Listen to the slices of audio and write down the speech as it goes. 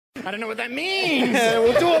I don't know what that means.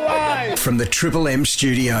 We'll do it live. From the Triple M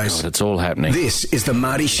studios. God, it's all happening. This is the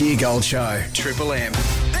Marty Sheargold Show. Triple M.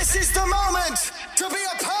 This is the moment to be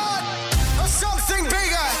a part of something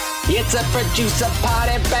bigger. It's a producer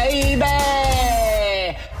party, baby!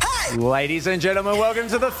 Hey! Ladies and gentlemen, welcome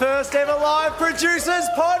to the first ever live Producers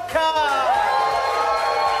Podcast!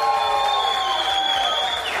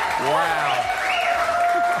 Wow.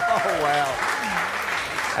 Oh, wow.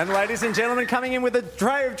 And ladies and gentlemen, coming in with a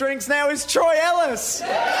tray of drinks now is Troy Ellis. That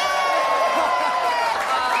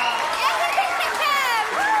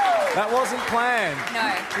wasn't planned.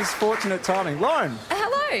 No. It's fortunate timing. Lauren.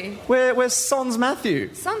 Hello. Where's Sons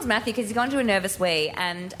Matthew? Son's Matthew, because he's gone to a nervous wee,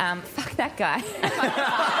 and fuck that guy.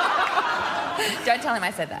 Don't tell him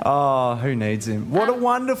I said that. Oh, who needs him? What a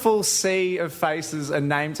wonderful sea of faces and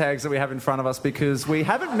name tags that we have in front of us, because we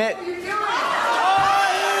haven't met...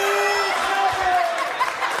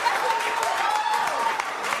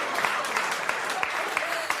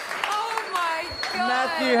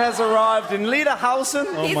 Matthew has arrived in Lederhausen.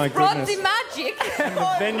 Oh He's my brought goodness. the magic. And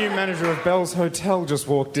the venue manager of Bell's Hotel just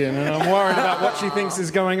walked in, and I'm worried about what she thinks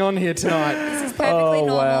is going on here tonight. This is perfectly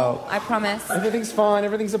normal, wow. I promise. Everything's fine.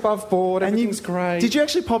 Everything's above board. Everything's great. Did you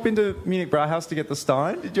actually pop into Munich Brauhaus to get the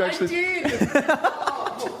Stein? Did you actually? I did.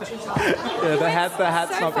 Yeah, the hat's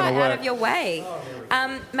so not far going to out work. of your way.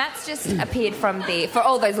 Matt's just appeared from the... For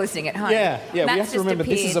all those listening at home. Yeah. We Matt's have to just remember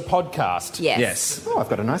this is a appeared- podcast. Yes. Oh, I've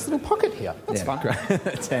got a nice little pocket here. That's fun.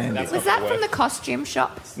 It's handy. Was that from the costume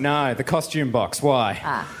shop? No, the costume box.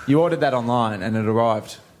 Why? You ordered that online and it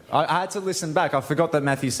arrived. I had to listen back. I forgot that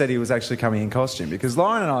Matthew said he was actually coming in costume, because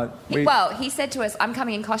Lauren and I... Well, he said to us, I'm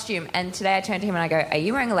coming in costume, and today I turned to him and I go, are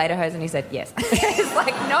you wearing a lederhosen? And he said, yes. It's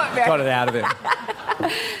like, not very... got it out of him.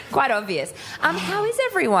 Quite obvious. How is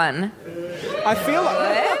everyone? I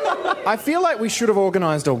feel like we should have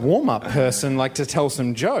organised a warm-up person, like to tell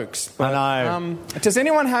some jokes. But, I know. Does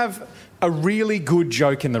anyone have a really good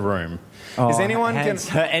joke in the room? Is anyone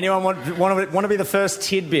anyone want to be the first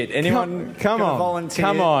tidbit? Anyone come on, volunteer?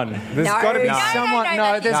 come on. There's got to be No, someone.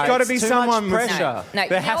 Matthew. There's got to be it's too someone. much pressure. No,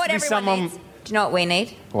 There you has know what to be everyone someone. needs? Do you know what we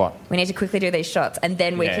need? What? We need to quickly do these shots, and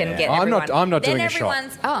then we can get I'm everyone. not then doing a shot.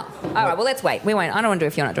 everyone's... Oh, all right. Well, let's wait. We won't. I don't want to do it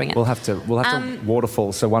if you're not doing it. We'll have to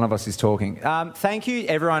waterfall, so one of us is talking. Thank you,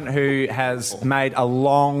 everyone who has made a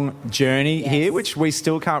long journey here, which we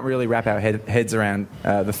still can't really wrap our heads around,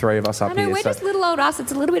 the three of us up I know, here. we're just little old us.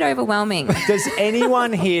 It's a little bit overwhelming. Does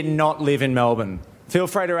anyone here not live in Melbourne? Feel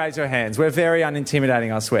free to raise your hands. We're very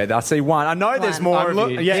unintimidating, I swear. I see one. I know there's more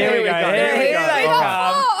of you. Yeah, here we go. Here we go.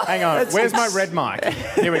 Hang on. Where's my red mic?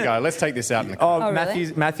 Here we go. Let's take this out in the car. Oh,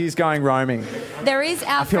 really? Matthew's going roaming. There is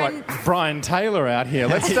our I feel friend... like Brian Taylor out here.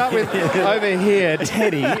 Let's start with over here,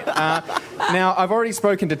 Teddy. Now, I've already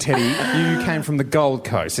spoken to Teddy. You came from the Gold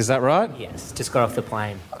Coast, is that right? Yes, just got off the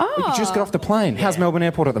plane. You just got off the plane. How's Melbourne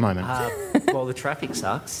Airport at the moment? Well, the traffic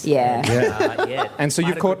sucks. Yeah. Yeah. And so I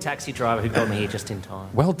you've had a caught- good taxi driver who got me here just in time.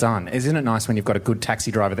 Well done. Isn't it nice when you've got a good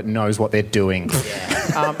taxi driver that knows what they're doing?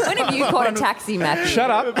 When have you caught a taxi, Matthew?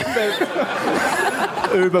 Shut up.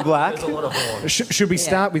 Uber Black. There's a lot of horns. Should we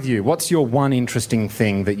start with you? What's your one interesting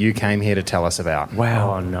thing that you came here to tell us about?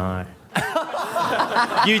 Oh, no.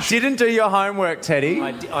 You didn't do your homework, Teddy.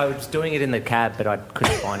 I was doing it in the cab, but I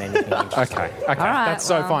couldn't find anything interesting. Okay, right, that's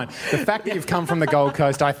so fine. The fact that you've come from the Gold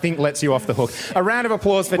Coast, I think, lets you off the hook. A round of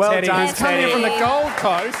applause for Well Teddy, done, who's come here Teddy. from the Gold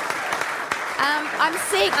Coast.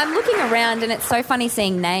 I'm looking around, and it's so funny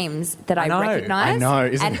seeing names that I know. recognise. I know,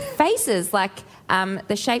 isn't and it? faces like the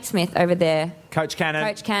Shapesmith over there. Coach Cannon.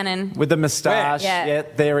 Coach Cannon. With the moustache. Yeah. Yeah,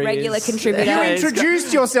 there he Regular is. contributor. You There he is.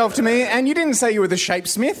 introduced yourself to me, and you didn't say you were the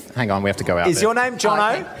Shapesmith. Hang on, we have to go out Is there. your name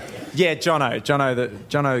Jono? Okay. Yeah,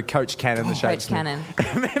 Jono, Coach Cannon, the Coach Shapesmith.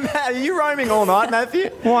 Cannon. Are you roaming all night, Matthew?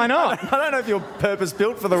 Why not? I don't know if you're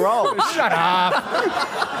purpose-built for the role. Shut up.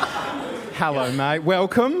 Hello, mate.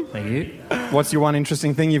 Welcome. Thank you. What's your one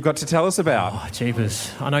interesting thing you've got to tell us about? Oh,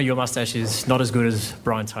 jeepers. I know your mustache is not as good as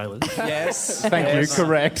Brian Taylor's. Yes. Thank you.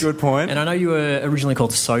 Correct. Good point. And I know you were originally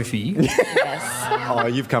called Sophie, Oh,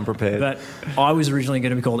 you've come prepared. but I was originally going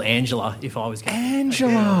to be called Angela if I was going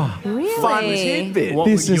Angela. Really? Fun tidbit. What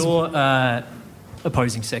This would is- your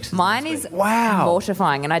opposing sex? Mine is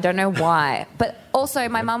mortifying, and I don't know why. But also,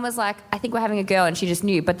 my mum was like, I think we're having a girl, and she just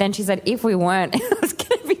knew. But then she said, if we weren't, it was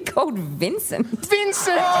going to be called Vincent.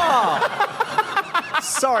 Vincent.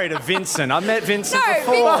 Sorry to Vincent. I met Vincent No,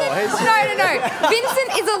 before. Vincent. No.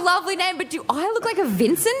 Vincent is a lovely name, but do I look like a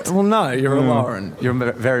Vincent? Well, no, you're a Lauren. You're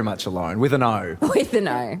very much a Lauren, with an O. With an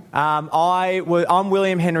O. I'm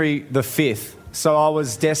William Henry V. So I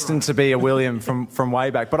was destined to be a William from way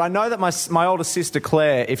back. But I know that my older sister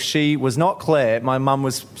Claire, if she was not Claire, my mum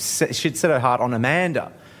she'd set her heart on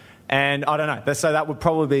Amanda. And I don't know. So that would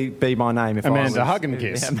probably be my name if Amanda I was... Hug and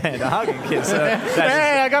Kiss. Amanda Hug and Kiss.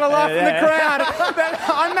 Hey, I got a laugh from the crowd.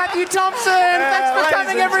 I'm Matthew Thompson. Thanks for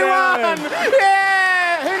coming, everyone.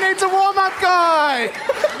 Yeah, who needs a warm-up guy?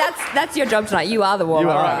 That's your job tonight. You are the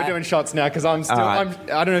warm-up. All right, we're doing shots now because I'm still. I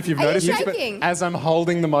don't know if you've noticed you this, but shaking? as I'm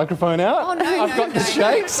holding the microphone out, I've got the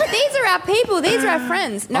shakes. These are our people. These are our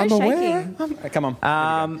friends. No I'm shaking. aware. Come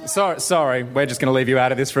on. Sorry. We're just going to leave you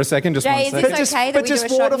out of this for a second. Just Jay, one is second. this okay that we do a shot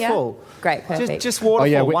here? waterful. Great, perfect. Just waterful,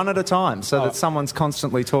 yeah, one at a time, so that someone's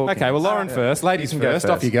constantly talking. Okay, well, Lauren first. Ladies You can go first.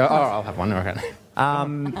 Off first. you go. Oh, I'll have one. Okay.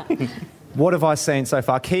 What have I seen so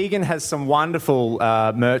far? Keegan has some wonderful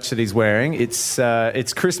merch that he's wearing. It's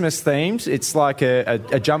Christmas themed. It's like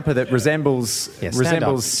a jumper that resembles stand up.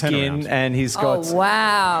 Turn skin, around. and he's got Oh,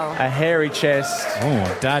 wow. a hairy chest.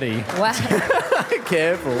 Oh, daddy. Wow.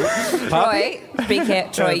 Careful. Troy, be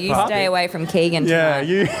careful. Troy, you stay away from Keegan tonight.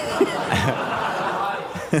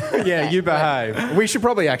 Yeah, you behave. We should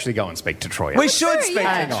probably actually go and speak to Troy. We should Sure, speak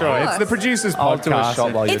yeah. to Of Troy. course. It's the producer's I'll do a podcast.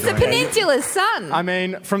 shot while you're It's the doing it. Peninsula's son. I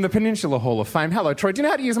mean, from the Peninsula Hall of Fame. Hello, Troy. Do you know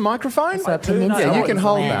how to use a microphone? So Peninsula Yeah, you can is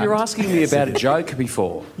hold land. that. You're asking me about a joke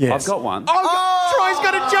before. Yes. I've got one. Oh, Troy's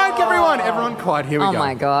got a joke, everyone. Everyone quiet. Here we Oh, go.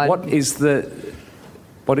 my God.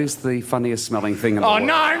 What is the funniest smelling thing in the Oh, world?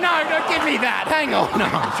 no, don't give me that. Hang on. No,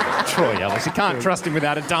 Troy Ellis, you can't trust him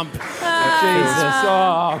without a dump. Jesus.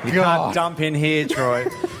 Oh, Can't God. dump in here, Troy.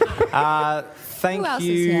 Thank Who else is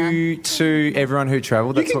you to everyone who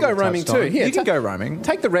travelled. You That's can what go we roaming touched on. too. Here, you can go roaming.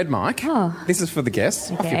 Take the red mic. Oh. This is for the guests.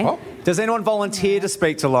 Off Okay. your pop. Does anyone volunteer to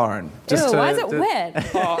speak to Lauren? Ew, why is it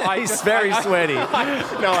wet? He's very sweaty.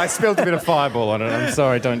 No, I spilled a bit of fireball on it. I'm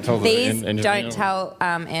sorry. Don't tell These, the don't tell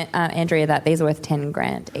Andrea that. These are worth 10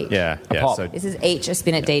 grand each. Yeah. pop. So This is each a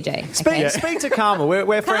spin at DJ. Speak, Okay? speak to Carmel.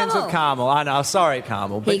 We're friends Carmel. with Carmel. I know. Sorry,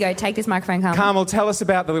 Carmel. Here you go. Take this microphone, Carmel. Carmel, tell us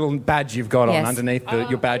about the little badge you've got on Yes. underneath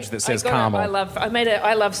your badge that says I got Carmel. I made a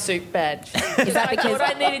I love soup badge. Is that I because...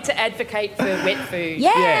 thought I needed to advocate for wet food.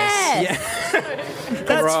 Yes!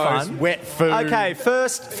 That's Gross, fun. wet food. Okay,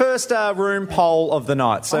 first room poll of the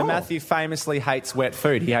night. So Matthew famously hates wet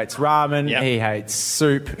food. He hates ramen. Yep. He hates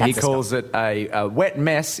soup. He calls it a wet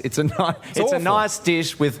mess. It's a awful. nice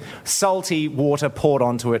dish with salty water poured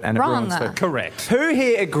onto it, and it Wrong. ruins food. Correct. Who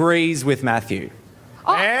here agrees with Matthew?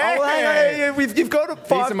 Yeah. Oh, hang on, you've got a 5%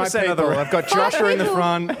 These are my of the people. room. I've got Joshua in the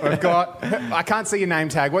front. I've got... I can't see your name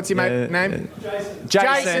tag. What's your name?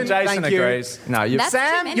 Jason thank you. agrees. No, you've That's too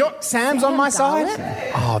Sam? many. Sam's Sam on my Garlic?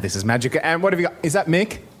 side? Oh, this is magic. And what have you got? Is that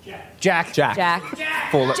Mick? Jack. Jack. Jack. Jack.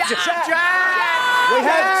 We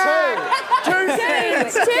have Two.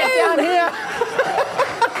 Down here.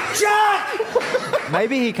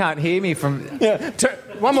 Maybe he can't hear me from.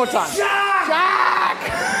 One more time.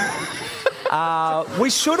 We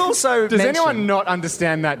should also. Does mention, anyone not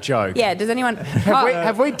understand that joke? Yeah, does anyone...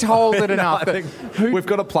 Have we told it No, enough? I think we've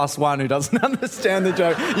got a +1 who doesn't understand the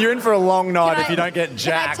joke. You're in for a long night if you don't get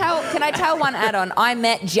Jack. Can I tell one add-on? I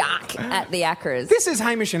met Jack at the Acras. This is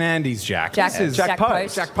Hamish and Andy's Jack. Jack, This is Jack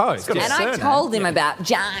Post. Jack Post. got a And I surname. told him about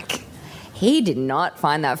Jack. He did not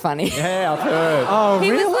find that funny. Yeah, I've heard. Oh, He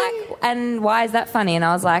really? was like, and why is that funny? And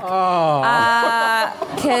I was like,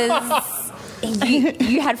 because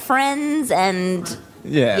you had friends and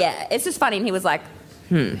yeah, it's just funny. And he was like,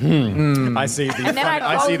 I see the, And then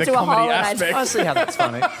I I see rolled the to a comedy hole and I- aspect. I see how that's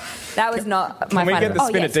funny. that was not my Can we funny. get the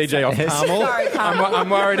spin at DJ off Carmel? Sorry, Carmel. I'm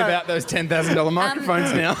worried about those $10,000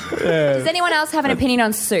 microphones now. Does anyone else have an opinion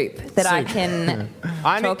on soup that I can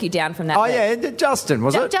talk you down from that? Oh, bit? yeah, Justin,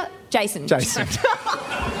 was it? Jason. Jason.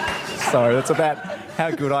 Sorry, that's about how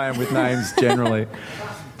good I am with names generally.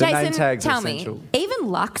 The name Jason, tags tell are essential. me, even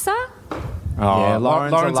Laksa? Oh, Yeah,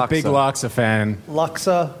 Lauren's a a big Laksa. Laksa fan.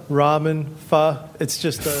 Laksa, ramen, pho. It's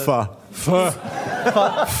just a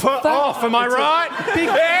Oh, am I right? Big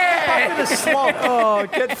Oh,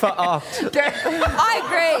 get for upped. I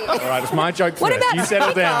agree. All right, it's my joke What first. about You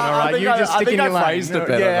settle down, all right? You just stick in your lane. phrased it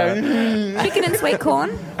better. Yeah, Chicken and sweet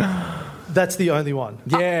corn. That's the only one.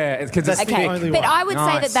 yeah, because it's That's the thick. only But one. I would say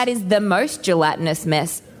Nice. that is the most gelatinous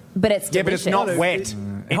mess, but it's Yeah, but it's delicious. not wet.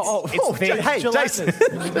 It's thick. Hey, Jason.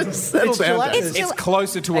 It's gelatinous. It's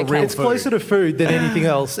closer to a real It's food. closer to food than anything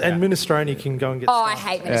else, and minestrone can go and get. Oh, I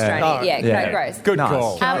hate minestrone. Oh, Yeah, yeah. no, gross. Good Nice.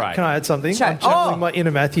 call. Um, Right. Can I add something? Sure. I'm channeling my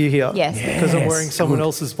inner Matthew here. Yes. Because I'm wearing someone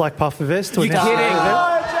else's black puffer vest. To You're announce kidding. the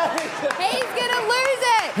event. He's gonna lose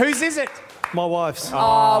it. Whose is it? My wife's.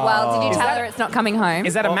 Oh well, did you tell her it's not coming home?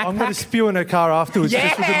 Is that a I'm Mac going to pack? spew in her car afterwards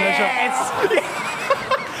just for good measure. Yes!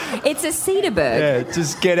 It's a Cedarburg. Yeah,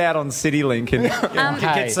 just get out on CityLink and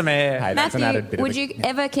get some air. Hey, that's an added Matthew, bit of would a- you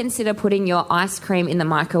ever consider putting your ice cream in the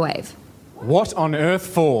microwave? What on earth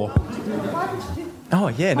for? Oh,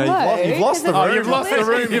 yeah. No, Hello? you've lost the room. Oh, you've lost the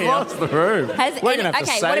room. You've lost the room. Has We're any- going to have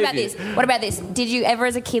to okay, save what about you. this? What about this? Did you ever,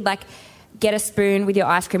 as a kid, like, get a spoon with your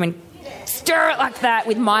ice cream and stir it like that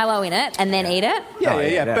with Milo in it and then eat it?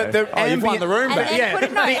 Yeah. But the you've won ambient, the room, And but then put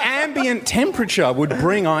it, no. the ambient temperature would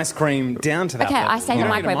bring ice cream down to that Okay, level. I say You the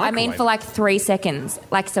don't need a microwave. I mean for like 3 seconds,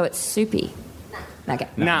 like so it's soupy. Okay.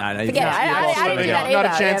 Nah. No, Forget it. I didn't do that either. Not a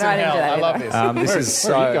chance Yeah, in no, I didn't hell. do that I love either. this. This is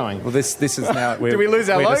Where are you so. going? Well, this is now. Did we lose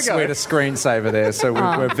our we're logo? We're the screensaver there, so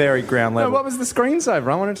we're very ground No, level. what was the screensaver?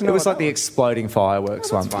 I wanted to know. It was what like the that exploding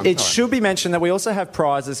fireworks one. fun. It Sorry. should be mentioned that we also have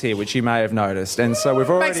prizes here, which you may have noticed, and so we've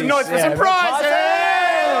already Make some noise for some prizes!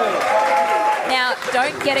 Now,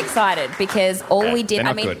 don't get excited because all we did. they're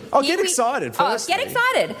not I mean, good. Oh, here get excited first. Oh, get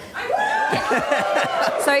excited.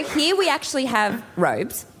 So here we actually have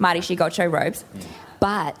robes, Marty She Gold Show robes,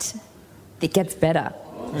 but it gets better.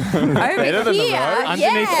 Over Better than the here, road.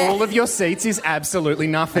 Underneath yeah. all of your seats is absolutely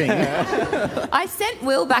nothing. I sent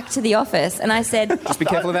Will back to the office and I said, Just be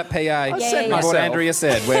careful of that PA. yeah, yeah. Like what Andrea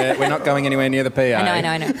said, we're not going anywhere near the PA. I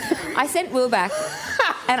know. I sent Will back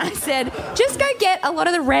and I said, just go get a lot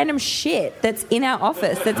of the random shit that's in our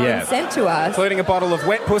office that's been sent to us. Including a bottle of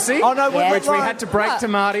wet pussy. Oh, no, Yeah. Which we had to break What? to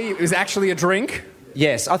Marty. It was actually a drink.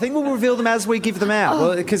 Yes, I think we'll reveal them as we give them out.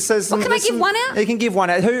 Well, because there's Well, can I there's give one out? You can give one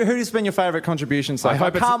out. Who's been your favourite contribution so I far?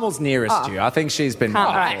 hope it's- Carmel's nearest to you. I think she's been. All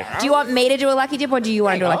right. Do you want me to do a lucky dip or do you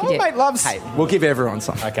want to do a lucky dip? mate loves... Hey, we'll give everyone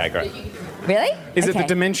some. Okay, great. Really? Is it Okay. the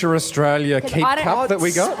Dementia Australia Keep I don't- Cup that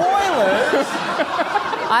we got?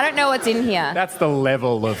 I don't know what's in here. That's the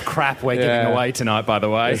level of crap we're Yeah. giving away tonight, by the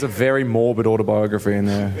way. There's a very morbid autobiography in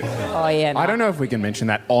there. Oh, yeah. No. I don't know if we can mention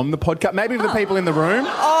that on the podcast. Maybe for the people in the room.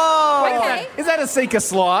 Okay. Is that a Seeker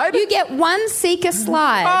slide? You get one Seeker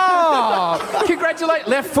slide. Oh, congratulate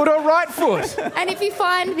left foot or right foot. And if you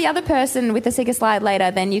find the other person with the Seeker slide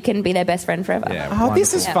later, then you can be their best friend forever. Oh,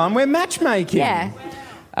 this is Yeah. fun. We're matchmaking. Yeah.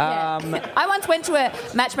 I once went to a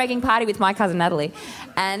matchmaking party with my cousin Natalie,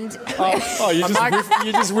 and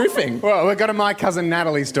you're just riffing. Well, we've got a My Cousin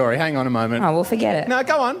Natalie story. Hang on a moment. oh, we'll forget it. No,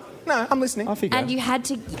 go on. No, I'm listening. And you had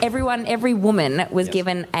to. Every woman was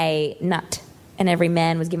given a nut, and every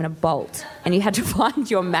man was given a bolt, and you had to find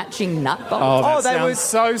your matching nut bolt. Oh, that they sounds were-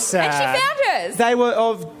 so sad. and she found hers. They were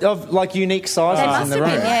of like unique sizes They in must the have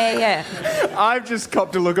room. been. Yeah. I've just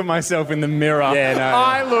copped a look at myself in the mirror. Yeah, no.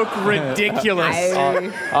 I look ridiculous.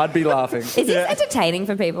 I'd be laughing. Is this entertaining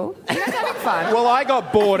for people? Are you guys having fun? Well, I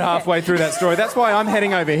got bored halfway through that story. That's why I'm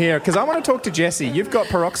heading over here, because I want to talk to Jessie. You've got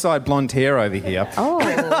peroxide blonde hair over here. Oh.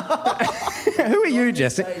 Who are you,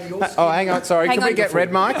 Jessie? Oh, hang on. Sorry. Hang Can we on. get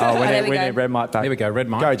red mic? Oh, there we we go. need red mic back. Here we go, red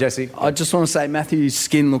mic. Go, Jesse. I just want to say Matthew's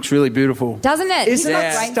skin looks really beautiful. Doesn't it? Isn't You look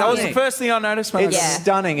it great stunning? for you. First thing I noticed when It's Yeah.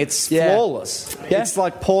 stunning. It's Yeah. flawless. It's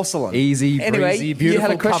like porcelain. Easy, Anyway, breezy, you beautiful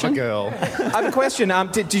had a cover question? girl. I have a question.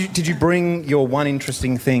 Did you bring your one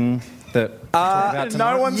interesting thing that...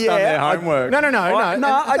 No one's done their homework. No.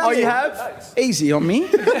 Oh, you have? Easy on me.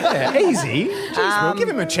 Yeah, easy. Jeez, we'll give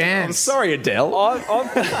him a chance. I'm sorry, Adele.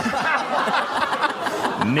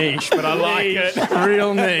 Niche, but I like it.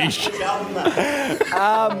 Real niche.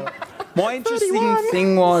 My interesting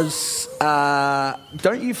thing was,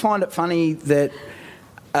 don't you find it funny that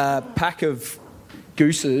a pack of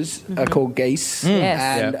gooses are called geese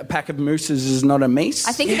Yes. and a pack of mooses is not a meese?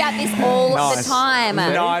 I think about this all the time.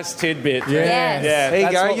 Nice tidbit. Yes. Yeah, There you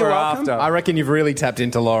that's go, what you're we're welcome. after. I reckon you've really tapped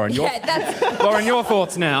into Lauren. Yeah, that's Lauren, your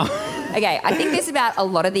thoughts now. okay. I think this about a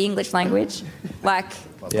lot of the English language. Like,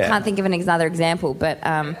 Yeah. I can't think of another example, but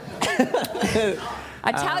I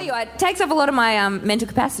tell you, it takes up a lot of my mental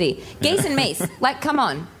capacity. Geese and meese, like, come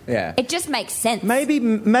on. Yeah. It just makes sense. Maybe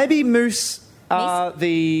moose are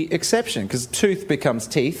the exception because tooth becomes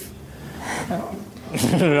teeth.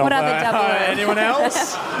 What other double? Anyone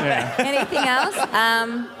else? Anything else?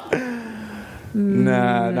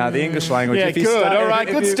 No, the English language. Yeah, if you good. start- All right,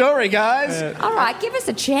 if good you- story, guys. All right, give us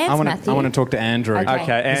a chance, I Matthew. want to talk to Andrew.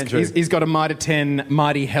 Okay. Andrew. He's got a mitre 10,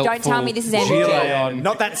 mighty helpful. Don't tell me this is Andrew. gilet on.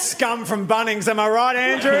 Not that scum from Bunnings, am I right,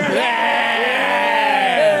 Andrew?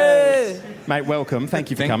 Mate, welcome. Thank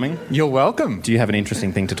you for coming. You're welcome. Do you have an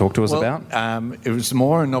interesting thing to talk to us about? It was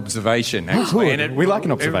more an observation, actually. Good. And We like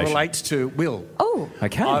an observation. It relates to Will. Oh,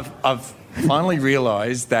 Okay. I've finally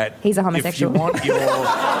realised that He's a homosexual. If you want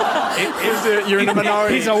your, You're in a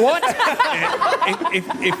minority. He's a what?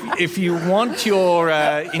 if you want your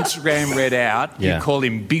Instagram read out, Yeah. you call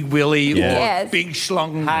him Big Willie or Yes. Big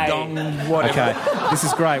Schlong Dong, whatever. Okay. This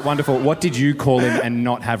is great. Wonderful. What did you call him and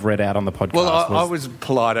not have read out on the podcast? Well, I was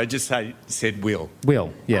polite. I just said Will.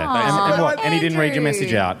 Will. Yeah. Aw, and what? And he didn't read your Andrew.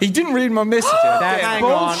 message out. He didn't read my message out. That's Hang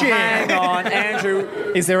bullshit. Hang on, Andrew.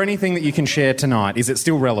 Is there anything that you can share tonight? Is it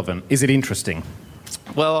still relevant? Is it interesting?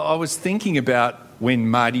 Well, I was thinking about when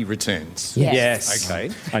Marty returns. Yes. Okay.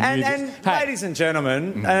 And ladies and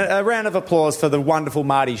gentlemen, a round of applause for the wonderful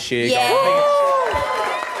Marty Sheargold. Yeah.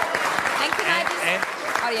 And can I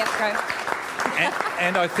just... Oh, yeah, go.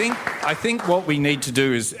 And I think what we need to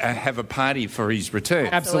do is have a party for his return.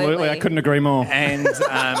 Absolutely. I couldn't agree more. And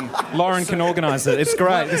Lauren can organise it. It's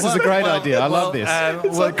great. This is a great idea. I love this.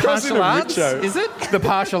 Partial arts, is it? The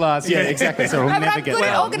partial arts, yeah, exactly. So we'll No, but never I'm get good there.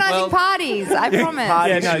 at organising parties, I promise.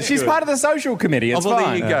 Yeah, no, she's part of the social committee. It's well,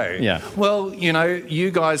 fine. there you go. Yeah. Well, you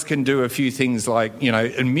guys can do a few things like,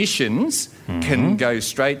 admissions can go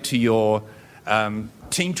straight to your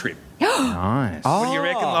team trip. Nice. What do you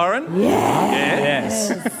reckon, Lauren? Yes.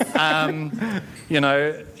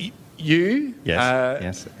 You.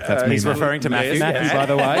 Yes. That's me. He's referring to Matthew. Matthew, by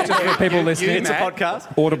the way. Just for people listening. It's a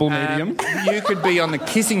podcast. Audible medium. You could be on the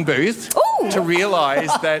kissing booth to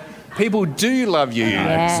realise that people do love you.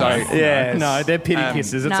 Yes. So, Yes. No, they're pity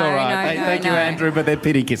kisses. It's No, all right. no, Thank you, no. Andrew, but they're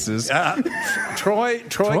pity kisses. Troy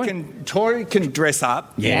can dress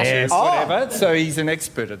up. Yes. Whatever. So he's an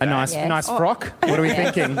expert at that. A nice, Yes. nice frock. What are we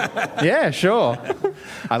thinking? Yeah, sure.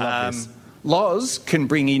 I love this. Loz can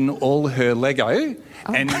bring in all her Lego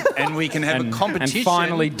and we can have a competition. And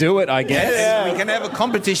finally do it, I guess. Yes, we can have a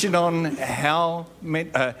competition on how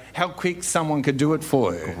quick someone could do it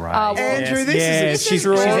for her. Oh, well, Andrew, this Yes, is she's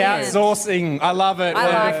brilliant. outsourcing. I love it. I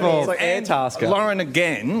like Wonderful. It's like air tasker. Lauren,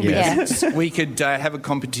 again, we could have a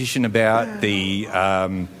competition about the...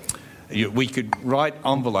 we could write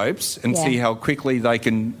envelopes and see how quickly they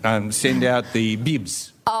can send out the bibs.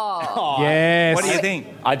 Yes. What do you think?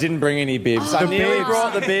 I didn't bring any bibs. I nearly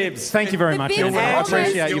brought the bibs. Thank you very much, bibs Andrew. I almost-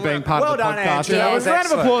 appreciate you being part Well of the done, podcast. Andrew. That That was was a round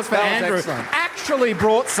of applause for excellent. That was Andrew. excellent. Actually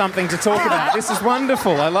brought something to talk about. This is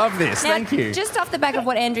wonderful. I love this. Now, Thank you. Just off the back of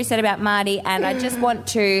what Andrew said about Marty, and I just want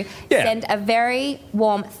to send a very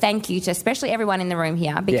warm thank you to especially everyone in the room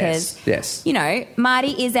here because, Yes.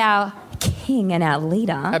 Marty is our king and our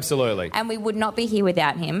leader. Absolutely. And we would not be here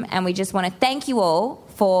without him. And we just want to thank you all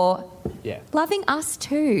for loving us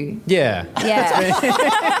too. Yeah. Yeah.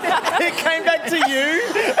 It came back to you.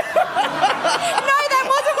 No, that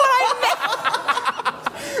wasn't what I meant.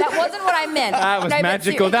 That wasn't what I meant. That was No, but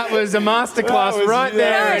magical. That was a masterclass That was- right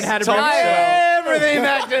there No, and had to no. bring everything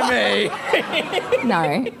back to me.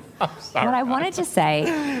 No. What I wanted to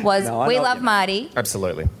say was we love Marty.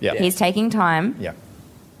 Absolutely. Yeah. He's taking time. Yeah.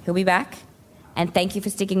 He'll be back. And thank you for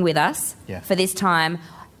sticking with us Yeah. for this time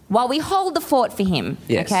while we hold the fort for him.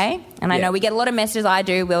 Yes. Okay? And I know we get a lot of messages. I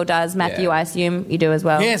do. Will does. Matthew, I assume you do as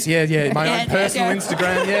well. Yes, yeah. My own personal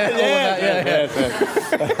Instagram, all of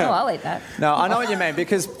that, Oh, I'll eat that. No, I know what you mean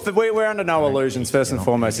because we're under no illusions. First and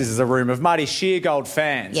foremost, this is a room of Marty Sheargold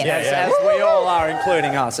fans, Yes. as we all are,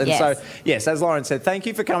 including us. And Yes. so, yes, as Lauren said, thank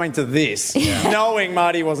you for coming to this, knowing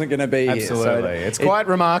Marty wasn't going to be here. Absolutely. So It's quite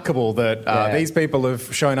remarkable that these people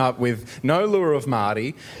have shown up with no lure of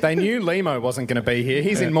Marty. They knew Limo wasn't going to be here.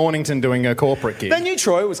 He's in Mornington doing a corporate gig. They knew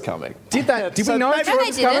Troy was coming. Did we know No, Troy they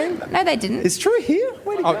was coming? didn't. No, they didn't. Is Troy here?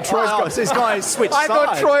 Where'd he go? Troy's got... This guy switched I thought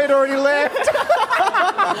sides. Troy had already left.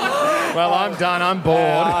 Well, I'm done. I'm bored.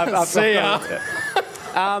 I've See ya.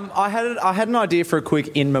 I had an idea for a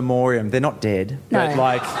quick in memoriam. They're not dead, but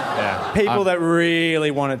No. people that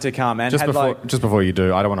really wanted to come and Just had before you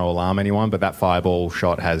do, I don't want to alarm anyone, but that fireball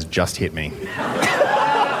shot has just hit me.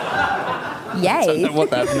 Yay. what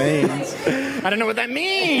that means. I don't know what that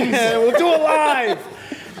means. We'll do it live.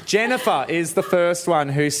 Jennifer is the first one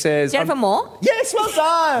who says... Jennifer Moore? Yes, well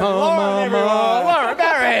done! Lauren, everyone! Laura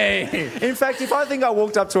Barry. In fact, if I think I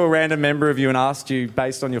walked up to a random member of you and asked you,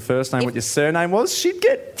 based on your first name, what your surname was, she'd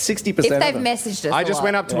get 60% If of they've it. messaged us I a just lot.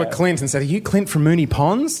 went up to a Clint and said, "Are you Clint from Mooney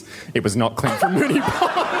Ponds?" It was not Clint from Mooney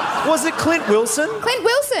Ponds. Was it Clint Wilson? Clint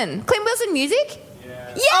Wilson. Clint Wilson music?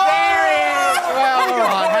 Yeah!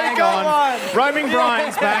 Well, hang on. Roaming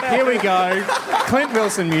Brian's back. Here we go. Clint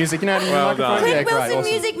Wilson music. You know what I mean? Well Microphone? done. Clint Yeah, great. Wilson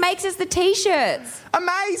Awesome. music makes us the T-shirts.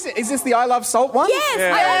 Amazing. Is this the I Love Salt one? Yes,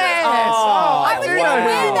 Yes. I was going to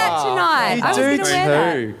wear that tonight. You I was do going to wear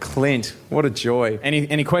that. too. Clint, what a joy.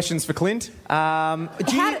 Any questions for Clint? How did-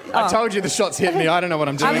 I told you the shots hit me. I don't know what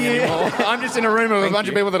I'm doing anymore. I'm just in a room of a bunch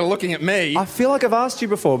of people that are looking at me. I feel like I've asked you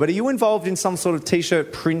before, but are you involved in some sort of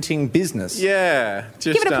T-shirt printing business? Yeah.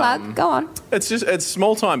 Just, Give it a plug. Go on. It's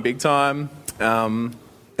small time, big time.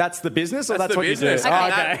 That's the business, or that's the what business. you do?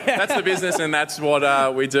 Okay. That's the business, and that's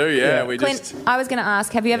what we do. Yeah, we Clint, just. I was going to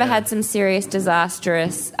ask, have you ever had some serious,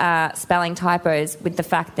 disastrous spelling typos with the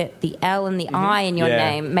fact that the L and the I in your Yeah.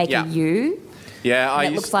 name make Yeah. a U? Yeah, And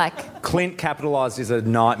it looks like. Clint capitalised is a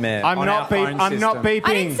nightmare. I'm on not our phone I'm not system. beeping.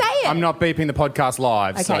 I didn't say it. I'm not beeping the podcast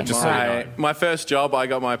live. So Okay. just so you know. My first job, I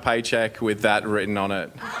got my paycheck with that written on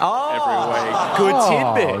it Oh, every week.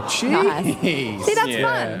 good tidbit. Nice. See, that's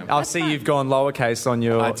fun. I'll see you've gone lowercase on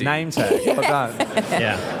your name tag. Well done.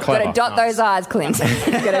 Yeah, Got to dot those I's, Clint. Got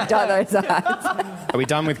to dot those I's. Are we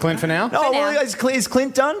done with Clint for now? Oh, well, is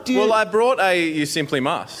Clint done? Do you... Well, I brought a You Simply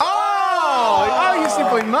Must. Oh, you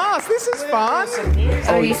simply must. This is fun.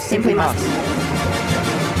 Oh, you simply must.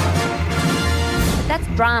 That's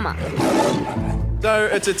drama. So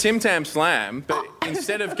it's a Tim Tam Slam, but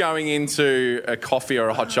instead of going into a coffee or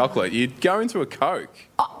a hot chocolate, you'd go into a Coke.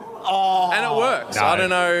 And it works. No. I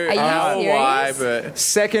don't know you how or why, serious? but...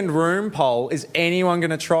 Second room poll, is anyone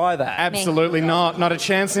going to try that? Absolutely not. Not a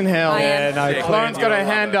chance in hell. I am. no, Yeah. Lauren's got her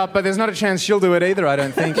hand up, but there's not a chance she'll do it either, I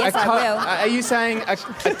don't think. Yes, I will. Are you saying a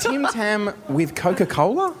Tim Tam with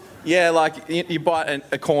Coca-Cola? Yeah, like you bite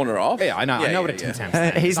a corner off. Yeah, I know. I know what a Tim Tam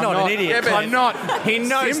is. He's not an idiot. Yeah, I'm not. He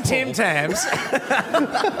knows Tim Tams.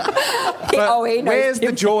 Oh, he knows. Where's the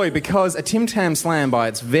Tim. joy? Because a Tim Tam Slam, by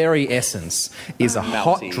its very essence, is a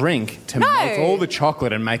hot drink to melt all the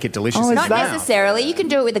chocolate and make it delicious. in Not your mouth. necessarily. You can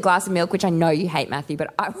do it with a glass of milk, which I know you hate, Matthew,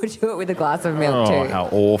 but I would do it with a glass of milk Oh, too. how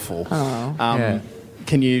awful.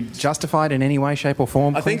 Can you justify it in any way, shape or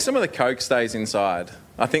form? I think some of the Coke stays inside.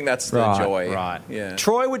 I think that's the Right, joy. right. Yeah.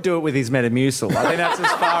 Troy would do it with his Metamucil. I think that's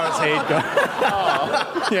as far as he'd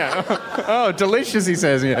go. Yeah. Oh, delicious, he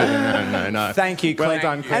says. Yeah, no. Thank you, Clint. Well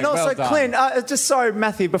done, Clint. And also, Well done. Clint, just so,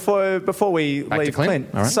 Matthew, before we Back to leave Clint.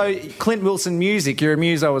 All right. So, Clint Wilson Music, you're a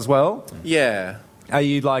muso as well? Yeah. Are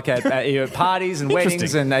you like are you at parties and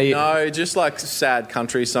weddings? And are you... No, just like sad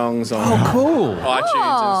country songs on Cool.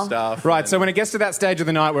 iTunes and stuff. Right, so when it gets to that stage of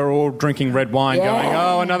the night, we're all drinking red wine, Yeah. going,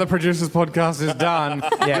 "Oh, another producer's podcast is done."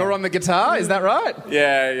 You're on the guitar, is that right?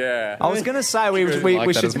 Yeah. I was going to say we like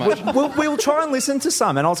that should as much. we'll try and listen to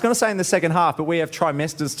some, and I was going to say in the second half, but we have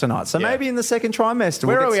trimesters tonight, so maybe in the second trimester.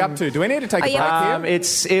 Where we'll are we get up to? Do we need to take a break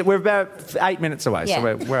here? We're about 8 minutes away, Yeah.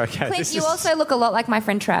 so we're okay. Clint, This you is- also look a lot like my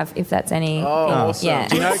friend Trav, if that's any. awesome. Yeah.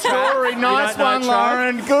 Do you know Trav? Story, nice You don't know one, Trav?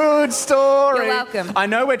 Lauren. Good story. You're welcome. I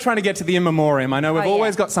know we're trying to get to the in memoriam. I know we've Oh, yeah.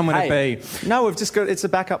 always got someone to be. No, we've just got it's a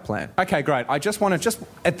backup plan. Okay, great. I just want to,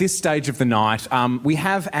 at this stage of the night, we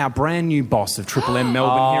have our brand new boss of Triple M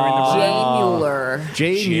Melbourne here in the Jay room. Mueller.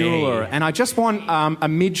 G. Mueller. And I just want a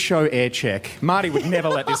mid-show air check. Marty would never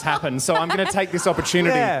let this happen, so I'm going to take this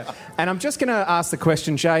opportunity. Yeah. And I'm just going to ask the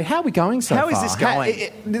question, Jay, how are we going so How far? is this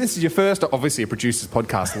going? This is your first, obviously, a Producer's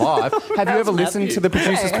Podcast Live. Have you ever listened to the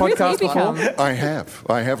Producer's Hey, who's Podcast he become? before?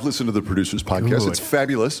 I have listened to the Producers Podcast. Good. It's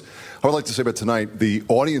fabulous. I would like to say about tonight, the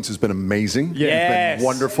audience has been amazing. Yes. It's been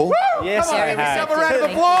wonderful. Yes, Come on, they give have. yourself a round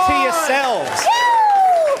of applause. To yourselves.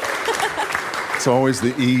 It's always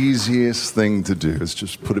the easiest thing to do is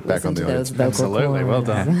just put it back on the audience. Absolutely, well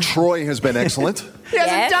done. Troy has been excellent. He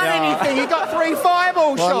hasn't Yes. done anything. He got 3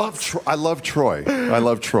 fireball shots. I love Troy.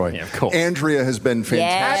 Yeah, of course. Andrea has been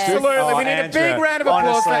fantastic. Absolutely. Oh, We need Andrea. a big round of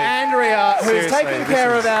applause for Honestly. Andrea, who's Seriously, taking this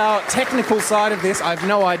care is- of our technical side of this. I have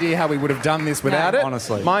no idea how we would have done this without it.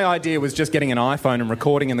 honestly. My idea was just getting an iPhone and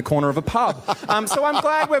recording in the corner of a pub. So I'm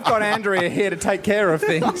glad we've got Andrea here to take care of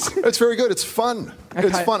things. It's very good. It's fun.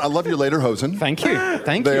 It's Okay. fun. I love your lederhosen. Thank you.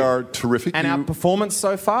 Thank you. They are terrific. And our performance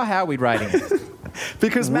so far, how are we rating it?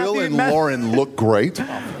 Because Will and Lauren look great.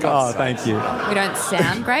 Oh, thank you. We don't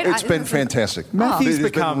sound great. It's been fantastic. Matthew's It's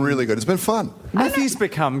become- been really good. It's been fun. Matthew's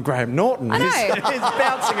become Graham Norton. I know. He's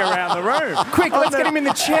bouncing around the room. Quick, let's get him in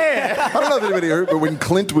the chair. I don't know if anybody heard, but when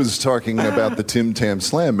Clint was talking about the Tim Tam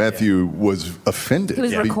Slam, Matthew was offended. He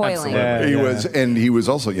was recoiling. He was, and he was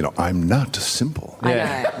also, I'm not simple. I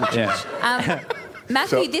know. Yeah.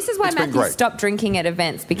 Matthew, So, this is why it's been Matthew great. stopped drinking at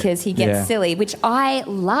events, because he gets Yeah. silly, which I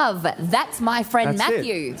love. That's my friend That's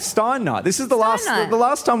Matthew. it. Stein night. This is the night.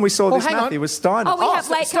 last time we saw Oh, this hang on. Matthew was Stein Oh, night. we have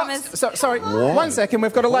latecomers. Sorry, 1 second.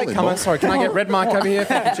 We've got a Holy latecomer. moly. Sorry, can I get red mic over here?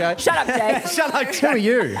 Thank you, Jay. Shut up, Jay. Shut up, Who are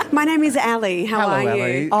you? My name is Ali. How Hello, are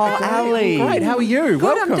Ali. you? Oh, Ali. Great, how are you? Good,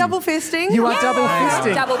 Welcome. I'm double fisting. You are double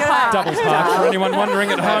fisting. Double park. Double park for anyone wondering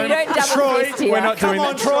at You home. don't double Troy, fist here. we're not Come doing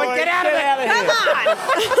on, that. Troy, get out of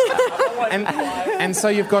here. And so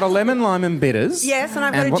you've got a lemon, lime and bitters. Yes, and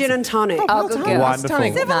I've got a what's- gin and tonic. Oh, good girl. Wonderful.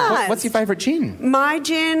 Stunning. Civilised. What's your favourite gin? My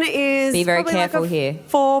gin is Be very probably careful like a here.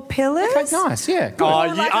 4 pillars. Okay, nice, yeah. Good.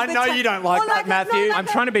 Oh, like I a know bit- you don't like or that, like a- Matthew. no, I'm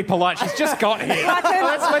trying to be polite. She's just got here. Like a-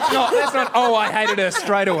 let's not. Oh, I hated her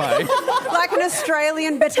straight away. Like an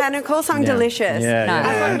Australian botanical, something delicious. Yeah, No. yeah, I've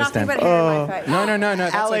I got nothing understand. but hair in my face. No.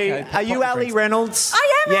 That's Ali, okay. are you Ali Reynolds? I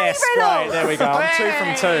am Ali yes, Reynolds. Great, there we go.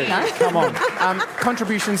 I'm 2 from 2. Come on.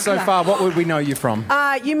 Contributions so far, what would we know you from?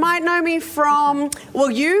 You might know me from.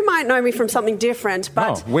 Well, you might know me from something different,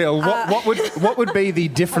 but. What would be the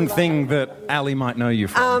different thing that Ali might know you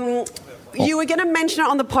from? You were going to mention it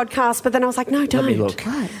on the podcast, but then I was like, no, don't. Let me look.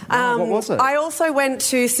 What was it? I also went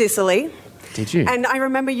to Sicily. Did you? And I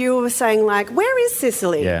remember you were saying, like, where is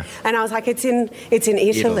Sicily? Yeah. And I was like, it's in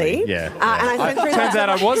Italy. Yeah. And I went through Turns out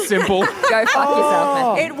I was simple. Go fuck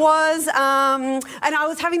yourself, man. It was, and I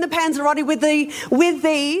was having the panzerotti with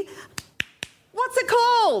the. What's it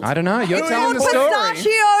called? I don't know. You're telling the story.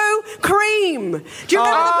 Pistachio cream. Do you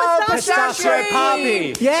remember the pistachio cream?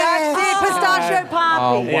 Papi. That's it, pistachio papi.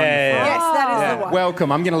 Oh, Yeah. Yes, that is the one.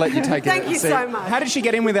 Welcome. I'm going to let you take it. Thank you so much. How did she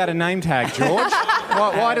get in without a name tag, George?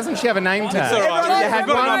 why doesn't she have a name tag? all right. You had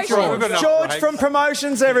one, George. George from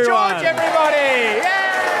Promotions, everyone. George, everybody!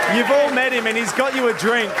 Yeah! You've all met him and he's got you a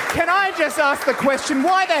drink. Can I just ask the question,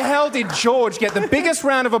 why the hell did George get the biggest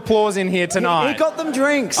round of applause in here tonight? He got them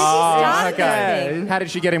drinks. Oh, okay. How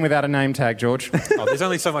did she get in without a name tag, George? There's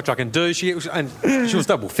only so much I can do. She was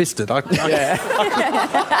double-fisted. I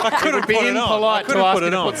couldn't be put it on. impolite to ask you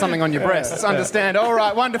to put something on your breasts. Understand? All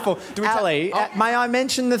right, wonderful. Ali, may I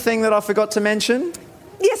mention the thing that I forgot to mention?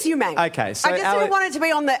 Yes, you may. Okay, so I just didn't want it to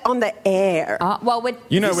be on the air.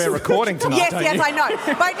 You know we're recording tonight, yes, don't yes, you? I know.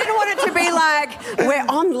 But I didn't want it to be like we're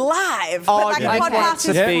on live. But like yeah. a podcast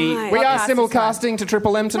is fine. We are simulcasting to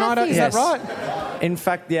Triple M tonight, is that right? In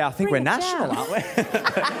fact, yeah, I think we're national, aren't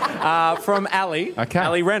we? From Ali. Okay.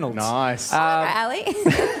 Ali Reynolds. Nice. Ali?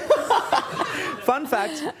 Fun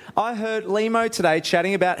fact, I heard Limo today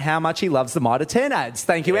chatting about how much he loves the Mitre 10 ads.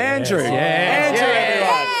 Thank you, Andrew. Yes. Andrew,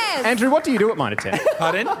 everyone. Andrew, what do you do at Mitre 10?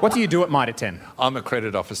 Pardon? What do you do at Mitre 10? I'm a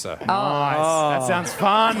credit officer. Nice. That sounds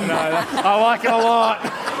fun. I like it a lot.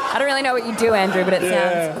 I don't really know what you do, Andrew, but it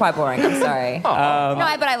sounds quite boring. I'm sorry.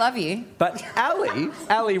 No, but I love you. But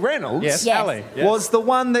Ali Reynolds, Yes. Ali, was the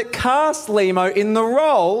one that cast Limo in the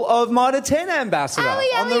role of Mitre 10 ambassador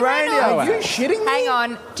on the radio. Reynolds. Are you shitting me? Hang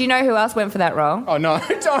on. Do you know who else went for that role? Oh, no,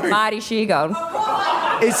 don't. Marty Sheargold.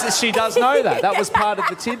 She does know that. That was part of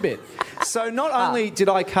the tidbit. So not only did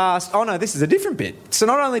I cast... Oh, no, this is a different bit. So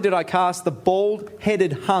not only did I cast the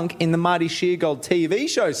bald-headed hunk in the Marty Sheargold TV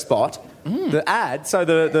show spot, the ad, so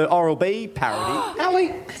the Oral-B parody...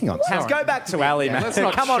 Ali, hang on. Go back to Ali, man. Let's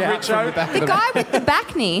not Come on, shout from Richo. the back The of guy with the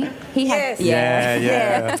back knee. He had...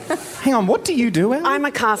 Yeah. Hang on, what do you do, Ali? I'm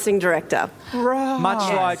a casting director.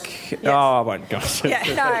 Much like... Oh, I won't go. No.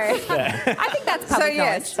 I think that's public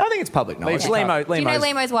knowledge. I think it's public knowledge. Limo. Limo's Do you know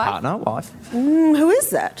Limo's wife? partner, wife. Who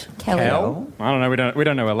is that? Kelly. Hell? I don't know. We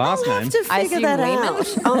don't know her last I'll name. have to I figure assume that Lehman.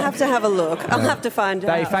 out. I'll have to have a look. I'll have to find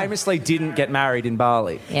They out. famously didn't get married in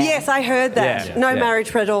Bali. Yeah. Yes, I heard that. Yeah. No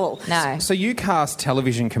marriage at all. No. So you cast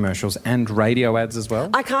television commercials and radio ads as well?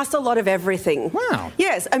 I cast a lot of everything. Wow.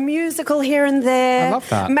 Yes, a musical here and there. I love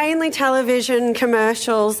that. Mainly television,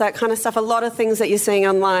 commercials, that kind of stuff. A lot of things that you're seeing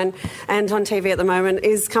online and on TV at the moment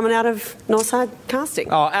is coming out of Northside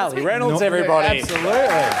Casting. Oh, Ali Reynolds, everybody. Absolutely.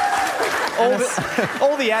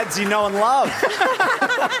 All the ads you know and love.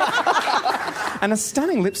 And a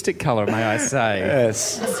stunning lipstick colour, may I say.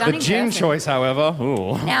 Yes. The Stunning gin person. choice, however,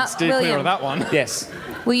 Now, steer clear William. of that one. Yes.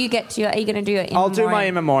 Will you get to your... Are you going to do it in I'll do my memoriam?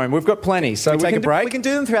 in memoriam. We've got plenty. So we take a break? We can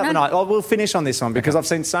do them throughout the night. We'll finish on this one because I've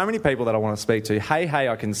seen so many people that I want to speak to. Hey,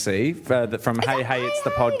 I can see from Hey, It's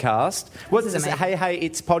the podcast. What is it? Hey,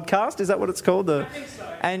 It's podcast? Is that what it's called? I think so.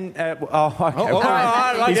 And,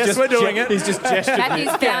 okay. Yes, we're doing it. He's just gestured.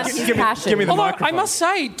 Matthew's found his passion. Give me the Although microphone. I must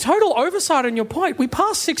say, total oversight on your point. We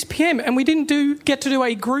passed 6 p.m. and we didn't get to do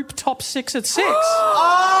a group top 6 at 6.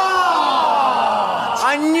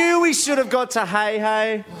 I knew we should have got to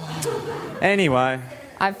Hey. Anyway.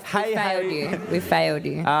 We failed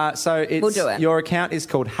you. So We'll do it. Your account is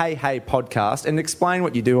called Hey Podcast, and explain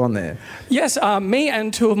what you do on there. Yes, me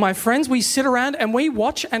and 2 of my friends, we sit around and we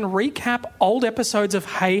watch and recap old episodes of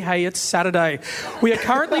Hey, It's Saturday. We are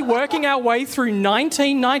currently working our way through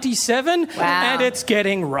 1997, and it's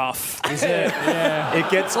getting rough. Is it? Yeah. It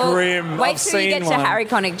gets grim. Wait I've till you seen get one. to Harry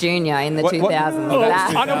Connick Jr. in the What-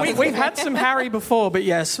 2000s. I know we've had some Harry before, but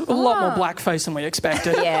yes, a lot more blackface than we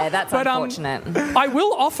expected. Yeah, that's But, unfortunate. I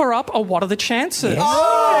will offer up a what are the chances?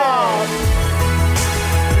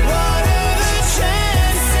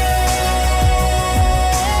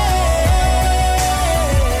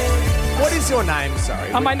 What is your name,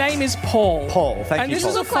 sorry? My name is Paul. Paul, thank and you, this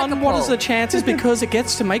Paul. is a fun what is the chances because it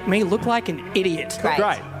gets to make me look like an idiot. Great.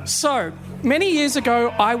 Great. So, many years ago,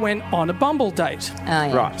 I went on a Bumble date. Oh,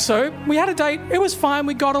 yeah. Right. So we had a date. It was fine.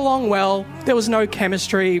 We got along well. There was no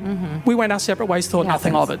chemistry. We went our separate ways, thought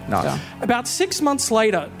nothing of it. No. About 6 months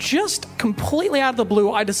later, just completely out of the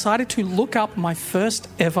blue, I decided to look up my first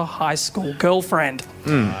ever high school girlfriend.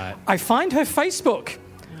 I find her Facebook.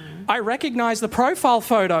 I recognise the profile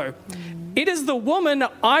photo. It is the woman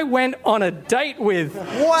I went on a date with.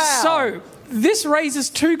 Wow. So, this raises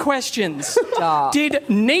two questions. Did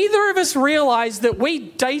neither of us realise that we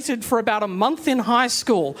dated for about a month in high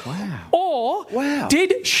school? Or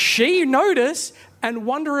did she notice and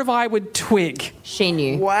wonder if I would twig? She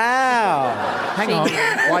knew. Wow. Hang on.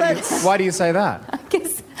 Why do you say that?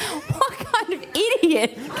 Because what kind of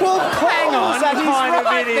idiot? Well, hang on. He's That kind of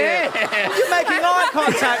right idiot. there. You're making eye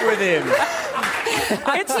contact with him.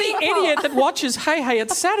 It's the idiot that watches Hey Hey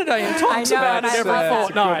It's Saturday and talks about it every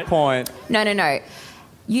fortnight. Good point. No.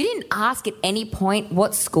 You didn't ask at any point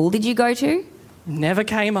what school did you go to? Never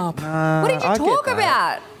came up. What did you talk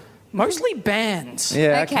about? Mostly bands.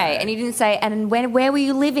 Yeah. Okay, and you didn't say, and where were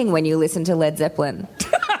you living when you listened to Led Zeppelin?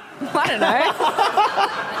 I don't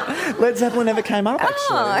know. Led Zeppelin never came up,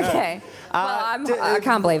 actually. Oh, okay. I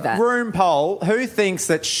can't believe that. Room poll. Who thinks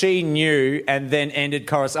that she knew and then ended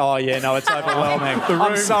chorus? Oh, yeah, no, it's overwhelming.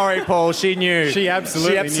 I'm sorry, Paul. She knew. She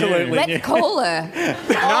absolutely knew. Let's call her.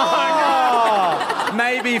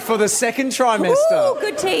 Maybe for the second trimester. Ooh,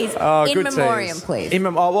 good tease. Oh, In good memoriam, tease. please.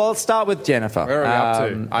 Well, I'll start with Jennifer. Where are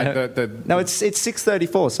we up to? No, it's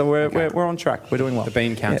 6:34, so we're on track. We're doing well. The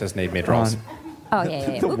bean counters need mid-rolls. Oh,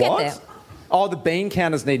 yeah. The We'll what? get there. Oh, the bean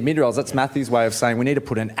counters need mid-rolls. That's Matthew's way of saying we need to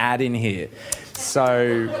put an ad in here.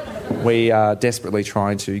 So we are desperately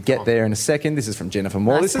trying to get there in a second. This is from Jennifer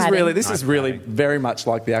Moore. Nice This is really very much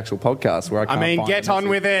like the actual podcast where I can't get on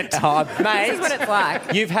with it. Mate, This is what it's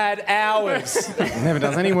like. you've had hours. Never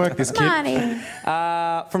does any work, this kid. Money.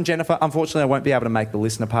 From Jennifer, unfortunately, I won't be able to make the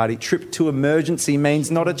listener party. Trip to emergency means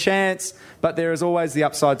not a chance, but there is always the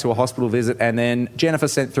upside to a hospital visit. And then Jennifer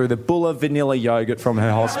sent through the Bulla vanilla yogurt from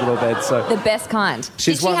her hospital bed. So The best kind.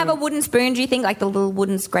 She's Did she one- have a wooden spoon, do you think? Like the little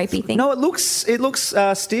wooden scrapey thing? no, it looks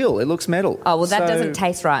steel. It looks metal. Oh, well, that So- doesn't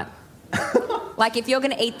taste right. Like if you're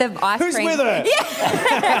going to eat the ice Who's cream... with her?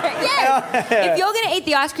 Yes. If you're going to eat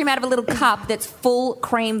the ice cream out of a little cup that's full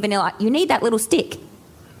cream vanilla, you need that little stick.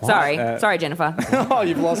 Sorry, Jennifer. Oh,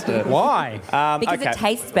 you've lost it. Why? Because it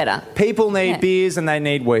tastes better. People need beers and they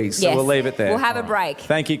need wheeze, so Yes. we'll leave it there. We'll have a break.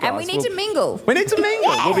 Thank you, guys. And we need to mingle. We need to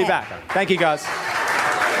mingle. Yeah. We'll be back. Thank you, guys.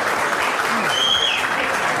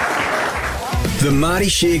 The Marty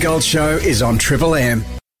Sheargold Show is on Triple M.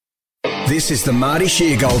 This is the Marty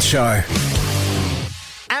Sheargold Show.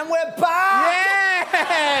 And we're back!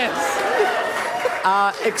 Yes!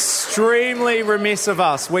 Extremely remiss of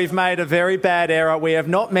us. We've made a very bad error. We have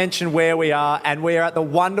not mentioned where we are, and we are at the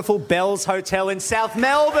wonderful Bell's Hotel in South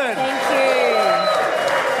Melbourne. Thank you.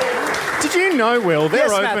 Did you know, Will, they're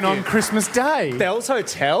Yes, open Matthew. on Christmas Day? Bell's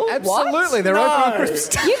Hotel? Absolutely, they're open on Christmas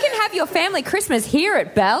Day. You can have your family Christmas here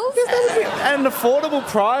at Bell's. At an affordable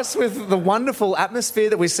price with the wonderful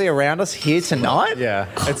atmosphere that we see around us here tonight? Yeah,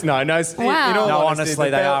 it's no. Wow. In all No, honesty, honestly,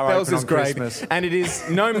 the they are Bells open is on great, Christmas. and it is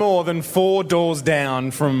no more than 4 doors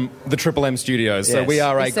down from the Triple M studios. So Yes. we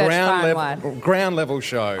are a We search far and ground level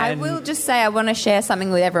show. I will just say I want to share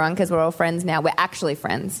something with everyone because we're all friends now. We're actually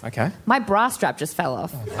friends. Okay. My bra strap just fell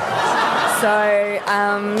off. So,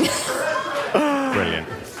 Brilliant.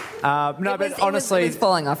 No, but honestly... it was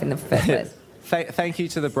falling off in the first place. Thank you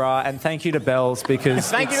to the bra and thank you to Bells because...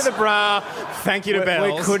 Thank you to the bra. Thank you to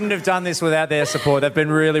Bells. We couldn't have done this without their support. They've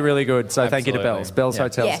been really, really good. So thank you to Absolutely. Bells. Bells Yeah.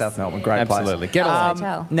 Hotel, Yes. South Melbourne. Great Absolutely. place. Get along.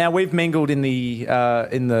 Hotel. Now we've mingled in the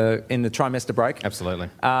trimester break. Absolutely.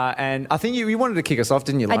 And I think you wanted to kick us off,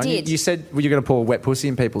 didn't you, Lauren? did. You said you were going to pour wet pussy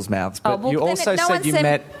in people's mouths, but well, you then also no said one you said-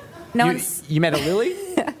 met... no you, one's- you met a Lily?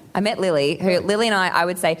 I met Lily. Lily and I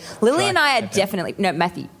would say, Lily and I are definitely... No,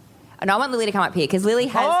 Matthew. And I want Lily to come up here because Lily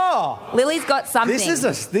has... Oh! Lily's got something. This is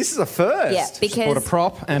a first. Yeah, Bought a because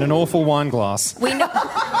prop and an awful wine glass. we know...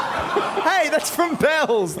 Hey, that's from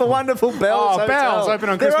Bells, the wonderful Bells. Oh, Hotel. Bells, open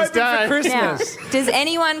on They're Christmas open Day. for Christmas.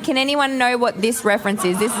 Now, can anyone know what this reference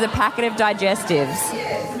is? This is a packet of digestives.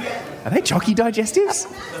 Are they jockey digestives?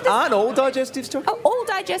 Aren't all digestives chocolate? Oh, all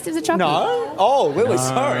digestives are chocolate. No. Oh, Lily,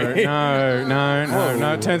 sorry.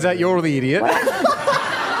 No. It turns out you're the idiot.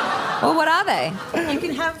 Well, what are they? You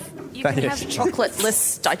can have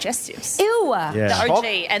chocolate-less digestives. Ew. The OG,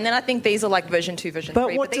 and then I think these are like version 2, version 3.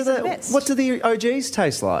 But what these are the best. do the OGs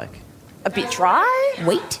taste like? A bit dry.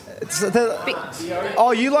 Wheat.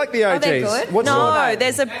 Oh, you like the OGs? Are they good? What's No, your name?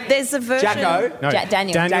 there's a version. Jacko? No,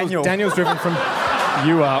 Daniel. Daniel's driven from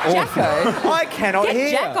You are awful. Jacko. I cannot Get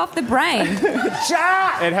hear. Jack off the brain.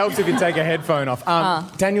 Jack! It helps if you take a headphone off.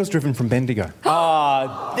 Daniel's driven from Bendigo.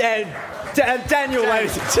 Oh, Daniel,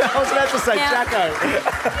 ladies and gentlemen. I was about to say Now-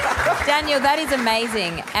 Jacko. Daniel, that is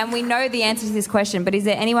amazing. And we know the answer to this question, but is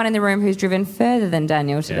there anyone in the room who's driven further than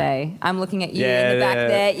Daniel today? I'm looking at you in the back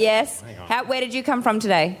there. Yes. Where did you come from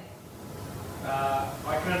today?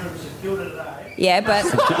 I came from St Kilda today. Yeah, but...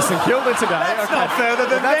 St Kilda today. That's not further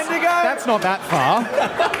than Bendigo. That's not that far.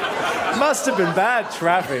 Must have been bad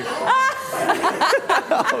traffic.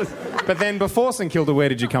 But then before St Kilda, where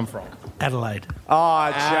did you come from? Adelaide. Oh,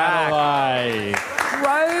 Jack. Adelaide.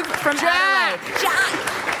 Drove from Adelaide.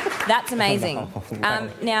 Jack! That's amazing.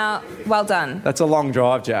 Now, well done. That's a long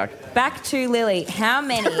drive, Jack. Back to Lily. How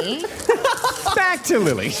many... Back to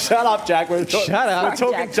Lily. Shut up, Jack. We're talking Jack.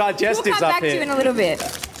 digestives We'll come up back to you here. in a little bit.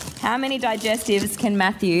 How many digestives can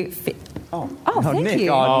Matthew fit? Oh, thank Nick. you.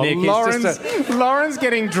 Oh, Nick. Lauren's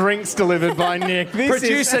getting drinks delivered by Nick.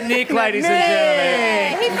 Producer Nick, ladies and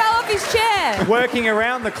gentlemen. He fell off his chair. Working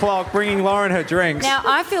around the clock, bringing Lauren her drinks. Now,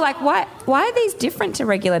 I feel like, why are these different to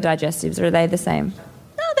regular digestives, or are they the same?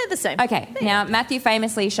 No, they're the same. Okay, now, Matthew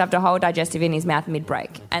famously shoved a whole digestive in his mouth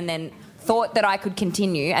mid-break and then thought that I could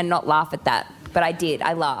continue and not laugh at that. But I did.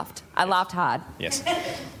 I laughed. I laughed hard. Yes.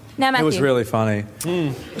 Now, Matthew, It was really funny.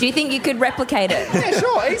 do you think you could replicate it? Yeah,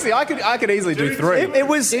 sure. Easy. I could easily do 3. It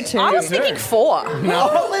was... Do 2. I was thinking 4.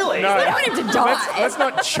 No. Lily. No. We don't want him to die. Let's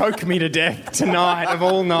not choke me to death tonight of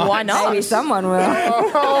all nights. Why not? Maybe someone will.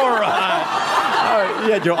 All right. Oh,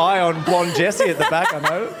 you had your eye on blonde Jessie at the back, I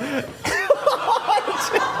know.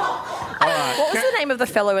 What was the name of the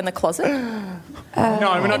fellow in the closet?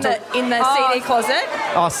 No, we're not In the CD closet?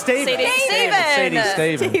 Oh, Steve.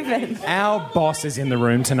 Steven. Steven. Our boss is in the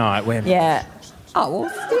room tonight. We're... Yeah. Oh, well,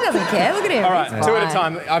 he doesn't care. Look at him. All right, He's 2 at a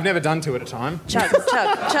fine. time. I've never done 2 at a time. Chug, chug,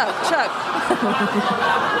 chug, chug.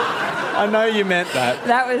 I know you meant that.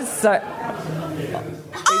 That was so...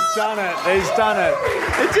 He's done it. He's done it.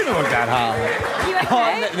 It didn't look that hard. You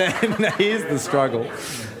okay? Here's the struggle.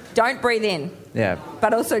 Don't breathe in, Yeah.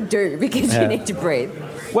 but also do, because you need to breathe.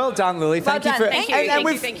 Well done, Lily. Thank you done. for. Thank you.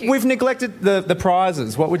 And Thank you. we've neglected the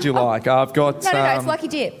prizes. What would you like? I've got. No, it's Lucky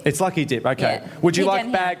Dip. It's Lucky Dip. Okay. Yeah. Would you Me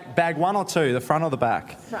like down bag 1 or 2? The front or the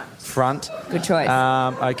back? Front. Good choice.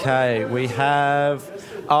 Okay. We have.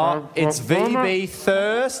 Oh, it's VB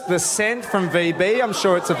Thirst, the scent from VB. I'm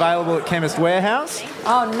sure it's available at Chemist Warehouse.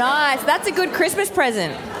 Oh, nice. That's a good Christmas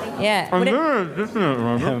present. Yeah. Would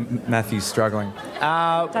it- Matthew's struggling.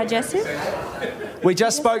 digestive? We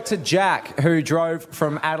just spoke to Jack, who drove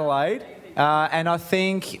from Adelaide. And I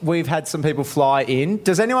think we've had some people fly in.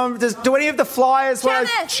 Do any of the flyers?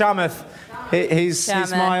 Chamath. He's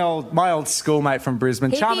my old schoolmate from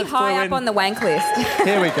Brisbane. He'd be Chamath high flew up in. on the wank list.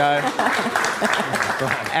 Here we go.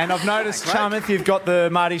 And I've noticed, Chamath, you've got the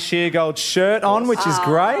Marty Sheargold shirt on, which is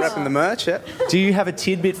great. Repping the merch, yeah. Do you have a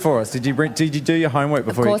tidbit for us? Did you do your homework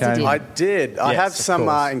before you came? I did. I Yes, have of some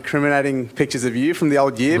course. incriminating pictures of you from the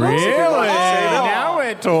old yearbooks. if you'd like to see them. Now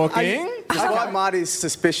we're talking. Despite Marty's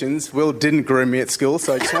suspicions, Will didn't groom me at school,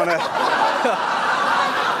 so I just want to...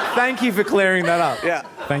 Thank you for clearing that up. Yeah.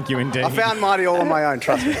 Thank you indeed. I found Marty all on my own,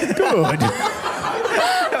 trust me. Good.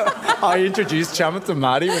 I introduced Chamath to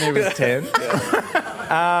Marty when he was 10.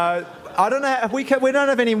 I don't know. We don't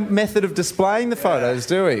have any method of displaying the photos,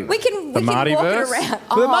 do we? We can walk Martyverse? it around.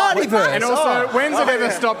 The Martyverse. And also, when's it ever yeah.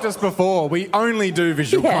 stopped us before? We only do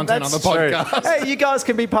visual content on the podcast. Hey, you guys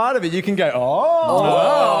can be part of it. You can go,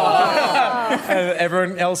 and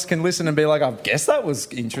everyone else can listen and be like, I guess that was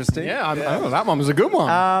interesting. Yeah, that one was a good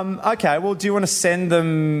one. Okay, well, do you want to send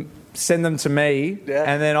them to me,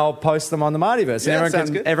 and then I'll post them on the Martyverse, Yeah, and sounds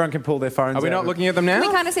good. everyone can pull their phones. Are we out. not looking at them now? We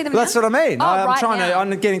kind of see them Well, that's now? what I mean. Oh, I'm right trying now. I'm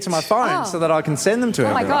getting to my phone so that I can send them to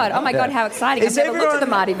Oh, my everyone. God. Yeah. How exciting. Is I've never looked at the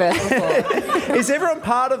Martyverse before. Is everyone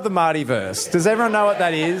part of the Martyverse? Does everyone know what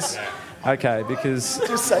that is? Okay, because...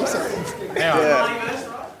 Just say something.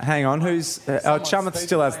 Hang on, who's... Chamath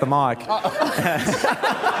still has the mic.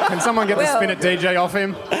 Can someone get the spin at DJ off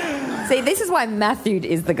him? See, this is why Matthew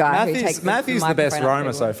is the guy who takes Matthew's the best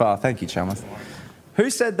roamer so far. Thank you, Chamath. Who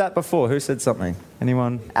said that before? Who said something?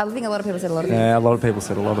 Anyone? I think a lot of people said a lot of things. Yeah, a lot of people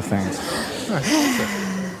said a lot of things.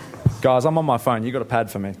 Guys, I'm on my phone. You got a pad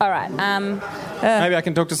for me? All right. Maybe I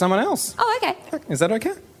can talk to someone else. Oh, okay. Is that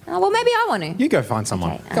okay? Well, maybe I want to. You go find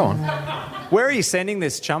someone. Okay, Go on. Where are you sending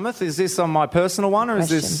this, Chamath? Is this on my personal one or is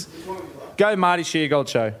this... Go Marty Sheargold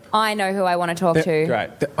Show. I know who I want to talk to. Great.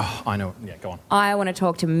 I know. Yeah, go on. I want to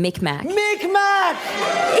talk to Mick Mac. Mick Mac!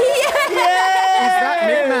 Yes! Is that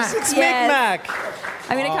Mick Mac? It's Yes. Mick Mac.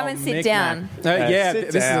 I'm going to come and sit Mick down. Yeah,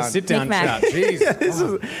 sit this down. is a sit-down Mick Mac. chat. Jeez. This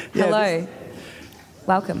is... Hello.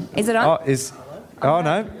 Welcome. Is it on? Oh, is... Oh,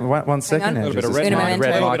 no. One second. on. A little bit of red Uno mic,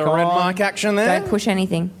 momento. a bit of red mic action there. Don't push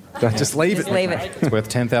anything. Just leave Just it. leave it. It's worth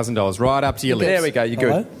 $10,000 right up to your lips. There we go. You're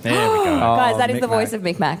good. There we go. Guys, that is Mick the voice Mac. of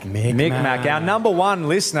Mick Mac. Mick Mac, our number one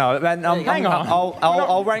listener. And, Hang on.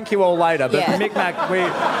 I'll rank you all later, but Yeah. Mick Mac,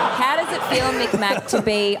 How does it feel, Mick Mac, to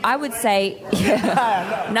be, I would say,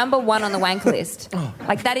 number one on the wank list?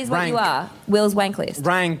 Like, that is what you Rank. are. Will's wank list.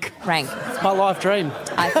 Rank. It's my life dream.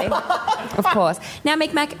 I think. Of course. Now,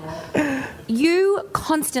 Mick Mac, you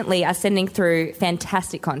constantly are sending through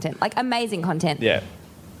fantastic content, like amazing content. Yeah.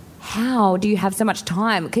 How do you have so much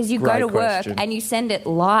time? Because you go Great to work question. and you send it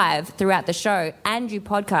live throughout the show and you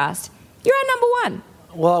podcast. You're our number one.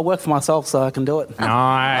 Well, I work for myself, so I can do it.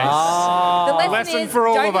 Nice. The lesson, lesson is for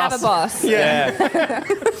all don't of have us. a boss. Yeah.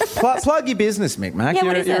 Plug your business, Mick Mac. Yeah,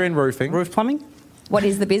 what is you're it? in roofing. Roof plumbing? What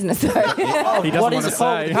is the business, though? He doesn't What want is to it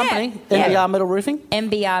called? say. The company? Yeah. MBR Metal Roofing?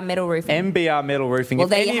 MBR Metal Roofing. MBR Metal Roofing. Well,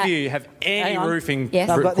 if there any you of you have any Hang on. roofing... Yes.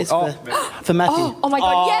 I've got this for Matthew. Oh my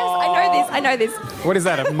God, yes, I know this. What is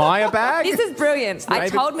that, a Maya bag? This is brilliant. I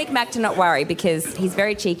told Mick Mac to not worry because he's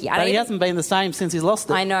very cheeky. But he hasn't been the same since he's lost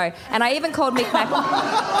it. I know. And I even called Mick Mac...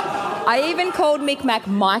 I even called Mick Mac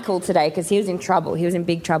Michael today because he was in trouble. He was in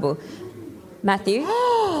big trouble. Matthew?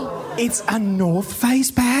 It's a North Face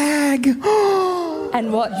bag.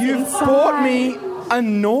 And what You've bought me a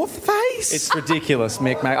North Face? It's ridiculous,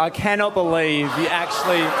 Mick Mac. I cannot believe you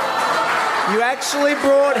actually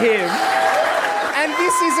brought him. And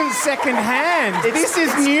this isn't second hand. This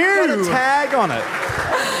is new. Got a tag on it.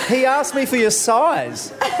 He asked me for your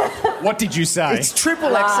size. What did you say? It's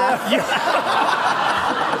triple XL.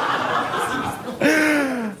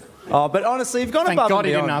 Oh, but honestly, you've gone Thank above God and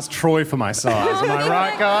he beyond. didn't ask Troy for my size. Am I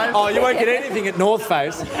right, guys? Oh, you won't get anything at North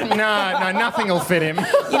Face. No, nothing will fit him.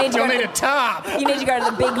 You need to You'll go need to- a tarp. You need to go to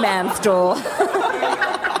the big man store.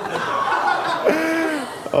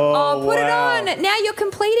 Put it on. Now you're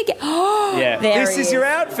complete again. Yeah. There This he is your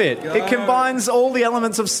outfit. It combines all the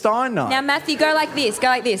elements of Stein Night. Now, Matthew, go like this. Go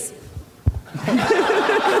like this.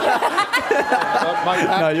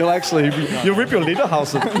 No, you'll rip your leader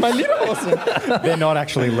house. My little horse. They're not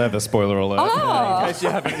actually leather, spoiler alert. Oh. In case you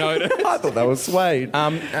haven't noticed. I thought that was suede.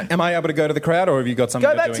 Am I able to go to the crowd or have you got something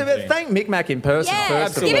Go back doing to thank Mick Mac in person Yeah,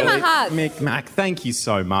 first. give him a all. hug. Mick Mac, thank you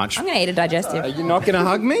so much. I'm going to eat a digestive. Are you not going to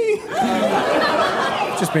hug me?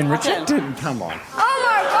 Just been rejected. Come on. Oh,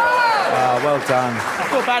 my God. Well done.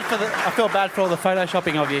 I feel bad for all the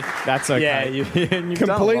photoshopping of you. That's okay. Yeah, you've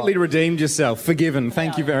completely done a redeemed yourself. Forgiven.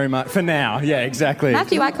 Thank you very much. For now. Yeah, exactly.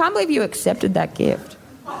 Matthew, I can't believe you accepted that gift.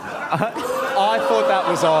 I thought that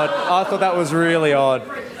was odd. I thought that was really odd.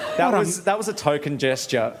 That was a token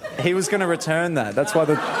gesture. He was going to return that. That's why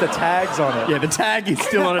the tag's on it. Yeah, the tag is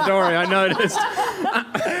still on a Dory, I noticed.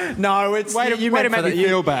 No, it's Wait a minute, for you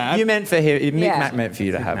feel bad. You meant for him. Mick Yeah. Mac meant for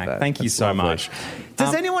you to have that. Thank you That's so lovely. much.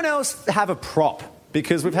 Does anyone else have a prop?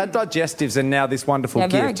 Because we've had digestives and now this wononderful Yeah,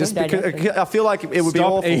 very gift. Just good because digestives. I feel like it would be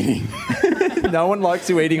Stop awful. eating. No one likes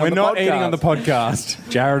you eating We're on the not podcast. eating on the podcast.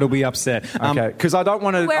 Jared will be upset. Okay, because I don't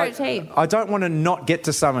want to. Where is he? I don't want to not get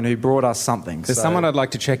to someone who brought us something. There's so- someone I'd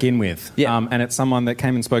like to check in with. Yeah. And it's someone that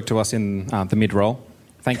came and spoke to us in the mid-roll.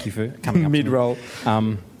 Thank you for coming up. Mid-roll.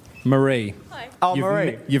 Marie. Oh,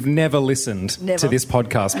 Marie. You've never listened Never. to this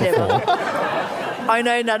podcast before. Never. I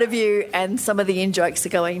know none of you, and some of the in-jokes are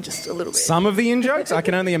going just a little bit. Some of the in-jokes, I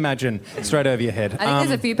can only imagine. Straight over your head. I think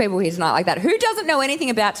there's a few people here tonight like that. Who doesn't know anything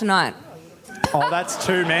about tonight? Oh, that's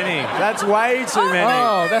too many. That's way too many.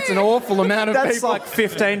 Oh, that's an awful amount of That's people. like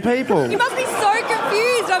 15 people. You must be so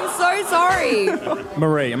confused. I'm so sorry.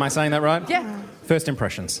 Marie, am I saying that right? Yeah. First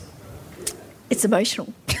impressions. It's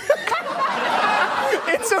emotional.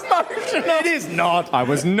 It's emotional. It is not. I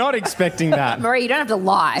was not expecting that. Marie, you don't have to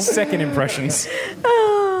lie. Second impressions.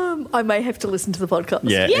 I may have to listen to the podcast.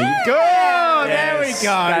 Yeah. Yeah. Good. There we go.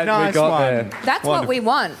 That we Nice got one. there. That's what we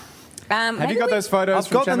want. Have you got those photos?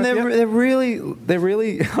 I've got from them. Chamath yet? They're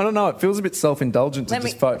really. I don't know. It feels a bit self-indulgent to Let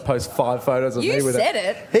just me- post 5 photos of You me with said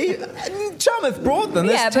it. Chamath brought them.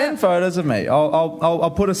 There's Yeah, 10 but- photos of me.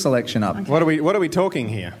 I'll put a selection up. What are we talking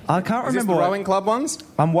here? I can't Is this remember the what- rowing club ones?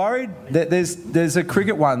 I'm worried that there's a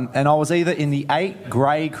cricket one, and I was either in the 8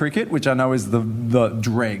 grey cricket, which I know is the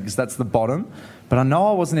dregs. That's the bottom, but I know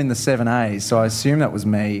I wasn't in the 7As, so I assume that was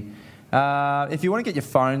me. If you want to get your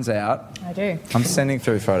phones out, I do. I'm sending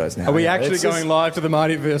through photos now. Are we Yeah, actually it's going live to the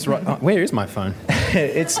Mightyverse? Right. Oh, where is my phone?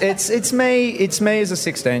 it's me. It's me as a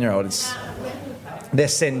 16-year-old. They're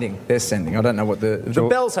sending. I don't know what the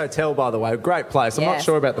Bell's Hotel, by the way, great place. I'm not Yes.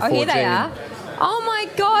 sure about the 4G. Oh, here they are. Oh, my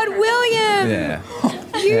God, William. Yeah.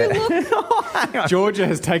 You look... Georgia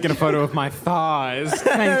has taken a photo of my thighs.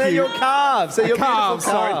 They're Thank you. your calves. They're your calves.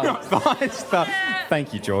 beautiful Sorry, calves. not thighs.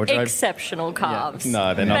 Thank you, Georgia. Exceptional calves.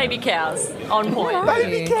 No, they're not. Baby cows. On point.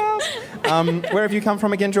 Baby cows. Where have you come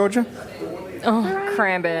from again, Georgia? Oh,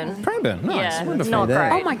 Cranbourne. Cranbourne. Nice. Yeah, Wonderful. it's not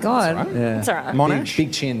great. Oh, my God. Yeah. It's all right. Monash?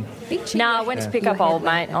 Big chin. No, I went to pick up old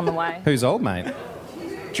mate on the way. Who's old, mate?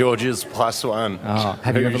 Georgia's +1. Oh,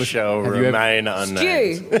 have you ever listened? Shall remain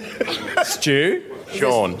unnamed. Stu?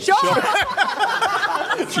 Sean.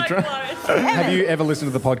 Have you ever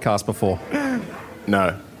listened to the podcast before?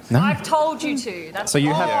 No. I've told you to. That's So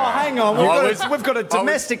you have. Oh, hang on. We've got a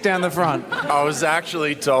domestic down the front. I was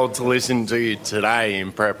actually told to listen to you today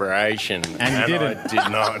in preparation. And you didn't. I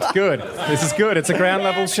did not. Good. This is good. It's a ground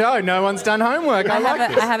level show. No one's done homework. I like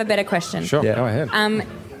this. I have a better question. Sure, go ahead.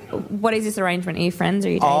 What is this arrangement? Are you friends? Are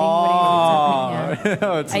you dating?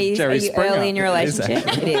 It's Are you, Jerry are you Springer. early in your It is, relationship?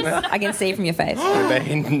 actually. It is. I can see it from your face. We've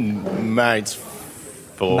been mates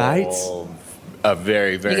for a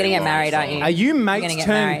very, very You're going to get long married, aren't time. you? Are you You're mates gonna get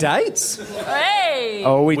turn married. dates? Hey!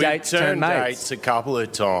 Oh, we We've dates turn turned mates. dates a couple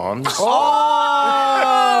of times.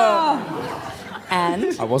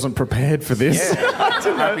 And? I wasn't prepared for this.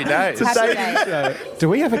 Happy days. Happy days. Do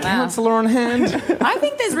we have a counsellor on hand? I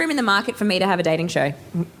think there's room in the market for me to have a dating show.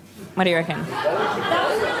 What do you reckon?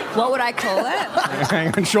 What would I call it?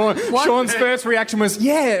 Hang on, Sean. What? Sean's first reaction was,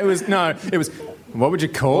 it was. What would you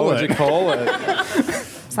call What would you call it?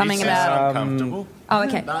 Something This about... is uncomfortable. Oh,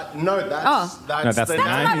 okay. No, that's Oh. No, that's the the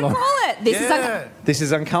That's name. what I call it. This is Yeah. This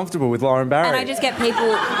is Uncomfortable with Lauren Barry. And I just get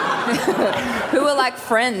people who are like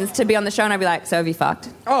friends to be on the show, and I'd be like, so have you fucked?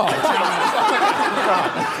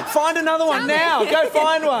 Find another one now. Go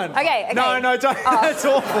find one. Okay. No, don't. That's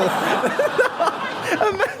awful.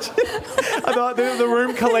 Imagine. I thought the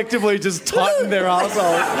room collectively just tightened their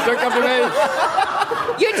arseholes. Don't come to me.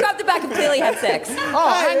 You dropped the back and clearly had sex.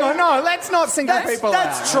 Oh, hang on, no, let's not single people out.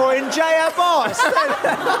 That's Troy and Jay, our boss.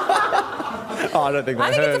 I don't think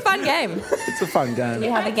I they think heard. it's a fun game. It's a fun game. Do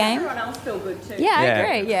you have a game? Everyone else feel good too. Yeah, Yeah. I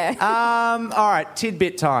agree. Yeah. All right,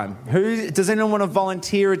 tidbit time. Does anyone want to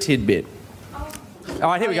volunteer a tidbit? All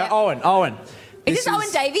right, here we go. Owen. Is this Owen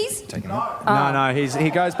Davies? No, he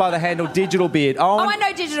goes by the handle Digital Beard. Oh, I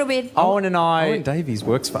know Digital Beard. Owen and I. Owen Davies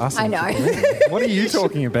works for us. I know. What are you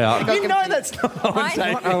talking about? You know that's not Owen I know.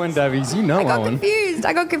 Davies. Not Owen Davies. You know I got Owen.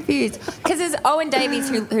 confused. Because there's Owen Davies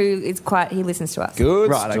who is quite... He listens to us. Good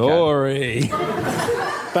Right, story.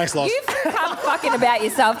 Thanks, Loz. You've come fucking about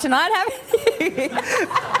yourself tonight, haven't you?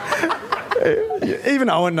 Even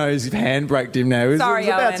Owen knows you've handbraked him now. Sorry,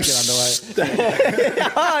 He's about Owen. to get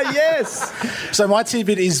underway. Yes. So my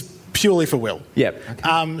tidbit is purely for Will.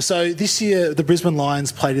 Yep. So this year, the Brisbane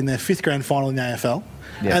Lions played in their 5th grand final in the AFL.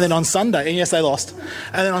 Yes. And then on Sunday, and yes, they lost.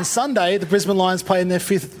 And then on Sunday, the Brisbane Lions play in their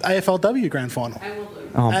 5th AFLW grand final.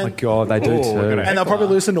 Oh, my God, they do too. And they'll probably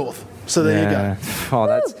lose to North. So there you go.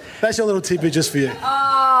 Oh, That's your little tidbit just for you.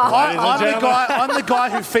 I'm the guy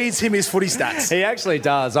who feeds him his footy stats. He actually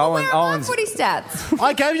does. Owen's footy stats.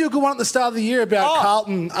 I gave you a good one at the start of the year about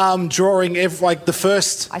Carlton drawing the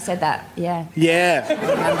first. I said that. Yeah. Yeah.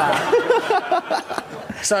 Remember.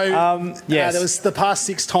 So yes. there was the past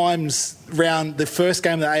 6 times round the first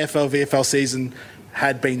game of the AFL VFL season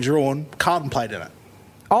had been drawn. Carlton played in it.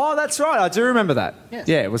 Oh, that's right. I do remember that. Yes.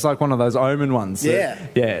 Yeah, it was like one of those omen ones. Yeah.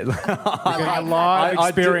 Yeah. A live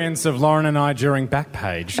experience of Lauren and I during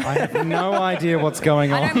Backpage. I have no idea what's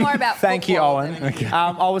going on. I know more about Thank you, football Owen. than anything.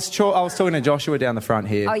 I was talking to Joshua down the front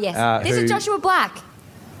here. Oh, yes. This who- is Joshua Black.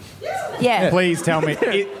 Yeah. Please tell me. Are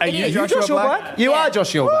It you is. Joshua Black? You Yeah. are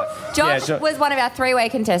Joshua Black. Josh Yeah, was one of our 3-way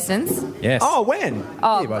contestants. Yes. Oh, when?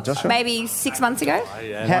 Oh, Here you are, Joshua. maybe 6 months ago.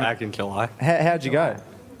 Yeah, How- back in July. How'd you go?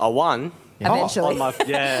 I won. Eventually.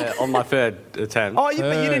 On my third attempt. Oh, but you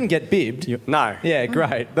didn't get bibbed. No. Yeah,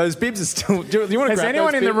 great. Those bibs are still. Do you want to Has grab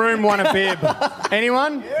anyone those in the bibs? room won a bib?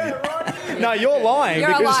 Anyone? No, you're lying You're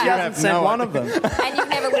a because liar. you haven't sent No, one of them. And you've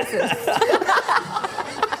never listened.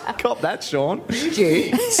 Cop that, Sean.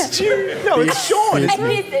 Stu. No, it's Sean.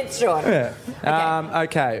 It's Sean. Yeah.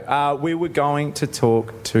 Okay. We were going to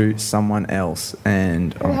talk to someone else,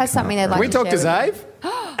 and Who has something they'd like Can we to talk to share with Zave?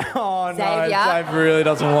 oh no, Xavier? Dave really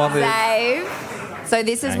doesn't want this. Dave. So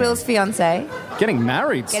this is Will's fiance. Getting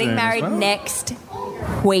married Getting soon married as well. next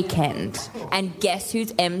weekend. And guess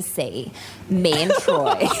who's MC? Me and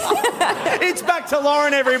Troy. It's back to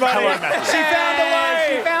Lauren, everybody. She found a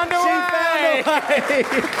way. She found a way.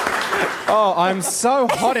 Oh, I'm so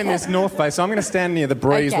hot in this North Bay, so I'm going to stand near the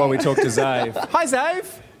breeze Okay. while we talk to Zave. Hi, Zave.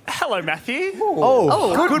 Hello, Matthew.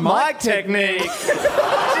 Oh, Good good mic mic technique.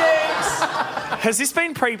 Jinx. Has this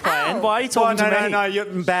been pre-planned? Why are you talking to me? No, you're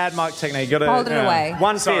bad mic technique. You gotta, Hold it away.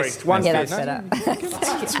 One Sorry. fist. One Yeah, fist. that's better.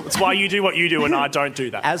 It's why you do what you do and I don't do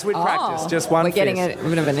that. As we practice, just one We're fist. getting a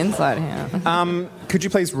bit of an insight here. Could you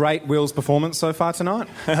please rate Will's performance so far tonight?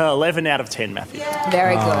 11 out of 10, Matthew.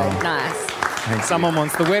 Very good. Nice. Someone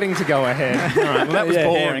wants the wedding to go ahead. All right, well, that was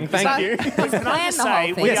boring. Thank you. Can I just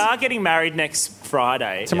say, we are getting married next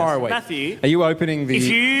Friday. Tomorrow week. Matthew, Are you opening the if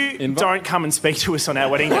you don't come and speak to us on our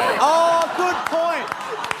wedding day... Oh, good point.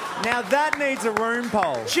 Now that needs a room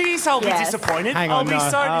poll. Jeez, I'll be disappointed. Hang on, I'll be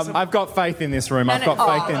so disappointed. I've got faith in this room. I've No,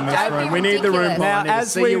 got faith in this don't room. be We need the room ridiculous. poll. I Now, need to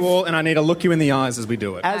as see you we've- all, and I need to look you in the eyes as we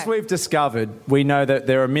do it. As we've discovered, we know that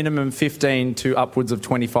there are minimum 15 to upwards of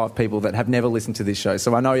 25 people that have never listened to this show.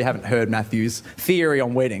 So I know you haven't heard Matthew's theory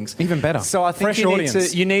on weddings. Even better. So I think Fresh you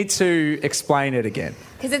audience. need to explain it again.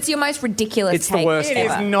 Because it's your most ridiculous It's the take worst It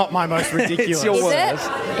ever. is not my most ridiculous. It's your Is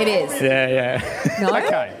worst. it? It is. Yeah. No?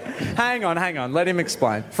 Okay. Hang on. Let him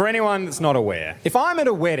explain. For anyone that's not aware, if I'm at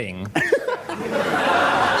a wedding...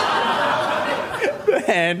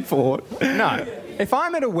 Hand fought. No. If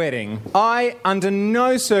I'm at a wedding, I, under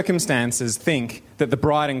no circumstances, think that the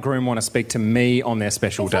bride and groom want to speak to me on their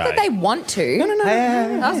special It's day. not that they want to. No.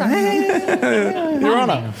 I was like, Your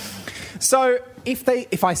Honour. So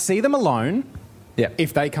if I see them alone,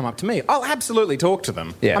 if they come up to me, I'll absolutely talk to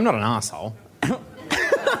them. Yeah. I'm not an arsehole.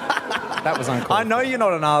 That was uncalled I know you're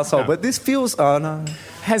not an arsehole, but this feels... Oh, no.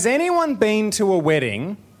 Has anyone been to a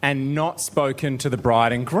wedding and not spoken to the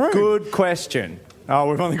bride and groom? Good question. Oh,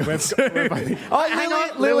 we've only got two. Hang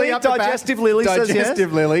on, Lily, up the back. Digestive Lily says yes.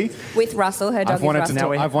 Digestive Lily. with Russell, her dog I've wanted, is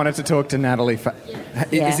Russell. I've wanted to talk to Natalie.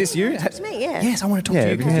 Yeah. Is this you? It's me, yeah. Yes, I want to talk Yeah,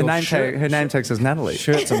 to you. because Your her name tag says Natalie.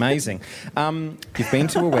 Shirt's amazing. You've been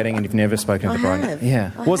to a wedding and you've never spoken to the bride. have.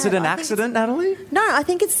 Yeah. Was it an accident, Natalie? No, I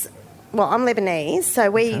think it's... Well, I'm Lebanese,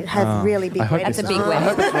 so we have really big weddings. That's a big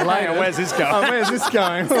wedding. Hang on, where's this going? Where's this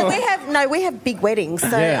going? So we have big weddings, so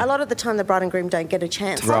Yeah. a lot of the time the bride and groom don't get a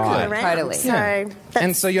chance to Right. come around. Totally. So Yeah. that's,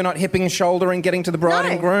 And so you're not hipping and shouldering, getting to the bride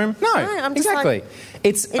No. and groom? No, I'm just exactly. like,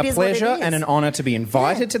 It's it a is what it pleasure is. and an honour to be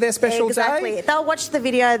invited to their special exactly. day. They'll watch the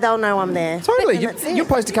video, they'll know I'm there. Totally. And that's it. You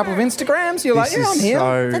post a couple of Instagrams, you're like, This yeah, I'm is here.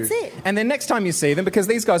 so- That's it. And then next time you see them, because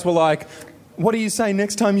these guys were like, what do you say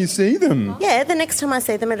next time you see them? Yeah, the next time I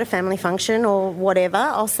see them at a family function or whatever,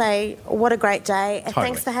 I'll say, what a great day. Totally.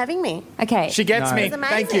 Thanks for having me. Okay. She gets me. It's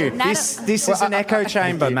amazing. Thank you. This is an echo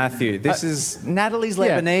chamber, Matthew. This is Natalie's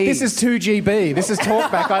Yeah, Lebanese. this is 2GB. This is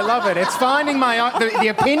talkback. I love it. It's finding the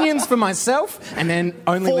opinions for myself and then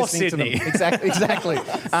only For listening Sydney. to them. Exactly. So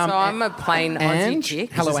I'm a plain Aussie Ange?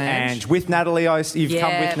 chick. Hello, This is Ange. With Natalie. You've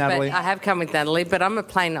come with Natalie. But I have come with Natalie, but I'm a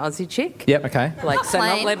plain Aussie chick. Yep. Okay. Like, so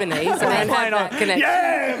not Plain. Lebanese. I don't have that connection.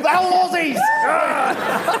 Yeah, all Aussies.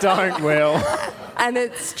 Don't, Will. And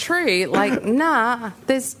it's true. Like, nah,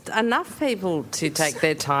 there's enough people to take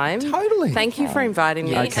their time. Totally. Thank you for inviting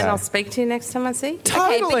me, Okay. and I'll speak to you next time I see you.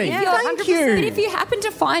 Totally. Okay, but Thank you. But if you happen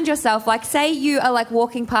to find yourself, like, say you are like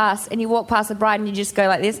walking past and you walk past the bride and you just go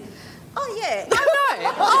like this. Oh, yeah.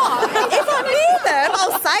 If I'm near them,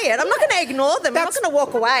 I'll say it. I'm not going to ignore them. I'm not going to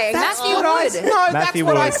walk away. That's Matthew what I would. said. No, that's Matthew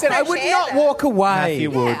what I would. said. I would not walk away. Matthew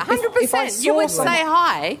would. Yeah, 100%. If You I would saw say someone-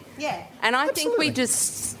 hi. Yeah. And I think we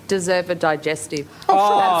just deserve a digestive.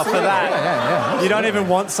 Oh, for that. Yeah. You don't even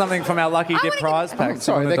want something from our Lucky Dip prize pack.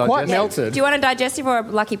 Sorry, they're quite melted. Do you want a digestive or a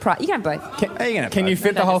lucky prize? You can have both. Can you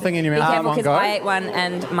fit the whole thing in your Be mouth in careful one because go? I ate one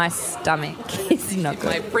and my stomach is not good.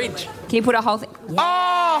 My fridge. Can you put a whole thing?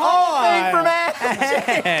 Oh, whole thing from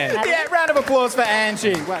Angie. Yeah, round of applause for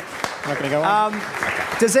Angie. Wait, not going to go on.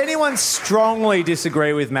 Does anyone strongly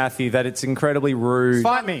disagree with Matthew that it's incredibly rude?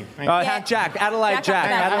 Fight me. Jack, Adelaide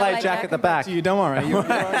Jack at the back. You don't worry. You're on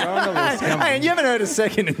the list. Come on. Hey, and you haven't heard a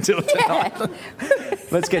second until tonight.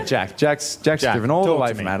 Let's get Jack. Jack's driven all the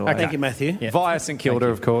way from Adelaide. Thank you, Matthew. Via St Kilda,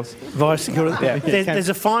 of course. Via St Kilda. Yeah. There's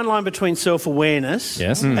a fine line between self-awareness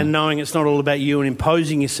Yes. and knowing it's not all about you and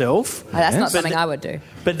imposing yourself. Oh, that's not But something I would do.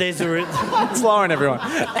 But there's a It's Lauren, everyone.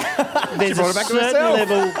 there's brought a it back to certain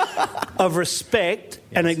herself. level of respect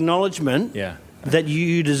and acknowledgement that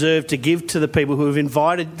you deserve to give to the people who have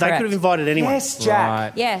invited. They Correct. could have invited anyone. Yes, Jack.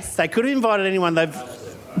 Right. Yes. They could have invited anyone. They've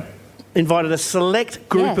invited a select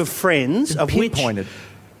group Yes. of friends, of which, Pinpointed.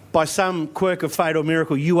 by some quirk of fate or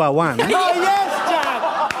miracle, you are one. Oh, yes,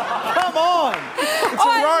 Jack! Come on! It's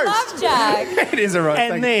I love Jack. It is a roast.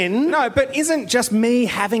 And then... No, but isn't just me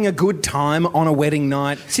having a good time on a wedding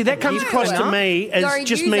night? See, that comes across to me You're as a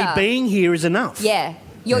just me user. being here is enough. Yeah.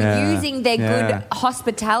 You're Yeah. using their Yeah. good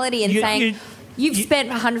hospitality and saying, you've spent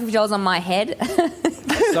 $150 on my head.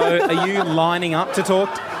 So are you lining up to talk?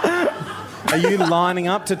 Are you lining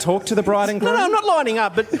up to talk to the bride and groom? No, I'm not lining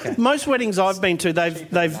up, but most weddings I've been to,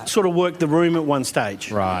 they've sort of worked the room at one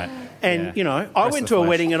stage. Right. And, you know, I went to a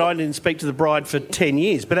wedding and I didn't speak to the bride for 10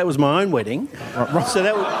 years, but that was my own wedding. So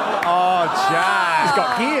that was... Oh, Jack. He's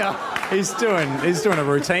got gear. He's doing a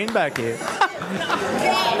routine back here.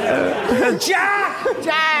 Jack!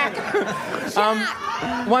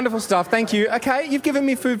 Wonderful stuff. Thank you. Okay, you've given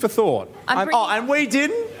me food for thought. And we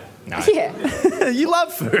didn't? No. Yeah. You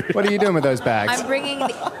love food. What are you doing with those bags? I'm bringing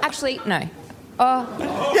actually, no.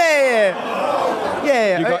 Oh.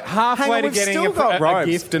 Yeah. You got halfway to getting a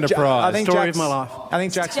gift and a prize. I think Story Jack's, of my life. I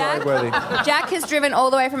think Jack's Jack, roadworthy. Jack has driven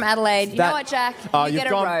all the way from Adelaide. You know what, Jack? You get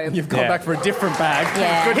a robe. You've gone back for a different bag.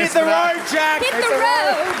 Yeah. Hit the road, Jack! Hit the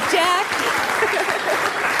road, Jack!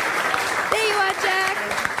 There you are, Jack.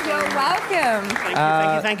 You're welcome.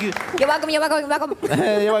 Thank you. You're welcome. You're welcome.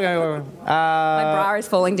 My bra is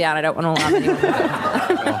falling down. I don't want to alarm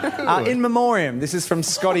anyone. In memoriam. This is from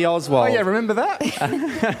Scotty Oswald. Oh, yeah, remember that?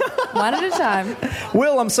 One at a time.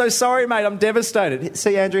 Will, I'm so sorry, mate. I'm devastated.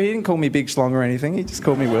 See, Andrew, he didn't call me Big Schlong or anything. He just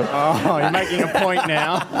called me Will. Oh, you're making a point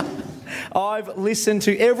now. I've listened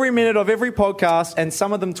to every minute of every podcast and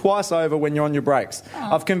some of them twice over when you're on your breaks.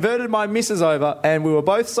 I've converted my missus over and we were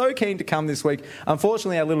both so keen to come this week.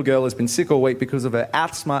 Unfortunately, our little girl has been sick all week because of her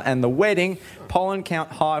asthma and the wedding. Pollen count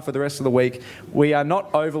high for the rest of the week. We are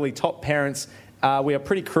not overly top parents. We are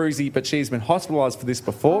pretty cruisy, but she's been hospitalised for this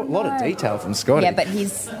before. A lot of detail from Scotty. Yeah, but you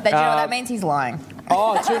know what that means? He's lying.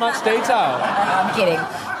 Oh, too much detail. I'm kidding.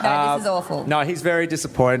 No, this is awful. No, he's very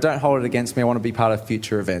disappointed. Don't hold it against me. I want to be part of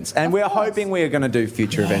future events. And we're hoping we are going to do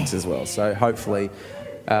future events as well. So hopefully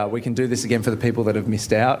we can do this again for the people that have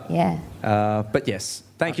missed out. Yeah. But yes,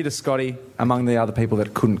 thank you to Scotty, among the other people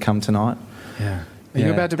that couldn't come tonight. Yeah. Are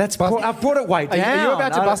you about to I've brought it way down. Are you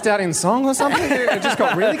about to bust out in song or something? It just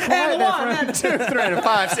got really quiet there. 2, 3,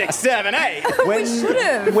 5, 6, 7,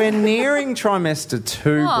 8. We're nearing trimester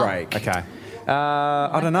 2 break. Okay.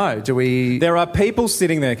 I don't know. Do we... There are people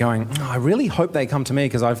sitting there going, I really hope they come to me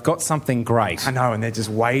because I've got something great. I know, and they're just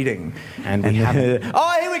waiting. And we haven't.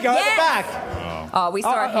 Oh, here we go, at the back. Oh, we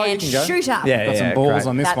saw a hand shoot up. Yeah, got some balls great.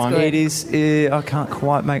 on this That's one. good. It is... I can't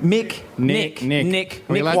quite make... Nick. Nick. Is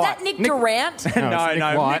that Nick Durant?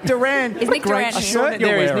 No. Nick Durant. Is Nick Durant great here? shirt you're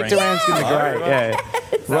There is. wearing. Nick Durant's in the grey.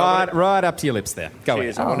 Yeah. Right up to your lips there. Go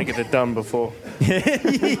Cheers, ahead. I want to get it done before.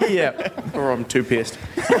 Yeah. Or I'm too pissed.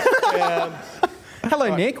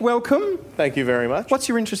 Hello, Nick. Welcome. Thank you very much. What's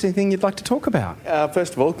your interesting thing you'd like to talk about?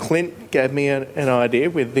 First of all, Clint gave me an idea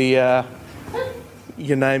with the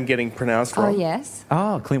your name getting pronounced Oh, wrong. yes.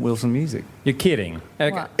 Oh, Clint Wilson music. You're kidding.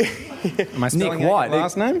 What? Am I spelling Nick White. out your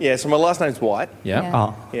last name? Yeah, so my last name's White. Yeah. Yeah.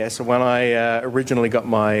 Oh. Yeah, so when I originally got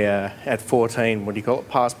my, at 14, what do you call it,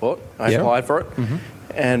 passport, I Yeah. applied for it,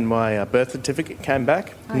 and my birth certificate came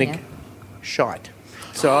back, Oh, Nick yeah. Shite.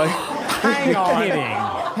 So Hang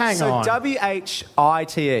on. Hang so on.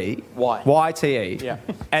 W-H-I-T-E. Y. Y-T-E. Yeah.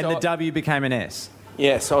 And So- the W became an S.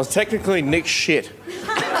 yeah, so I was technically Nick Shit.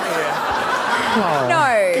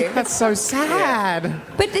 No. That's so sad.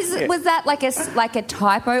 But was that like a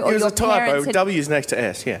typo, or It was your a typo. parents had... W's next to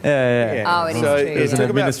S, yeah. Yeah. Oh, it is So true. it took about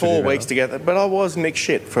administrative 4 weeks error. to get that, but I was Nick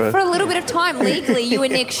Shit for... For a little bit of time, legally, you were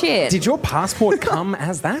Nick Shit. Did your passport come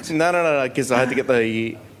as that? No, because I had to get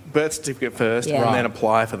the birth certificate first Yeah. and then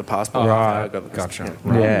apply for the passport. Right. after I got the Gotcha.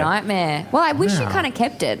 Yeah. Nightmare. Well, I wish you kind of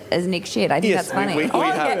kept it as Nick Shit. I think Yes, that's funny. we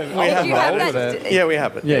have it. We Did have you have rolled that? with it. Yeah, we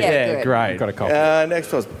have it. Yeah, good. great. Got a copy.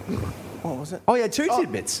 Next was... What was it? Oh, yeah, 2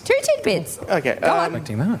 tidbits. 2 tidbits. Okay. Go on.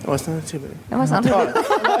 Expecting that. What's the tidbit? That was not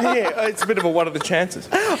Yeah, it's a bit of a what are the chances?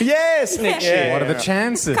 Yes, Nick Shit. What are the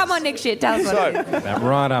chances? Come on, Nick Shit. Tell us what it is. That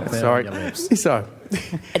right up there. Sorry. On your lips. So,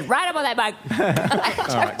 And right up on that mic.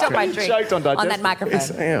 I choked on my drink. Choked on that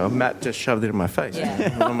microphone. yeah, Matt just shoved it in my face.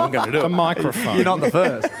 Yeah. What am I going to do? The microphone. You're not the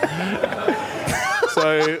first.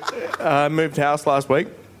 So, I moved house last week.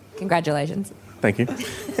 Congratulations. Thank you.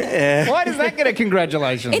 Why does that get a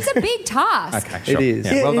congratulations? It's a big task. Okay, sure. It is.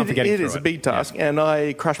 Yeah, well done for getting it through is a big task, and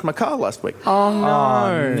I crashed my car last week. Oh,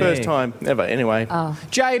 no. First time ever. Anyway,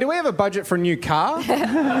 Jay, do we have a budget for a new car?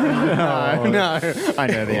 No. I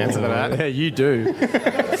know the answer to that. Yeah, you do.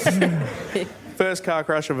 first car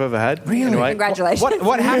crash I've ever had. Really? Anyway, Congratulations.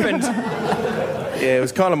 What happened? Yeah, it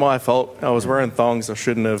was kind of my fault. I was wearing thongs. I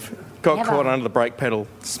shouldn't have. Got Never. caught under the brake pedal.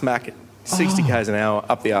 Smack it. 60 k's an hour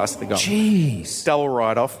up the arse of the guy. Jeez. Double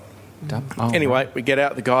ride-off. Anyway, we get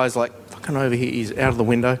out. The guy's like, fucking over here. He's out of the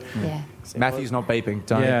window. Yeah. Matthew's not beeping.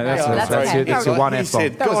 Don't. Yeah, that's okay. It's your one He F-bomb.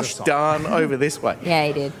 said, gosh darn, over this way. Yeah,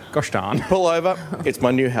 he did. Gosh darn. Pull over. It's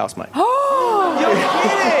my new housemate. Oh, You're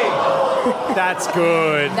kidding! That's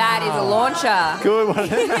good. that is a launcher. Good one.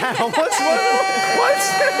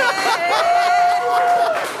 What's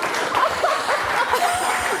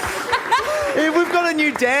the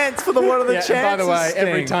new dance for the What Are the Chances? By the way,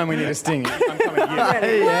 every sting. time we need a sting, I'm coming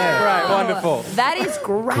to you. Yeah. Great, wonderful. That is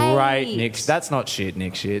great. Great, Nick. That's not shit,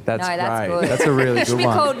 Nick shit. That's No, that's great. good. That's a really It should good be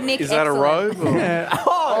one. called Nick Is that a Excellent. robe?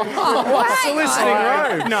 Or? Soliciting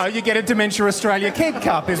robe. No, you get a Dementia Australia Keep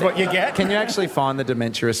Cup is what you get. Can you actually find the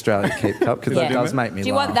Dementia Australia Keep Cup? Because that does make me Do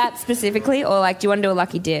you laugh. want that specifically, or like, do you want to do a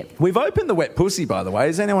lucky dip? We've opened the wet pussy, by the way.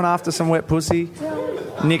 Is anyone after some wet pussy?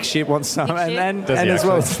 Nick shit wants some, Nick shit? and Does he as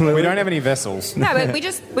well. actually? We don't have any vessels. No, but we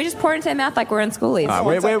just pour it into their mouth like we're in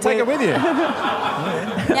schoolies. Take it with you.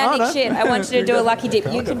 Now, Nick, shit, I want you to do a lucky dip.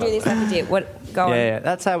 You can do this lucky dip. What? Go on. Yeah,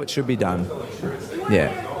 that's how it should be done.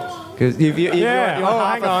 Yeah. Because you Yeah. want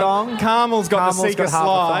half hang a on. thong. Carmel's got Carmel's the Seeker got half a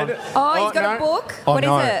slide. thong. Oh, he's got no. a book? Oh, What is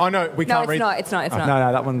no. it? Oh, no, we can't No, read. it's not.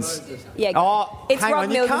 No, that one's... Yeah, Oh, it's hang Rob on,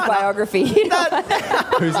 you Mills' can't. biography.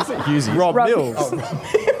 Who's this? Husey. Rob Mills.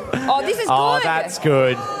 Oh, this is good. Oh, that's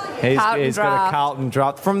good. He's got a Draft. Carlton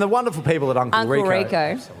draft from the wonderful people at Uncle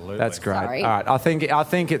Rico. That's great. Sorry. All right, I think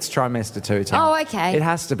it's trimester 2, Tim. Oh, okay. It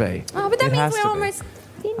has to be. Oh, but that It means has we're to be. almost...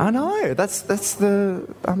 I know. That's the.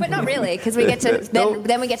 But not really, because we get to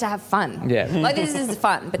then we get to have fun. Yeah. Like this is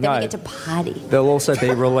fun, but then No. we get to party. There'll also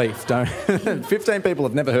be relief. 15 people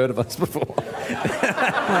have never heard of us before.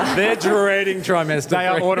 They're dreading trimester. They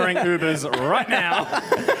are 3. ordering Ubers right now.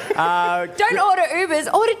 Don't order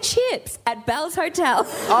Ubers, order chips at Bell's Hotel.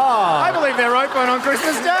 I believe they're open on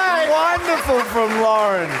Christmas Day. Wonderful from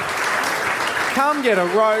Lauren. Come get a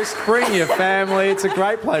roast, bring your family. It's a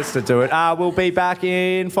great place to do it. We'll be back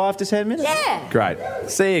in 5 to 10 minutes. Yeah. Great.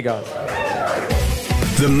 See you guys.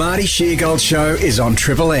 The Marty Sheargold Show is on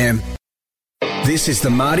Triple M. This is the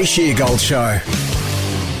Marty Sheargold Show.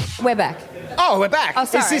 We're back. Oh, we're back. Oh,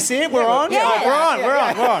 sorry. Is this it? We're on? Yeah. We're on.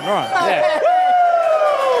 Yeah.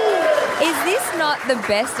 Is this not the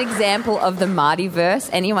best example of the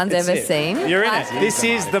Marty-verse anyone's ever seen? You're in Like, it. This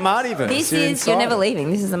is the Martyverse. This You're is... inside You're never it.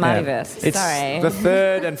 leaving. This is the Marty-verse. It's Sorry. the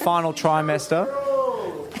third and final trimester.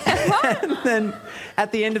 And then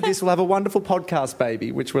at the end of this, we'll have a wonderful podcast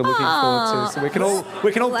baby, which we're looking forward to. So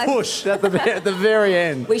we can all push at the very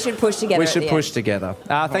end. We should push together. We at should the push end. together.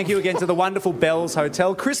 Thank you again to the wonderful Bell's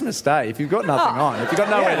Hotel. Christmas Day, if you've got nothing on, if you've got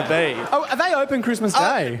nowhere to be. Oh, are they open Christmas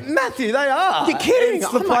Day? Matthew, they are. You're kidding.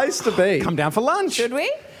 It's the place to be. Come down for lunch. Should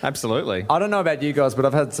we? Absolutely. I don't know about you guys, but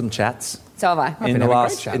I've had some chats. So have I. In been the having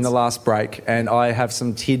great chats. last break, and I have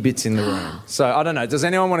some tidbits in the room. So I don't know. Does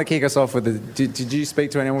anyone want to kick us off with the? Did you speak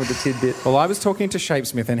to anyone with the tidbit? Well, I was talking to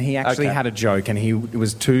Shapesmith, and he actually Okay. had a joke, and he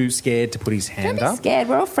was too scared to put his hand Don't be up scared.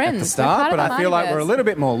 We're all at friends. the start. We're But part I of feel the like we're a Martyverse. little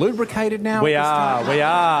bit more lubricated now. We at this time.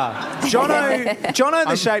 are. Jono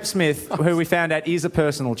the Shapesmith, who we found out is a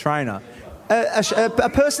personal trainer. A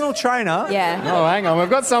personal trainer. Yeah. Oh, hang on. We've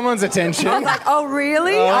got someone's attention. I was like, oh,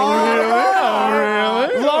 really? really?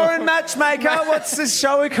 Lauren Matchmaker, what's this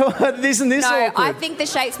show called? Isn't this No, awkward? I think the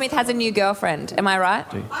Shapesmith has a new girlfriend. Am I right?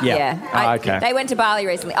 Yeah. Okay. They went to Bali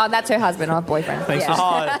recently. Oh, that's her husband, or boyfriend. Thanks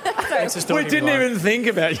Yeah. We didn't even think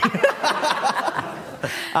about you.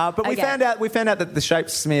 But we Okay. found out that the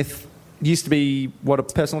Shapesmith used to be what a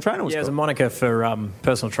personal trainer was Yeah, it was a called. moniker for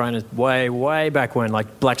personal trainers way back when,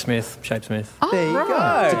 like blacksmith, shapesmith. There you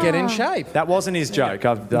go. To get in shape. That wasn't his joke.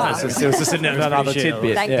 It was just another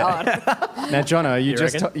tidbit. Thank God. Now, Jono, you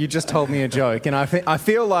reckon? you just told me a joke, and I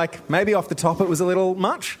feel like maybe off the top it was a little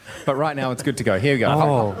much, but right now it's good to go. Here we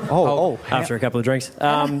go. After a couple of drinks.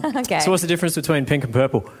 Okay. So what's the difference between pink and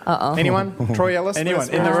purple? Uh-oh. Anyone? Troy Ellis? Anyone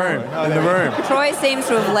in the room? In the room. Troy seems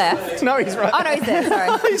to have left. No, he's right. Oh, no, he's there.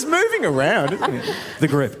 Sorry. He's moving around, isn't he? The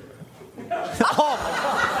grip.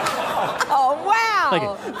 Oh,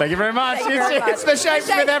 wow. Thank you very much. Thank you very It's the much.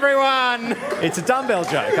 Shapesmith, everyone. It's a dumbbell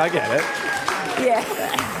joke. I get it.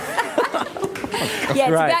 Yeah. Yeah,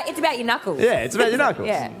 Great. it's about your knuckles. Yeah, it's about your knuckles.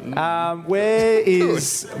 Yeah. Where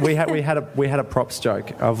is we had a props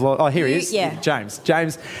joke of here he is. Yeah. James.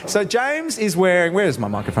 So James is wearing. Where is my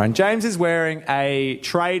microphone? James is wearing a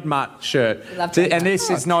Trademutt shirt. Love And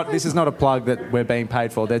Trademutt. this is not a plug that we're being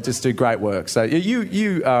paid for. They just do great work. So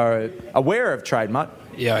you are aware of Trademutt.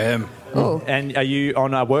 Yeah, I am. Oh. And are you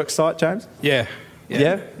on a work site, James? Yeah.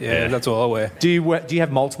 Yeah? Yeah, that's all I wear. Do you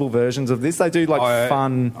have multiple versions of this? They do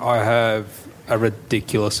fun. I have a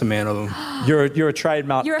ridiculous amount of them. You're a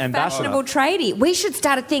Trademutt You're a ambassador. fashionable tradie. We should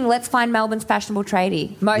start a thing. Let's find Melbourne's fashionable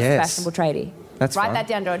tradie. Most Yes. fashionable tradie. That's Write fun. that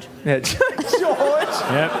down, George. Yeah, George.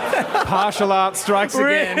 Yep. Partial art strikes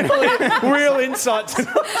again. Real insight.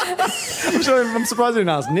 I'm surprised you didn't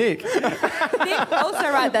ask Nick. Nick, also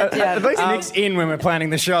write that down. At least Nick's in when we're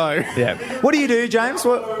planning the show. Yeah. What do you do, James?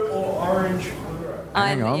 What? Orange.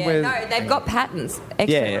 Hang on, Yeah. where's- No, they've got patterns.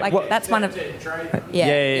 Extra, Yeah, like what- that's one of.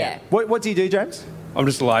 Yeah. What do you do, James? I'm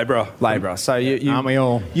just a labourer. Labourer. So you aren't we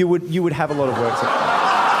all? You would have a lot of work.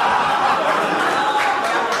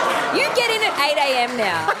 You get in at 8 a.m.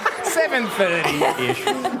 now. 7:30-ish.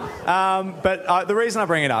 But the reason I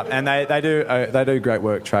bring it up, and they do great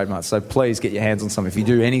work, trademarks. So please get your hands on some. If you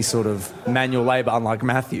do any sort of manual labour, unlike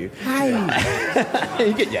Matthew,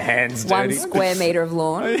 you get your hands dirty. 1 square metre of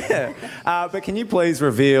lawn. Yeah. But can you please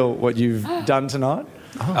reveal what you've done tonight?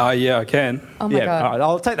 Yeah, I can. Oh my God. All right,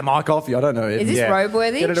 I'll take the mic off you. I don't know. Is this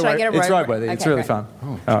robe-worthy? Should I get a It's robe- robe-worthy. It's Okay, really great. fun.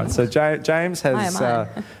 All right, so James has... Hi,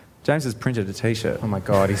 James has printed a T-shirt. Oh my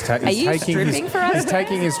God, he's Are you stripping for us? He's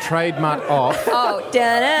taking his trademark off. Oh, Are you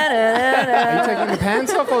taking the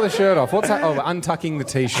pants off or the shirt off? What's that? Oh, untucking the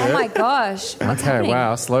T-shirt. Oh my gosh. What's Okay, happening?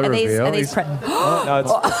 wow, slow Are reveal. These He's-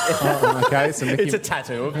 Okay, so Mickey... It's a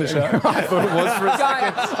tattoo of the show. I thought it was for a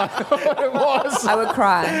second. I thought it was. I would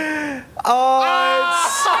cry. Oh,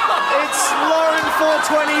 it's Lauren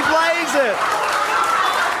 420 Blaze It.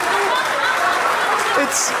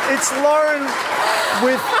 It's Lauren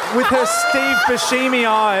with her Steve Buscemi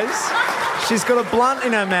eyes. She's got a blunt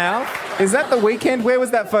in her mouth. Is that the weekend? Where was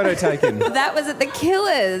that photo taken? That was at the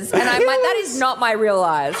Killers. And I'm like, that is not my real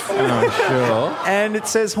eyes. Oh, sure. And it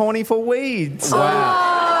says horny for weeds.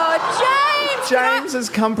 Oh, James! James has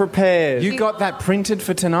come prepared. You got that printed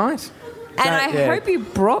for tonight? And I Yeah. hope you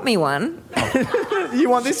brought me one. You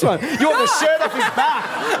want this one? You want the shirt off his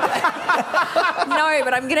back? No,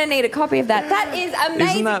 but I'm going to need a copy of that. That is amazing.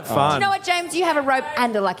 Isn't that fun? Do you know what, James? You have a rope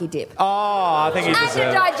and a lucky dip. Oh, I think he And a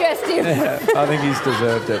deserved it. digestive. Yeah, I think he's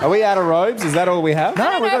deserved it. Are we out of robes? Is that all we have?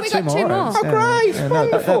 No, we've got two more. robes. Oh, great.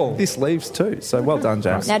 Wonderful. This leaves two, so well done,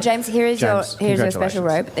 James. Now, James, here's your Congratulations. special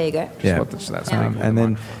robe. There you go. Yeah. And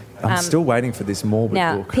then I'm Um, still waiting for this morbid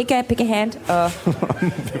Now, book. pick a hand. Oh.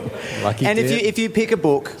 And if you pick a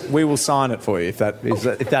book, we will sign it for you. If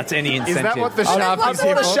that's any incentive. Is that what the I Sharpie's brought a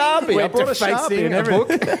here for? Sharpie. I We're brought a defacing Sharpie in a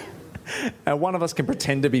everything. book. And one of us can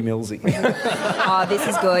pretend to be Millsy. Oh, this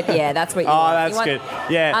is good. Yeah, that's what you Oh, want. that's You want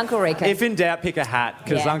good. Yeah. Uncle Rico. If in doubt, pick a hat,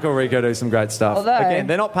 because Yeah. Uncle Rico do some great stuff. Although- Again,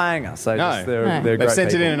 they're not paying us. They're They've great sent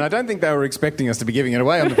people. it in, and I don't think they were expecting us to be giving it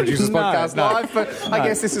away on the Producers No, Podcast no. Live, but I No.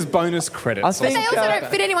 guess this is bonus credits. I But think, they also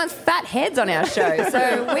don't fit anyone's fat heads on our show,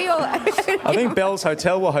 so we all... I think Bell's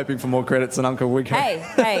Hotel were hoping for more credits than Uncle Rico. Hey,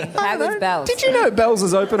 how good's Bells? Did you know Bell's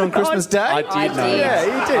is open on Christmas Day? I did know. Yeah,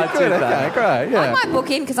 you did. I Good. did that. Okay, great. I Yeah. might book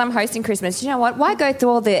in because I'm hosting Christmas. You know what? Why go through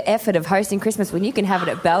all the effort of hosting Christmas when you can have it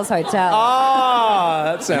at Bell's Hotel? Oh,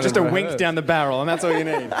 that sounded Just a rehearsed. wink down the barrel, and that's all you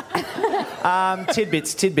need.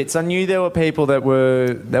 Tidbits. I knew there were people that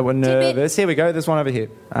were nervous. Here we go. There's one over here.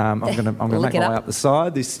 I'm gonna Look make it my up. way up the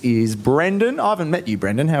side. This is Brendan. I haven't met you,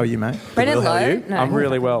 Brendan. How are you, mate? Brendan How are Lowe? you? No. I'm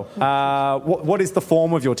really well. What is the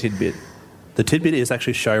form of your tidbit? The tidbit is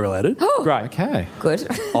actually show related. Great. Okay. Good.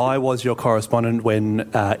 I was your correspondent when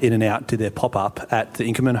In and Out did their pop up at the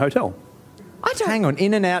Inkerman Hotel. Hang on.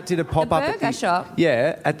 In and Out did a pop up. burger shop.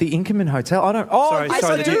 Yeah, at the Inkerman Hotel. I don't. Oh,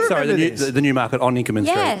 sorry, the new market on Inkerman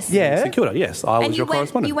Yes. Street. Yeah. St Kilda. Yes, I was And your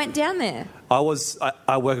correspondent. you went down there. I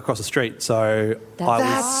work across the street, so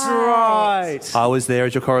That's right. I was there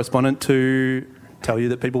as your correspondent to tell you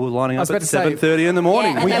that people were lining I was up about at to say- 7:30 in the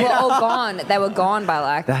morning. Yeah, and they were all gone. They were gone by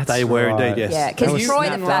like... They were indeed, yes. Yeah, That because was Troy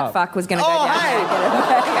the snapped fat up. fuck was going to go down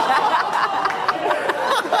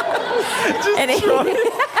there. And he-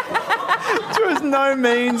 There was no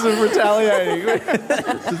means of retaliating.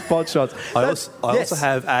 Just pot shots. I also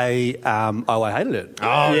have a I hated it.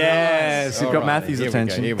 Oh, Yes, you've All got right, Matthew's here we go,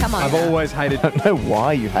 attention. here we go. Come on. I've always hated... I don't know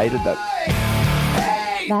why you hated that.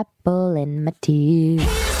 That bull in my teeth.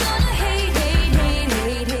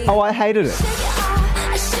 Oh, I hated it.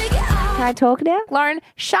 Can I talk now? Lauren,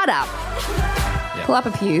 shut up. Pull up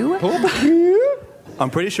a pew. I'm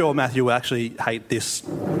pretty sure Matthew will actually hate this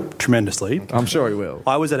tremendously. I'm sure he will.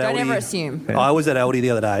 I was at Don't Aldi. ever assume. I was at Aldi the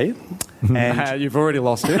other day, and You've already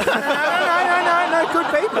lost it. No,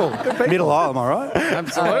 good people. Good people. middle aisle, am I right?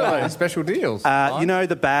 Absolutely. Special deals. You know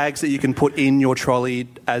the bags that you can put in your trolley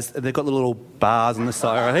as they've got the little bars on the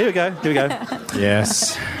side. Here we go.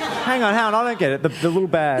 Yes. Hang on, I don't get it. The little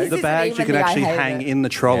bag. The bags you can actually hang in the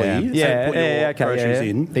trolley. Yeah. So Yeah, put your yeah, okay, groceries yeah.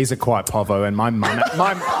 in. These are quite povo, and my mum...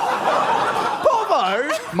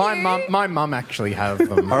 My mum actually have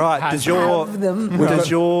them. All right. Has Does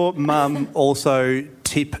your mum also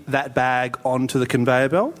tip that bag onto the conveyor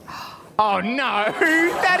belt? Oh, no.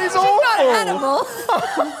 That is Not awful. an animal.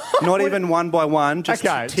 Not even one by one. Just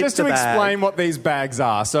Okay, tip just to the bag. explain what these bags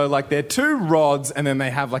are. So, like, they're two rods, and then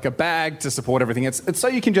they have, like, a bag to support everything. It's so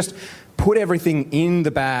you can just put everything in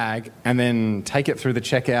the bag and then take it through the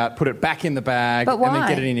checkout, put it back in the bag, But and then why?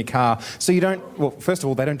 get it in your car. So you don't... Well, first of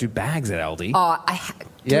all, they don't do bags at Aldi. Oh,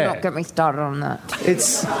 Do not get me started on that.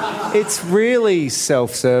 It's really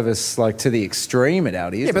self-service, like to the extreme at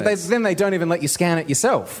Aldi. Yeah, but then they don't even let you scan it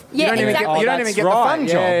yourself. Yeah, you don't exactly. you don't even get the fun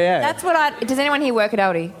job. That's what Does anyone here work at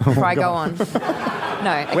Aldi before I go on? No.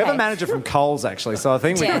 Okay. We have a manager from Coles, actually, so I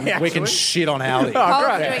think we can shit on Aldi. Coles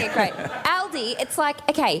are doing it great. Aldi, it's like,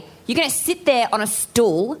 okay, you're going to sit there on a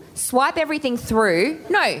stool, swipe everything through.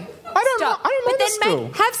 No. I don't but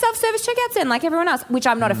then have self-service checkouts then, like everyone else, which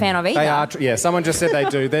I'm not a fan of either. They are. Yeah, someone just said they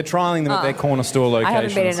do. They're trialing them at their corner store locations. I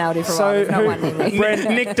haven't been in Aldi for a while. There's no one near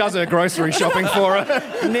me. Nick does her grocery shopping for her.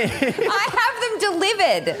 I have them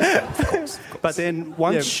delivered. But then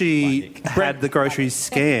once she had the groceries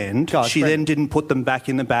scanned, she then didn't put them back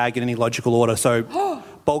in the bag in any logical order. So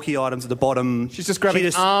bulky items at the bottom. She's just grabbing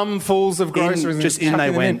armfuls of groceries and just in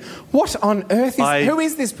they went. What on earth is... who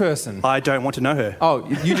is this person? I don't want to know her. Oh,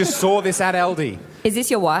 you just saw this at Aldi? Is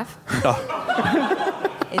this your wife?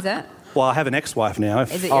 Oh. Is it? Well, I have an ex-wife now.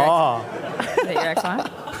 Is it your Is it your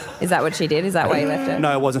ex-wife? Is that what she did? Is that why you left her?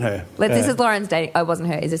 No, it wasn't her. This is Lauren's dating... Oh, it wasn't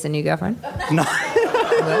her. Is this a new girlfriend? No.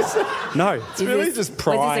 No. It's really just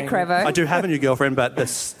prying. Was this a crevo? I do have a new girlfriend, but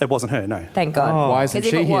it wasn't her, no. Thank God. Why isn't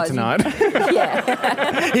she here tonight?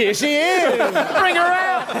 Here she is. Bring her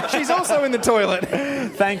out. She's also in the toilet.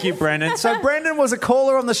 Thank you, Brendan. So Brendan was a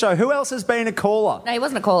caller on the show. Who else has been a caller? No, he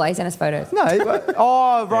wasn't a caller. He sent us photos. No.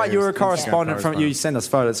 Right. You were a correspondent from... You sent us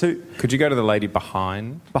photos. Who? Could you go to the lady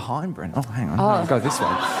behind? Behind Brendan? Oh, hang on. I'll go this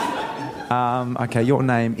way. Okay, your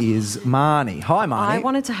name is Marnie. Hi, Marnie. I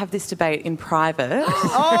wanted to have this debate in private.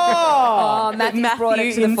 Matthew brought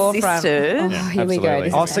it to the forefront. Here we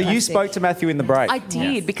go. So you spoke to Matthew in the break? I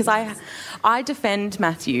did, because I defend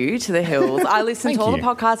Matthew to the hills. I listen to all the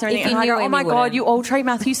podcasts and everything, and I go, oh my God, you all treat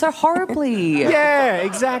Matthew so horribly. Yeah,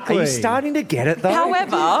 exactly. Are you starting to get it, though?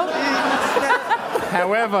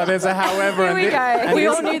 However, there's a however. Here we go. We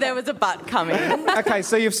all knew there was a but coming. Okay,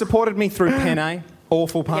 so you've supported me through Penne.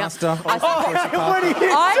 Awful pasta. I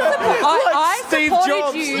Steve supported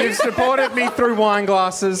Jobs. you. You've supported me through wine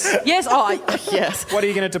glasses. Yes. Yes. What are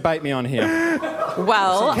you going to debate me on here?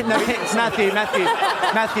 Well, Matthew,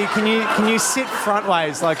 can you sit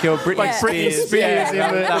frontways like you're Britney Spears?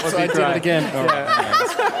 That would be great. I did it again.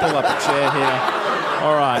 Let's pull up a chair here.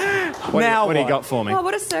 All right. What do you got for me? Oh,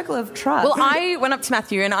 what a circle of trust. Well, I went up to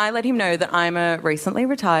Matthew and I let him know that I'm a recently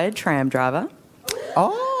retired tram driver.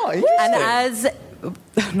 Oh, interesting. And as...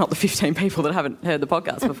 Not the 15 people that haven't heard the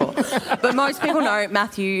podcast before, but most people know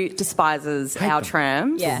Matthew despises our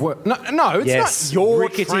trams. Yeah. No, it's not your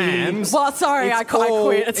trams. Well, sorry, I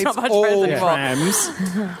quit. It's not my trams anymore. Trams.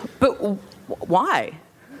 But why?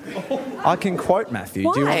 I can quote Matthew.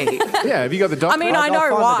 Why? Do you want... Yeah, have you got the document? I mean, I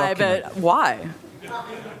know why, but why?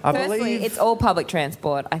 Firstly, it's all public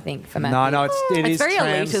transport, I think, for Matthew. No, it is very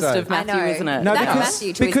trams, elitist though. of Matthew, isn't it? No,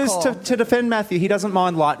 That's because to defend Matthew, he doesn't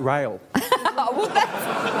mind light rail.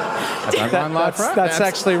 That's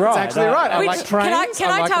actually right. That's actually right. I like trains.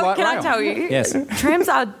 Can I tell you? Yes. Trams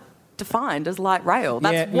are defined as light rail.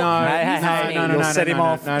 That's No, set him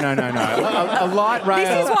off. No. A light rail.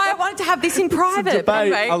 This is why I wanted to have this in private.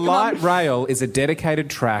 Anyway, a light rail is a dedicated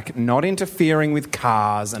track, not interfering with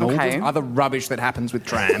cars and all the other rubbish that happens with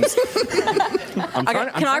trams.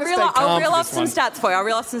 I'll reel off some stats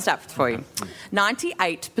for you.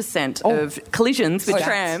 98% of collisions with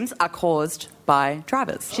trams are caused by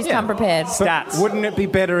drivers. She's come prepared. Stats. Wouldn't it be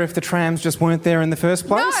better if the trams just weren't there in the first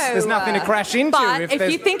place? No. There's nothing to crash into. But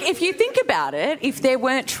if you think about it, if there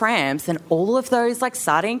weren't trams, then all of those like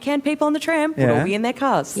sardine can people on the tram would all be in their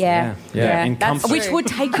cars. Yeah. Which would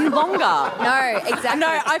take you longer. No, exactly. No,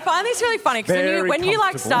 I find this really funny because when you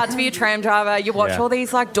like start to be a tram driver, you watch all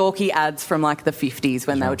these like dorky ads from like the 50s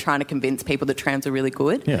when they were trying to convince people that trams are really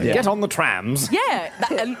good. Get on the trams. Yeah,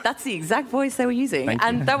 and that's the exact voice they were using.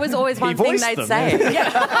 And that was always one thing they'd say.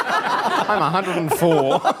 I'm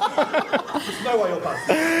 104.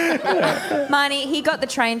 Marnie, he got the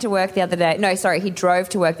train to work the other day. No, sorry, he drove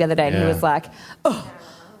to work the other day and he was like,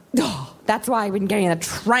 that's why I've been getting a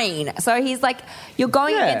train. So he's like, you're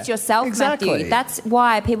going against yourself, Matthew. That's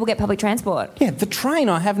why people get public transport. Yeah, the train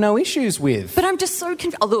I have no issues with. But I'm just so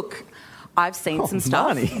confused. Oh, look. I've seen some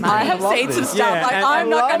stuff. Marnie. I have seen some stuff. Yeah, like, and I'm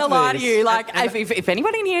not going to lie to this. you. Like, if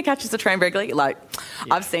anybody in here catches the train regularly, like,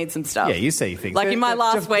 I've seen some stuff. Yeah, you see things. Like in my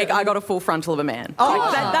last week, I got a full frontal of a man.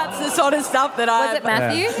 Like, that's the sort of stuff that I... Was it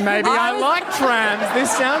Matthew? Maybe I like trams. This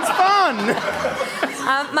sounds fun.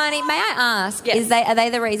 Marnie, may I ask, are they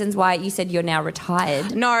the reasons why you said you're now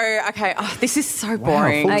retired? No, okay. Oh, this is so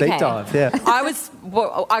boring. Full deep dive, yeah.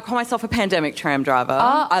 I call myself a pandemic tram driver.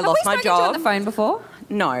 I lost my job. Have we spoken to you on the phone before?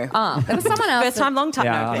 No. Oh, there was someone else. First time, long time.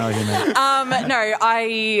 Yeah, I know what you mean. No,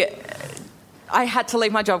 I had to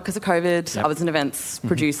leave my job because of COVID. I was an events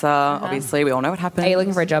producer. Obviously, we all know what happened. Are you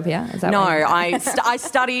looking for a job here? Is that No, what I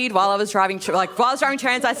studied while I was driving. While I was driving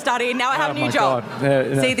trains, I studied. Now I have a new job.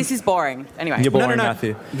 See, this is boring. Anyway, You're boring, No.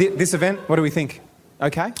 Matthew. This event, what do we think?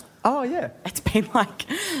 Okay? Oh, yeah. it's been like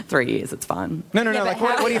 3 years. It's fine. No. Like,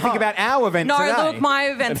 what do you think about our event No, today? look, my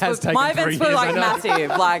events were like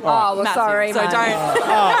massive. Like, Oh, well, massive. sorry, So mate. don't.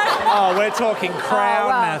 Oh, we're talking crown,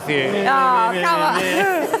 Matthew. Oh, come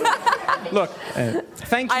on. Look,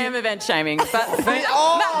 thank you. I am event shaming, but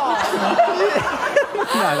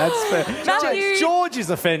No, that's fair. Matthew- George is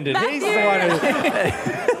offended. He's the one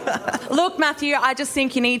who... Look, Matthew, I just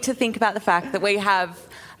think you need to think about the fact that we have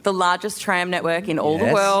the largest tram network in all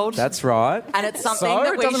the world. That's right. And it's something So?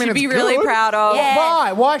 that It we doesn't mean should be it's really good? proud of. Yeah.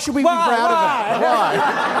 Why? Why should we be proud of it?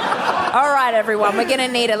 Why? All right, everyone, we're going to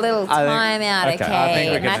need a little time out, okay, I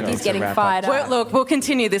think we're gonna Matthew's need to getting wrap fired Well, up. look, we'll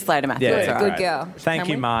continue this later, Matthew. Yeah, It's all Good right. girl. Thank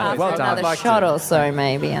you, Marty. After Well done. another shot or so,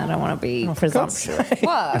 maybe. I don't want to be presumptuous.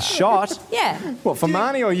 What? A shot? Yeah. What, for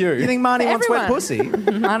Marnie or you? You think Marnie wants wet Everyone. pussy? I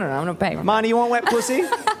don't know. I'm not paying. Marnie, you want wet pussy?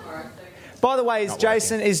 By the way, is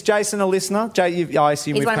Jason a listener? I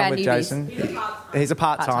assume He's we've one of come our with newbies. Jason. He's a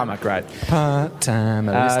part-timer. Great.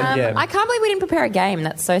 Part-timer. Yeah. I can't believe we didn't prepare a game.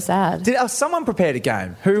 That's so sad. Did someone prepared a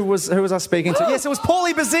game? Who was I speaking to? Yes, it was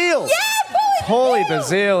Paulie Bazile. Yeah, Paulie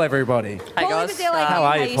Bazile, everybody. Hey, Paulie guys. Bazile, how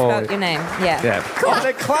are you, spell Paulie? your name. Yeah. Yeah. Oh,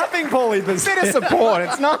 they're clapping Paulie Bazile. Bit of support.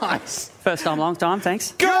 It's nice. First time, long time,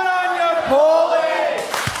 thanks. Good on you, Paulie!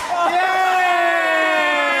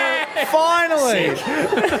 Yay! Finally!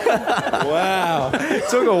 Wow.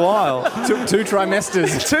 Took a while. Took 2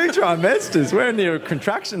 trimesters. 2 trimesters. We're near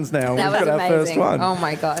contractions now. That We've was got amazing. our first one. Oh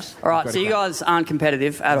my gosh. All right, so you guys aren't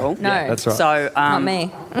competitive at all. No. Yeah, that's right. So, Not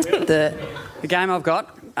me. the game I've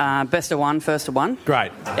got, best of one, first of one.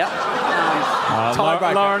 Great. Yep.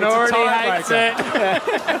 Tiebreaker. Lauren It's a already hates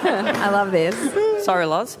tiebreaker. it. I love this. Sorry,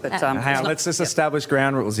 Loz, but Hang on, let's just establish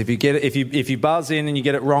ground rules. If you get it, if you buzz in and you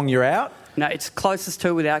get it wrong, you're out. no, it's closest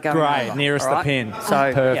to without going Great, over. nearest all the right? pin.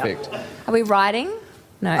 So Perfect. Are we riding?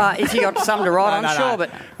 No. If you got something to write, No, I'm no, sure, no.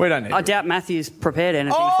 but We don't need I it. doubt Matthew's prepared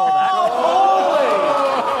anything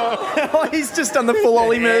Oh, he's just done the full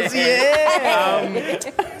Ollie moves.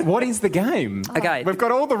 Yeah. What is the game? for that. Okay, We've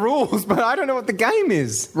got all the rules, but I don't know what the game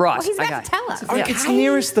is. right. Well, he's about okay. to tell us. It's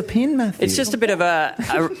nearest the pin, Matthew. It's just a bit of a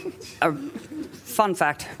fun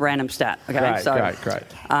fact, random stat. Okay, Great.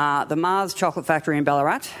 The Mars Chocolate Factory in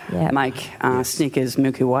Ballarat Yep. make Snickers,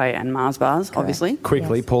 Milky Way, and Mars bars. Obviously,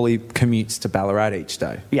 Quickly, Yes. Paulie commutes to Ballarat each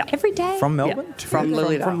day. yeah, Every day. From Melbourne? Yeah, from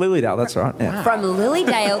Lilydale. From Lilydale, that's right. Yeah. From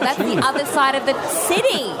Lilydale. That's the other side of the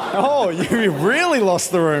city. Oh, you really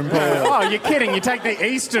lost the room, Paulie. Oh, you're kidding. You take the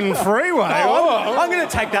Eastern Freeway. I'm going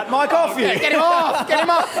to take that mic off you. Get him off. Get him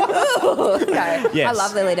off. No, Yes. I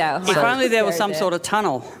love Lilydale. If only there was some sort of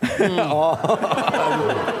tunnel.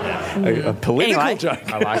 A political Anyway.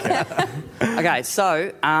 joke. I like it. Okay,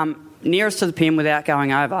 so nearest to the pin without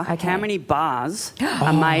going over. How many bars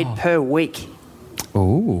are made per week?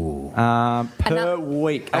 Ooh. Per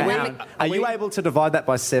week. Are you able to divide that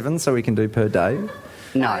by 7 so we can do per day?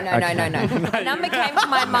 No. No. The number came to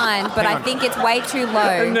my mind, but I think it's way too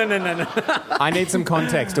low. No. I need some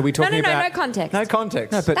context. Are we talking about... No context. No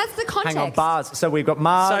context. No, but That's the context. Hang on, bars. So we've got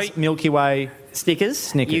Mars, So- Milky Way,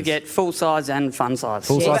 Snickers, you get full size and fun size.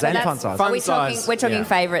 Full size But and that's- fun size. Are we talking, we're talking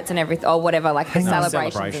favourites and everything, or whatever, like the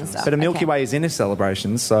celebrations and stuff. But a Milky Okay. Way is in a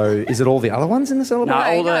celebration, so is it all the other ones in the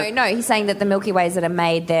celebration? No. He's saying that the Milky Ways that are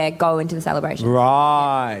made there go into the celebration.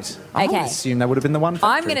 Right. I Okay. would assume that would have been the one.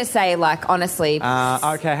 I'm going to say, like, honestly.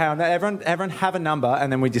 Okay, hang on. Everyone have a number,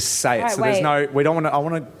 and then we just say it. Right, so there's wait. no. We don't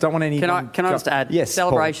want to. Don't want any. Can I just add? Yes.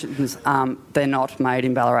 Paul. Celebrations, they're not made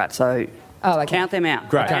in Ballarat, so count them out.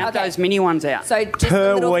 Great. Count those mini ones out. So just Per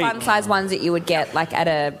the little week. fun-size ones that you would get, like, at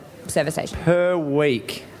a service station. Per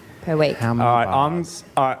week. Per week. All right. All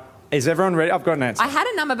right. Is everyone ready? I've got an answer. I had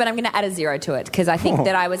a number, but I'm going to add a 0 to it because I think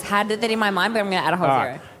that I had that in my mind, but I'm going to add a whole All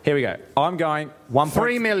 0. right. Here we go. I'm going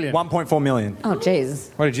 3 million. 1.4 million. Oh, jeez.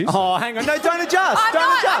 What did you say? Oh, hang on. No, don't adjust. I'm don't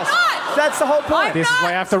not, adjust. I'm not. That's the whole point. This is why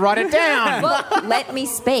I have to write it down. Well, let me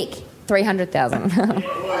speak. 300,000.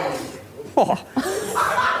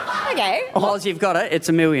 Okay. Oz, you've got it. It's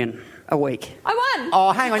 $1 million a week. I won.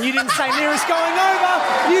 Oh, hang on. You didn't say nearest going over.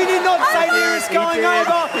 You did not say nearest going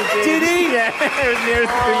over. Did he? Yeah, it was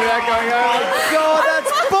nearest to without going over. God,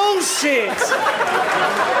 that's bullshit. bullshit.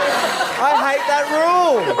 I hate that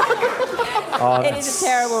rule. It is a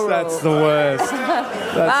terrible rule. That's the worst.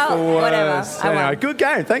 That's Well, the worst. whatever. I Anyway, won. good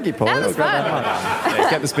game. Thank you, Paul. That was fun.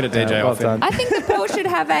 Get the spit of DJ well off him. done. I think the Paul should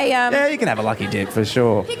have a Yeah, you can have a lucky dip for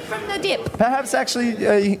sure. pick from the dip. Perhaps actually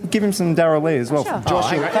you give him some Daryl Lee as well. Sure.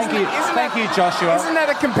 Joshua. Thank you, Joshua. Isn't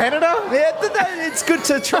that a competitor? Yeah, it's good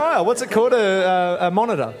to trial. What's it called? A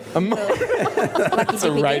monitor. That's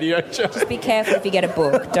a radio show. Just be careful if you get a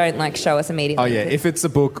book. Don't show us immediately. Oh yeah, if it's a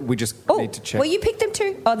book, we just need to check. Well, you picked them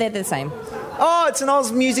too. Oh, they're the same. Oh, it's an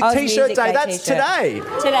Oz Music Oz T-shirt Music day. Day That's t-shirt. today.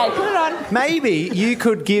 Today, put it on. Maybe you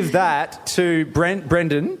could give that to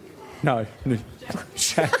Brendan. No.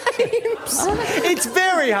 It's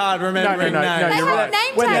very hard remembering No, names. you're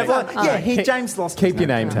right. James lost. Keep his your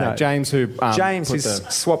name tag. No. James, who James put is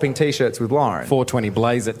the swapping T-shirts with Lauren. 420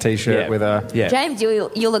 Blaze It T-shirt with a James,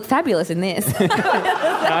 you'll look fabulous in this.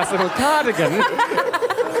 nice little cardigan.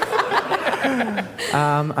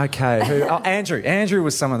 Okay. Andrew. Andrew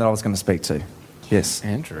was someone that I was going to speak to. Yes,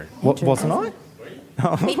 Andrew. What wasn't I?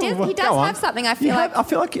 He does have something. I feel like. I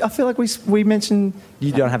feel like we mentioned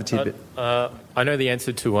you don't have a tidbit. I know the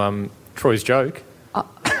answer to Troy's joke.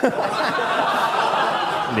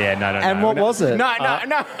 Yeah, no. And what was it? No. I'm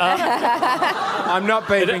not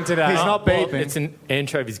beeping today. He's not beeping. It's an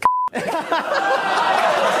anchovy's.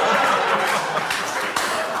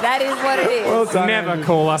 That is what it is. Well done, Never Andrew.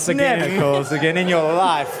 call us again. Never call us again in your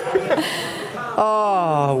life.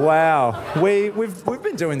 Oh wow, we've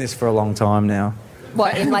been doing this for a long time now.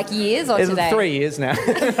 What, in years or It's today? 3 years now. No,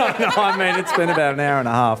 I mean it's been about an hour and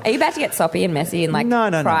a half. Are you about to get soppy and messy and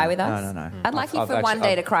cry with us? No. I'd like you I've for actually- one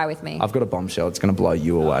day to cry with me. I've got a bombshell. It's going to blow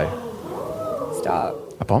you away. Stop.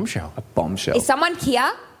 A bombshell. A bombshell. Is someone here?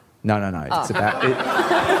 No. Oh. It's about.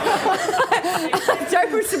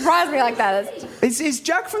 Don't surprise me like that. Is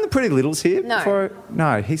Jack from the Pretty Littles here? No.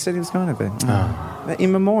 No, he said he was going to be.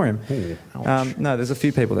 In memoriam. No, there's a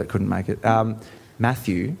few people that couldn't make it.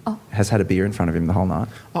 Matthew has had a beer in front of him the whole night.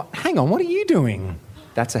 Oh, hang on, what are you doing?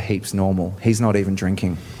 That's a heaps normal. He's not even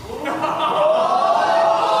drinking.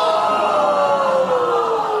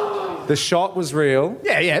 The shot was real.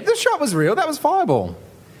 Yeah, the shot was real. That was Fireball.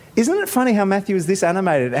 Isn't it funny how Matthew is this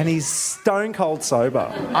animated and he's stone cold sober?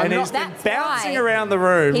 And he's been bouncing around the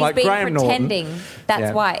room like Graham Norton. He's been pretending.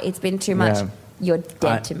 That's why. It's been too much. Yeah. You're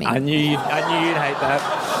dead to me. I knew you'd hate that.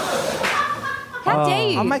 How dare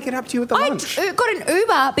you? I'll make it up to you at the lunch. I got an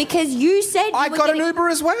Uber because you said you I were got getting... an Uber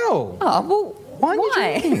as well. Oh, well,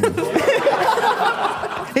 why?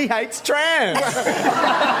 He hates trams.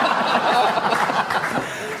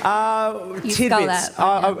 You spell tidbits.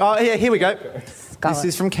 that. Yeah, here we go. Spell This it.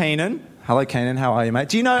 is from Keenan. Hello, Keenan. How are you, mate?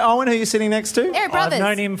 Do you know Owen, who you're sitting next to? They're brothers. I've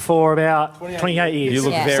known him for about 28 years. You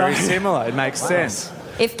look Yeah. very similar. It makes sense.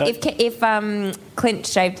 If Clint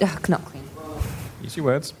shaved... Oh, not Clint. Use your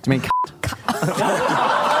words. Do you mean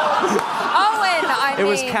Owen, It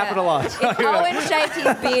was capitalised. If Owen shaved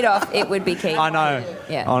his beard off, it would be Keith. I know.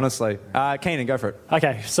 Yeah. Honestly. Keenan, go for it.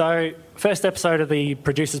 Okay, so first episode of the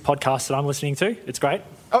Producers Podcast that I'm listening to. It's great.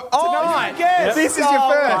 Tonight. Yes. This is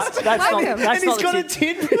your first. That's not the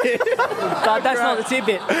tidbit. That's not the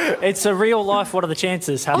tidbit. It's a real life. What are the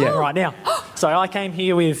chances happening right now? So I came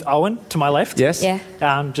here with Owen to my left. Yes.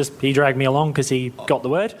 Yeah. Just he dragged me along because he got the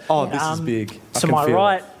word. Oh, this is big. To my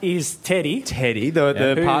right is Teddy. Teddy,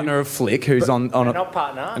 the partner of Flick, who's on a... Not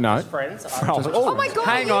partner. No. Just friends. Oh my God.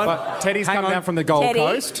 Hang on. But Teddy's come down from the Gold Teddy,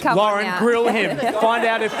 Coast. come on Lauren, now. grill him. Find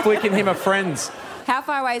out if Flick and him are friends. How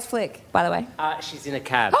far away is Flick, by the way? She's in a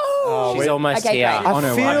cab. Oh, She's almost okay, here. great.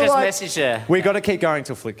 I feel I've just like messaged her. we got to keep going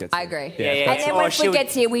till Flick gets I here. agree. Yeah. And then when Flick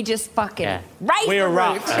gets here, we just fucking raise We the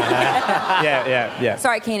erupt. roof. Yeah.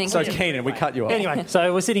 Sorry, Keenan. So, continue. Keenan, we cut you off. Anyway,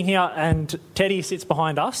 so we're sitting here and Teddy sits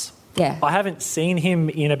behind us. Yeah. I haven't seen him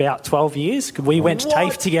in about 12 years. We went to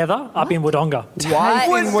TAFE together up in Wodonga.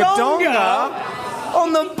 What? In Wodonga?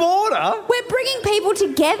 On the border? We're bringing people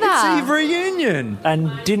together. It's a reunion.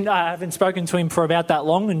 And I haven't spoken to him for about that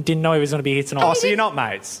long and didn't know he was going to be here tonight. Oh, so you're not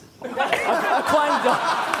mates? But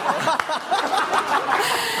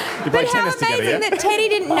how amazing that Teddy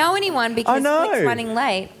didn't know anyone because I know. Flick's running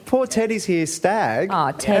late. Poor Teddy's here, stag.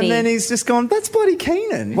 Oh, Teddy. And then he's just gone, that's bloody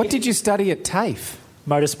Keenan. What did you study at TAFE?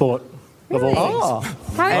 Motorsport, of all things. Oh.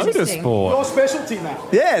 How interesting. Your specialty, Matt.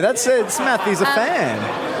 Yeah, that's it. It's Matthew's a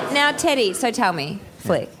fan. Now, Teddy, so tell me,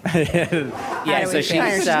 Flick. Yeah, so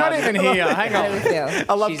she's not even here. Hang How do we feel?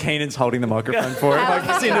 I love Keenan's holding the microphone for him. Like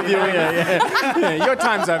just interviewing her. Yeah, your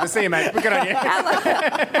time's over. See you, mate. Good on you.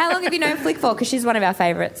 How long have you known Flick for? Because she's one of our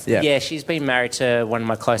favourites. Yeah, she's been married to one of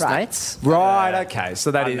my close mates. Right, okay.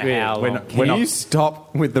 So that is... Can you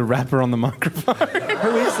stop with the rapper on the microphone?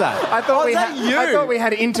 Who is that? I thought I thought we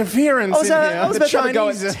had interference in here. I was The about to go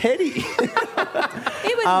at Chinese- Teddy.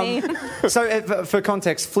 It was me. So, for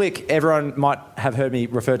context, Flick, everyone might have heard me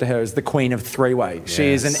refer to her as the queen of three-way. She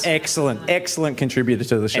is an excellent contributor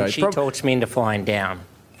to the show. And she talked me into flying down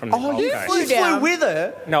from the Gold you Coast. flew with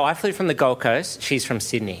her? No, I flew from the Gold Coast. She's from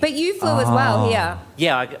Sydney. But you flew as well here.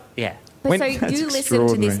 Yeah, yeah. But so you listened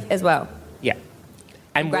to this as well. Yeah.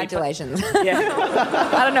 And Congratulations.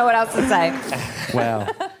 I don't know what else to say. Wow.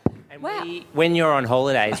 When you're on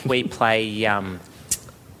holidays, we play... Games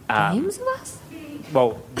with us?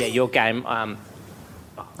 Well, yeah, your game...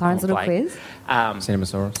 Lauren's little Blake. quiz?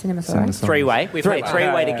 Cinemasaurus. Three-way. We played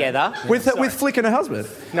three-way together. With Flick and her husband?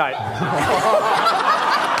 No.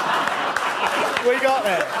 We got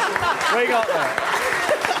there.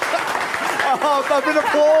 Oh, a bit of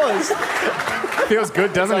applause. Feels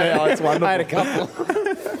good, doesn't it? Oh, it's wonderful. I had a couple.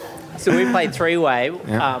 So we played three-way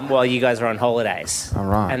while you guys were on holidays. All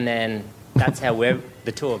right. And then that's how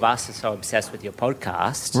the two of us are so obsessed with your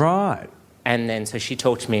podcast. Right. And then so she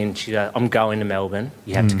talked to me and she goes, I'm going to Melbourne.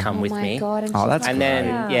 You have to come with my me. God, and that's And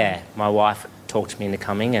then, my wife talked me into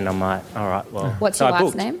coming and I'm like, all right, well. What's so your I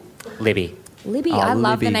wife's booked. name? Libby. Libby. Oh, I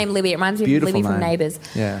love Libby. the name Libby. It reminds me Beautiful of Libby from name. Neighbours.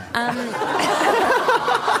 Yeah.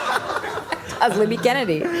 As Libby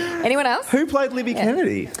Kennedy. Anyone else? Who played Libby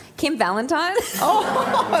Kennedy? Kim Valentine.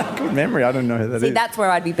 Good memory. I don't know who that See, is. that's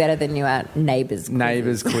where I'd be better than you at Neighbours.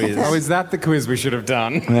 Neighbours quiz. Oh, is that the quiz we should have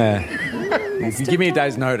done? Yeah. If you give me a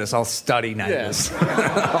day's notice, I'll study Neighbours.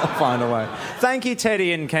 I'll find a way. Thank you,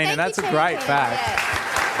 Teddy and Keenan. That's a great fact.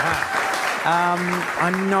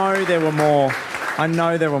 I know there were more.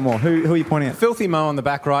 Who are you pointing at? Filthy Mo on the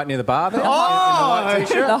back right near the bar there. The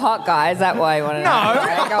hot guy. Is that why you want to know?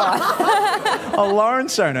 No. Go on. Oh,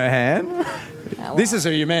 Lauren's shown her hand. This is who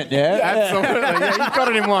you meant, yeah? Absolutely. Yeah, you've got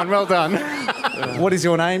it in one. Well done. What is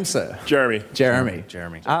your name, sir? Jeremy. Jeremy.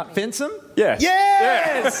 Fensom? Yeah.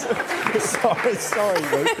 Yes! sorry,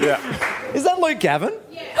 Luke. Yeah. Is that Luke Gavin?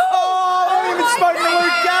 Yeah. Oh, I haven't even spoken to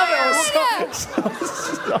Luke Gavin.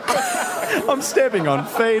 I'm stepping on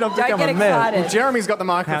feet. I've become a mess. excited. Well, Jeremy's got the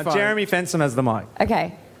microphone. Now, Jeremy Fensom has the mic.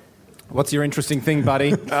 Okay. What's your interesting thing,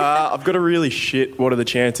 buddy? I've got a really shit. What are the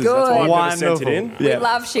chances? Good. That's why I've never sent it in. Wonderful. We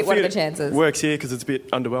love shit. What are the chances? Works here because it's a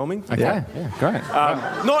bit underwhelming. Okay. Yeah, great.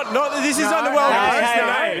 Not. This is underwhelming.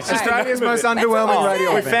 Hey, It's just Australia's most underwhelming radio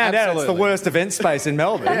We event. found out it's the Absolutely. worst event space in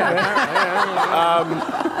Melbourne.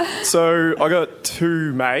 So I got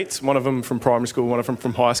two mates. One of them from primary school. One of them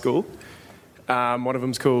from high school. One of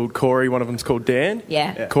them's called Corey. One of them's called Dan.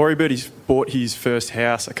 Yeah. Corey bought his first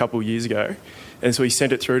house a couple of years ago, and so he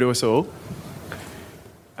sent it through to us all.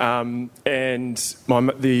 And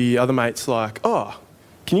the other mate's like, oh,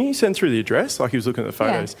 can you send through the address? Like, he was looking at the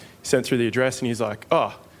photos. Yeah. He sent through the address and he's like,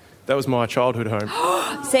 oh, that was my childhood home.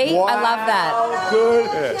 See? Wow. I love that.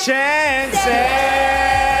 Good chances.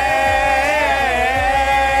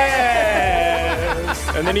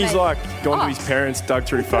 And then he's like gone to his parents, dug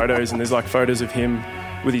through photos, and there's like photos of him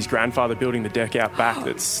with his grandfather building the deck out back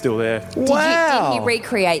that's still there. Did he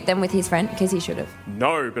recreate them with his friend? Because he should have.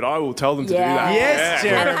 No, but I will tell them to do that. Yes,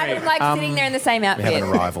 Yeah. And have him like sitting there in the same outfit. We have an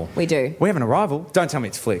arrival. We do. We have an arrival. Don't tell me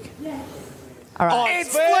it's Flick. All right.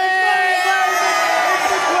 It's Flick!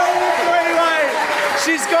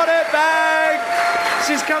 She's got her bag.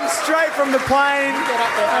 She's come straight from the plane.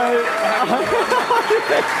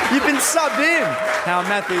 You've been subbed in. Now,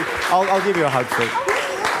 Matthew, I'll give you a hug, Flick.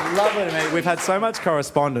 Lovely to meet you. We've had so much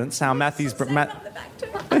correspondence. How Matthew's...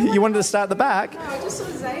 You wanted to start at the back? No, I just saw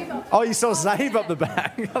Zabe up. Oh, you saw Zabe up the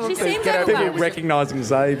back. She seems People overwhelmed. recognising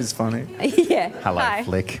Zabe is funny. Yeah. Hello, Hi.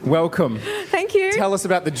 Flick. Welcome. Thank you. Tell us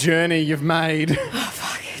about the journey you've made.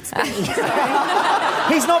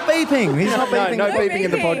 He's not beeping. He's not beeping. No beeping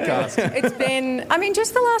in the podcast. It's been,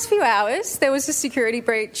 just the last few hours, there was a security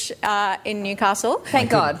breach in Newcastle. Thank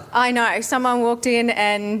God. I know. Someone walked in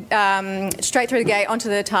and straight through the gate onto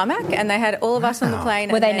the tarmac, and they had all of us on the plane.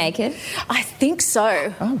 Were and they then- naked? I think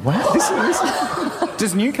so. Oh, wow.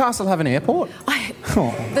 Does Newcastle have an airport?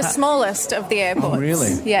 The smallest of the airports. Oh,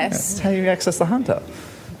 really? Yes. That's how you access the Hunter.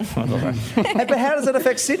 Hey, but how does it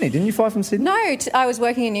affect Sydney? Didn't you fly from Sydney? No, I was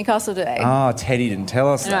working in Newcastle today. Oh, Teddy didn't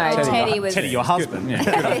tell us that. No, Teddy was... Teddy, your husband. Good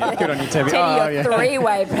on you, Teddy. Teddy, your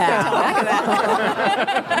three-way pal.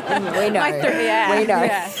 We know. We know.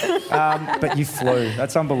 Yeah. But you flew.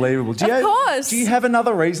 That's unbelievable. Of course. Do you have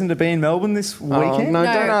another reason to be in Melbourne this weekend? No,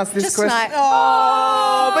 don't ask this just question.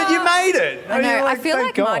 Oh, but you made it. I know. I feel thank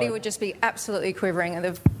like God. Marty would just be absolutely quivering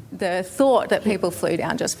at the thought that people flew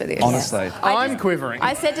down just for this. Honestly. I'm quivering.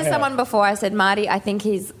 I said to someone before, I said, Marty, I think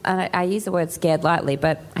he's, I use the word scared lightly,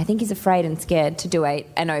 but I think he's afraid and scared to do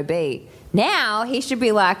an OB. Now he should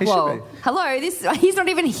be like, whoa, hello, he's not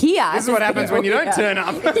even here. This is what happens when you don't turn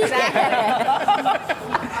up.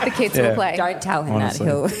 The kids will play. Don't tell him Honestly.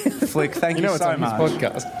 that. He'll... Flick, thank you it's so on much. his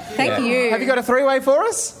podcast. Thank you. Have you got a three-way for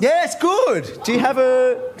us? Yes, good. Do you have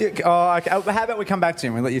a... Oh, okay. How about we come back to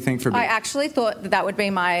him and let you think for a bit? I actually thought that would be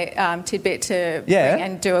my tidbit to Yeah. bring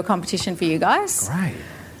and do a competition for you guys. Great.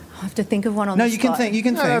 I have to think of one on No, the you can spot. think. You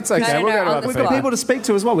can think. That's okay. No, We'll go to on other the We've people. got people to speak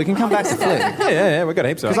to as well. We can come back to Flick. Yeah, we've got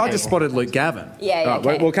heaps of Because I people. just spotted Luke Gavin. Yeah, All right,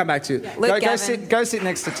 okay. we'll come back to you. Luke Go sit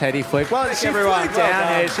next to Teddy Flick. Well, she everyone. flew down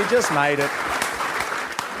there. She just made it.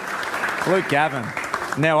 Luke Gavin.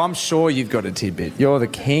 Now, I'm sure you've got a tidbit. You're the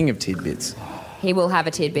king of tidbits. He will have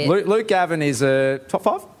a tidbit. Luke Gavin is a top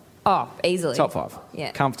 5? Oh, easily. Top 5.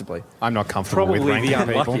 Yeah. Comfortably. I'm not comfortable with Probably the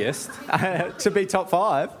ranking people. unluckiest. To be top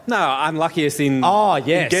 5? No, unluckiest in, yes.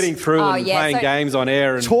 in getting through and playing games on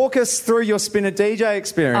air. And Talk us through your spinner DJ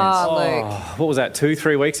experience. Oh, Luke. what was that,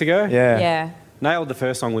 2-3 weeks ago? Yeah. Nailed the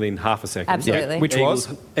first song within half a second. Absolutely. Which Eagles,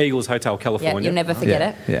 was? Eagles Hotel Yeah, California. you'll never forget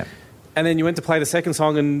it. Yeah. And then you went to play the second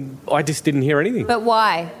song and I just didn't hear anything. But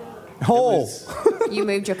why? Oh. You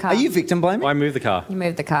moved your car. Are you victim blaming? I moved the car. You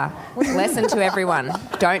moved the car. Lesson to everyone.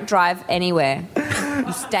 Don't drive anywhere.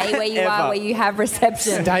 You stay where you are, where you have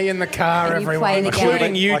reception. Stay in the car, And you everyone. play the game.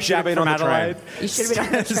 Including you, I should have been from on the Adelaide. You should have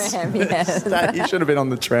been on the tram, yes. You should have been on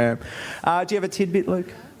the tram. Do you have a tidbit,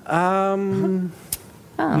 Luke?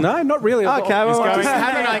 No, not really. Okay, well, Haven't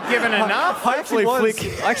I given enough? Hopefully,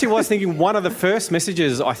 I actually was thinking one of the first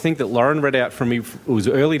messages I think that Lauren read out from me was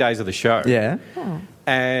early days of the show. Yeah.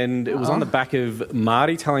 And it was on the back of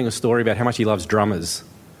Marty telling a story about how much he loves drummers.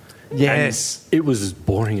 Yes. And it was as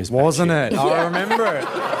boring as Wasn't it? Yeah. I remember it.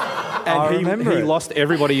 And he lost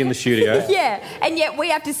everybody in the studio. Yeah, and yet we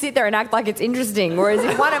have to sit there and act like it's interesting. Whereas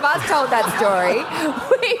if one of us told that story,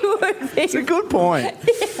 we would be... It's a good point.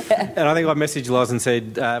 And I think I messaged Loz and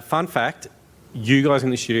said, fun fact, you guys in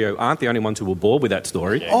the studio aren't the only ones who were bored with that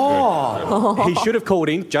story. He should have called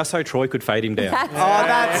in just so Troy could fade him down.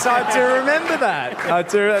 I do remember that.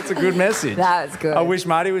 That's a good message. That was good. I wish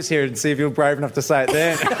Marty was here and see if he was brave enough to say it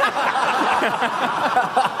then.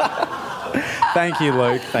 Thank you,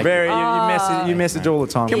 Luke. You message all the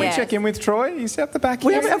time. Can we check in with Troy? He's at the back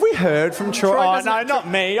Well, here. have we heard from Troy? No, not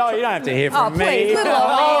me. Oh, you don't have to hear from me. Please, little old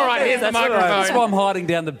All right, here's the microphone. That's why I'm hiding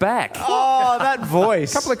down the back. Oh, that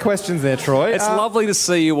voice. A couple of questions there, Troy. It's lovely to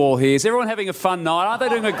see you all here. Is everyone having a fun night? Aren't they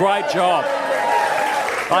doing a great job?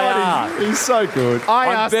 They are. He's so good. I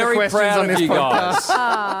I'm asked very the questions proud on of this you podcast.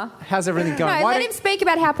 guys. How's everything going? No, let him speak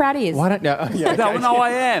about how proud he is. Why don't no, yeah, No, okay. no, I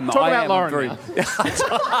am. Talk I about am. Lauren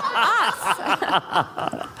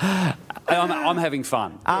I'm, now. I'm having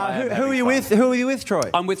fun. Who are you with? Who are you with, Troy?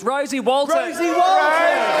 I'm with Rosie Walter. Rosie Walter.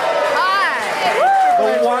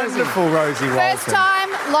 Hi. The wonderful Rosie Walter. First time,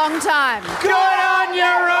 long time. Good on you,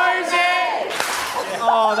 Rosie!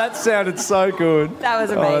 Oh, that sounded so good. That was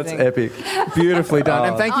amazing. Oh, that's epic. Beautifully done.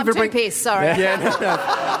 And thank you I'm for too bringing. pissed, sorry.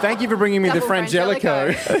 Thank you for bringing me the Double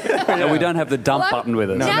Frangelico. No, we don't have the dump button with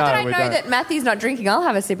us. Now that I we know don't. that Matthew's not drinking, I'll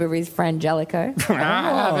have a sip of his Frangelico.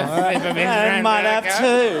 I might have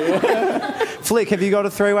two. Flick, have you got a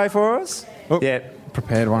three-way for us? Yeah,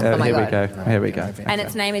 prepared one. Oh my Here we God. go. Here we go. And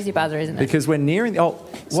its name is your buzzer, isn't it? Because we're nearing.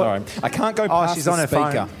 Sorry, I can't go past she's the on her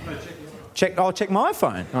speaker. phone. Check my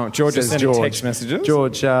phone. Oh, George is Says sending text messages.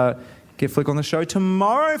 George, get Flick on the show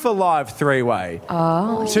tomorrow for live three-way.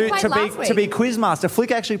 Oh. To be quizmaster.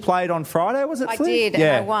 Flick actually played on Friday, was it? I Flick? did,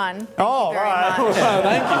 Yeah. and I won. Thank Oh, you very right. much.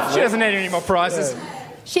 Thank you. She doesn't need any more prizes.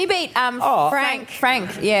 She beat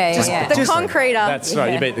Frank. Yeah. The concreter. That's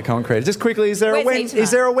right. You beat the concrete. Just quickly, is there a Where's he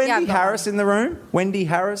Wendy tonight? Harris in the room? Wendy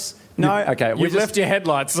Harris? No. Okay. You've left your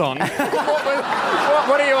headlights on.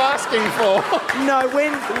 What are you asking for? No,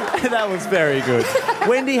 that was very good.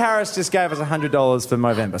 Wendy Harris just gave us $100 for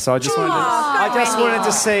Movember, so I just wanted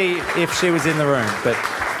to see if she was in the room,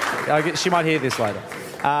 but she might hear this later.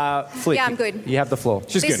 Flick, Yeah, I'm good. You have the floor.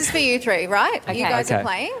 This is for you three, right? You guys are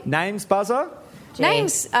playing. Names buzzer.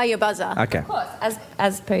 Names are your buzzer. Okay. Of course,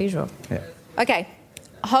 as per usual. Yeah. Okay.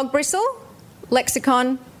 Hog bristle,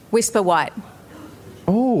 lexicon, whisper white.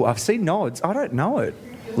 Oh, I've seen nods. I don't know it.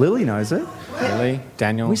 Lily knows it. Lily,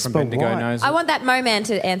 Daniel Whisper from Bendigo White. knows. I want that Mo-Man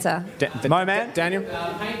to answer. Mo-Man? Daniel?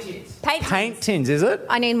 Paint tins, is it?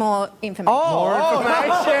 I need more information. More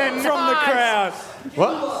information from the crowd.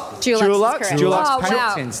 What? Dulux is correct. Dulux Oh, paint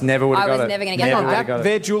wow. tins. Never would have got it. I was never going to get Never that. would've got it.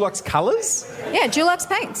 They're Dulux colours? Yeah, Dulux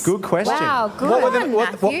paints. Good question. Wow, good What were, one,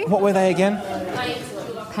 Matthew. what were they again?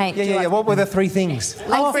 Paint. Yeah. What were the three things?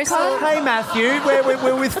 Like Bristol. Hey, Matthew.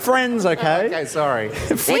 We're with friends, okay? Okay, sorry.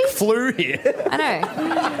 Flick flew here. I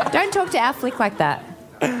know. Don't talk to our Flick like that.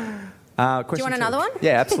 Do you want another one?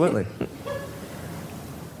 Yeah, absolutely.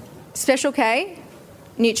 Special K,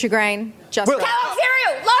 Nutri-Grain, just right. Kellogg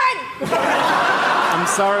cereal, Lauren! I'm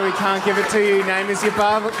sorry we can't give it to you. Name is your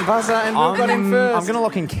buzzer and we've got him first. I'm going to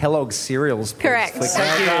lock in Kellogg's cereals. Please. Correct. Flick.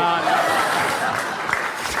 Thank you.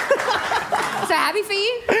 So happy for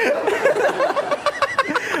you?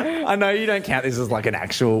 I know you don't count this as like an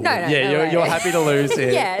actual... No, you're happy to lose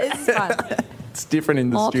here. Yeah, it's fun. It's different in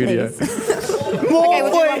the More, studio. please. More,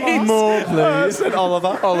 we'll do one more. please. And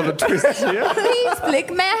Oliver twists here. Please, Flick,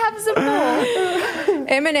 may I have some more?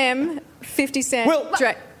 M&M, 50 Cent. Will.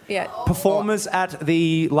 Yeah. Performers at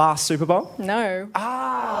the last Super Bowl? No. Come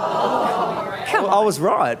on. I was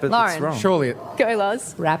right, but Lauren. it's wrong. Surely. Go,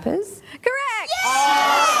 Loz. Rappers? Correct.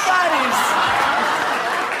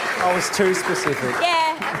 I was too specific.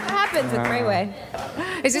 Yeah, it happens with three-way.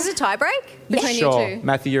 Is this a tie break between Sure. you two?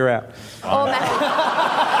 Matthew, you're out. Or Matthew.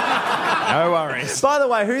 No worries. By the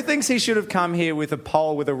way, who thinks he should have come here with a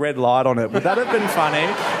pole with a red light on it? Would that have been funny?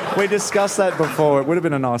 We discussed that before. It would have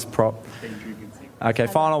been a nice prop. Okay,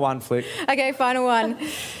 final one, Flick. Okay, final one.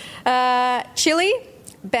 Chili,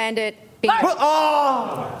 Bandit, Bingo.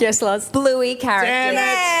 Oh! Yes, Loz. Bluey carrot. Damn it.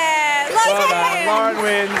 Yeah, Loz Well wins. done. Lauren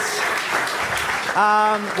wins.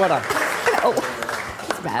 Well done.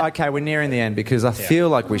 Bad. Okay, we're nearing the end because I feel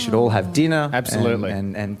like we should all have dinner. Absolutely.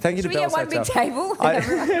 And thank you Should to we Bell's get one big Hotel. table?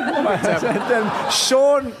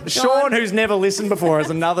 Sean, who's never listened before,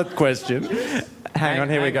 has another question. Hang on,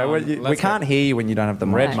 here we go. We can't hear you when you don't have the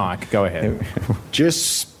mic. Red mic, go ahead.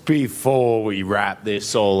 Just before we wrap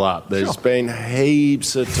this all up, there's been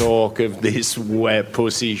heaps of talk of this wet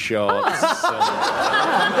pussy shots.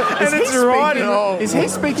 And it's right. Is he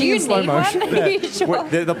speaking in slow motion? Are you sure?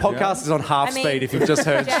 The podcast is on half speed if you've just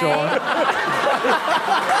heard Sean.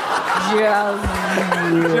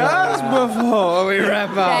 Just before we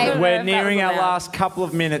wrap up, we're nearing our last couple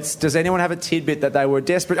of minutes. Does anyone have a tidbit that they were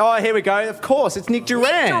desperate? Oh, here we go. Of course, it's Nick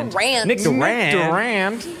Durand. Nick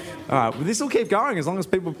Durand. All right, well, this will keep going as long as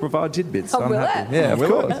people provide tidbits. Oh, I'm will happy. it? Yeah,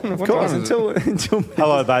 of course. Until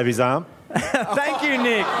Hello, baby's arm. Thank you,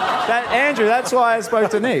 Nick. Andrew, that's why I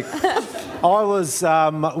spoke to Nick. I was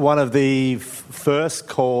one of the first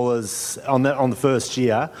callers on the first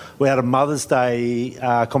year. We had a Mother's Day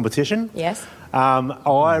competition. Yes.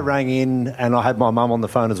 I rang in and I had my mum on the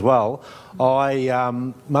phone as well.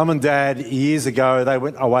 Mum and Dad, years ago, they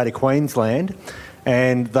went away to Queensland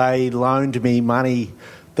and they loaned me money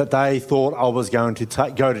that they thought I was going to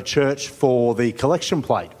go to church for the collection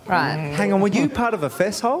plate. Right. Hang on, were you part of a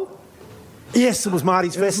fest hole? Yes, it was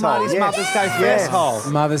Marty's fest hole. Marty's Yes. Mother's Day Yes. fest hole.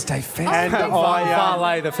 Mother's Day fest And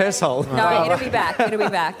Parlay the fest hole. No, it'll be back. It'll be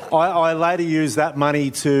back. I later used that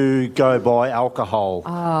money to go buy alcohol.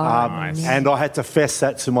 Nice. And I had to fess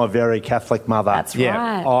that to my very Catholic mother. That's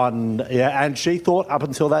right. And she thought up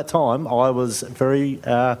until that time I was very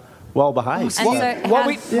well behaved. And so What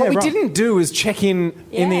we didn't do is check in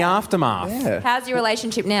the Yeah. aftermath. Yeah. How's your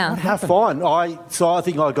relationship now? How fine. I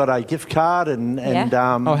think I got a gift card and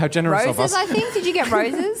Oh, how generous of Roses, us. I think. Did you get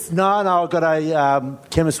roses? No, I got a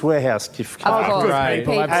Chemist Warehouse gift card. Of course. Great. Good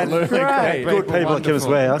people. Absolutely great. Good people at Chemist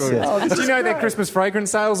Warehouse, Good. yes. Do you know their Christmas fragrance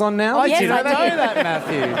sales on now? Yes, didn't I know do. that,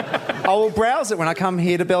 Matthew. I will browse it when I come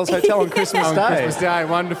here to Bell's Hotel on Christmas On Day. Christmas Day,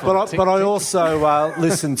 wonderful. But I also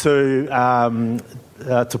listened to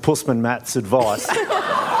Pussman Matt's advice.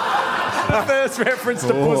 First reference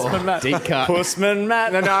to Pussman Matt. Deep cut. Pussman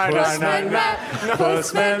Matt. No.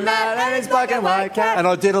 Pussman Matt and his black and white cat. And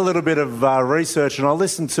I did a little bit of research and I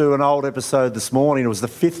listened to an old episode this morning. It was the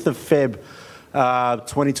 5th of Feb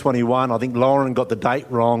 2021. I think Lauren got the date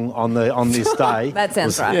wrong on this day. That sounds it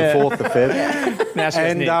was right. The 4th of Feb. Now she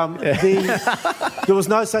has Nick. There was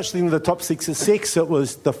no such thing as the top 6 at 6. It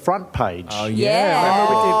was the front page. Oh, Yeah.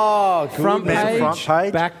 Remember we did Front page, front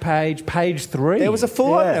page. back page, page 3. There was a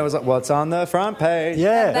full one. Yeah. There was like, what's on the front page?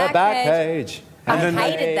 Yeah. The back back page. page. I And then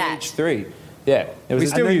hated that. Page 3. Yeah. There We was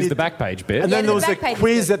still then use you- the back page bit. And Yeah, then the there was a back page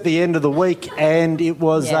quiz is at the end of the week, and it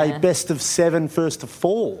was Yeah. a best of 7, first of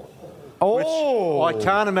 4. Oh, I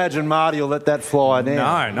can't imagine Marty will let that fly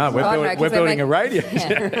now. No, we're building a radio.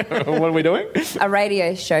 What are we doing? A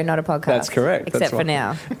radio show, not a podcast. That's correct. Except That's for right.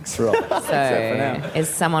 now. That's right. So, Except for now. is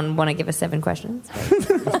someone want to give us 7 questions?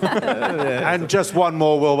 And just one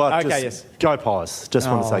more, Wilbur. Okay, Just yes. Go Pies. Just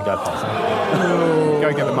want to say go Pies.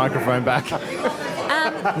 Go get the microphone back.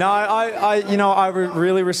 No, I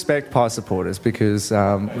really respect Pie supporters because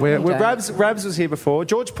Rabs was here before.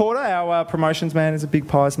 George Porter, our promotions man, is a big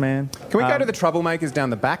Pies man. Can we go to the troublemakers down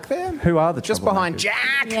the back there? Who are the Just behind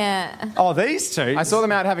Jack. Yeah. Oh, these two? I saw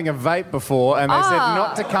them out having a vape before, and they said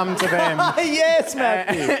not to come to them. Yes,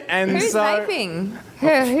 Matthew. And Who's so, vaping?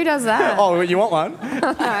 Who does that? Oh, you want one?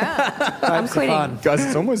 I'm quitting. guys,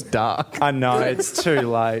 it's almost dark. I know, it's too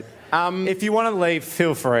late. If you want to leave,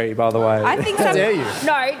 feel free, by the way. I think How dare you?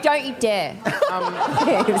 No, don't you dare.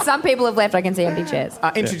 Some people have left. I can see empty chairs.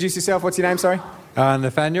 Introduce yourself. What's your name, sorry?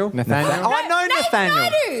 Nathaniel. Nathaniel. Oh, I know Nathaniel.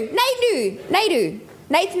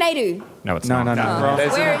 Nath Naidu. No, it's No. Where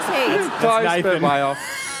is he? Close, but way off.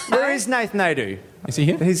 Where is Nath Naidu? Is he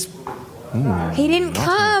here? He's... He didn't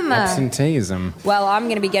come. Absenteeism. Well, I'm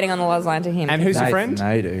going to be getting on the loz line to him. And who's your Nath friend?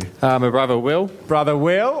 Naidu. My brother Will. Brother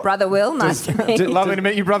Will. Brother Will, nice to meet you. Lovely to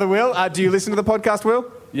meet you, Brother Will. Do you listen to the podcast,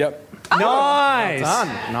 Will? Yep. Nice. Well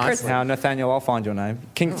done. Nice. Now, Nathaniel, I'll find your name.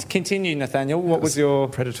 Continue, Nathaniel. What was your...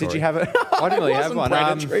 predatory. Did you have it? I didn't really have one.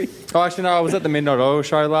 predatory. Actually, no, I was at the Midnight Oil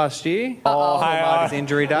show last year. Oh, Marty's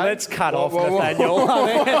injury day. Let's cut off Nathaniel.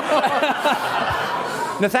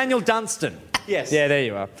 Nathaniel Dunstan. Yes. Yeah, there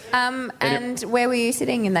you are. And where were you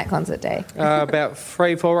sitting in that concert day? About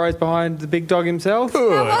 3-4 rows behind the big dog himself. How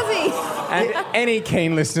was he? And any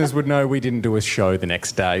keen listeners would know we didn't do a show the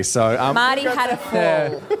next day. So Marty had a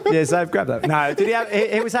fall. Yeah, so grab that. No, did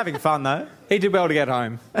he was having fun, though. He did well to get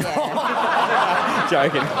home.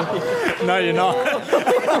 Joking. No, you're not.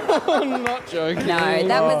 I'm not joking. No,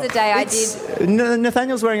 that was the day I did.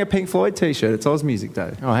 Nathaniel's wearing a Pink Floyd T-shirt. It's Oz Music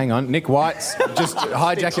Day. Oh, hang on. Nick White's just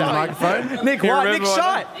hijacking the microphone. Nick White, Nick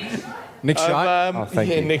Shite. Nick Shite. Thank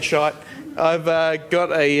you. Nick Shite. I've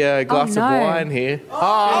got a glass of wine here.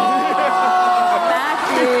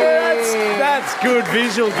 That's good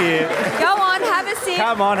visual gear. Go on, have a sip.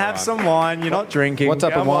 Come on, have some wine. You're not drinking. What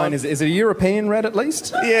type of Come wine on. is it? Is it a European red at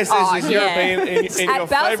least? Yes, this is European in your At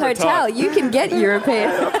Bell's favourite Hotel, type. you can get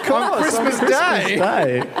European. On Christmas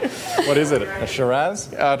Day. What is it? A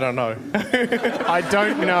Shiraz? I don't know. I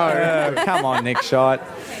don't know. Come on, Nick Shite.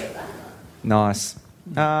 Nice.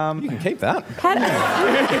 You can keep that.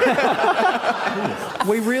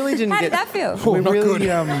 We really didn't How get... did that feel? We really...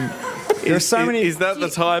 There are so many... Is that the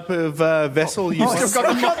type of vessel you... You've got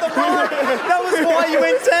the mic. That was why you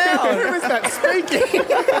went down. Who is that speaking?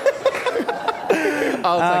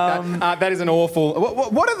 I'll take that. That is an awful...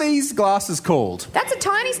 What are these glasses called? That's a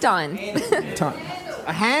tiny stein.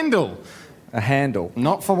 A handle. A handle.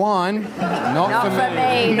 Not for wine. Not for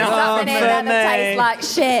me. Not for me. That tastes like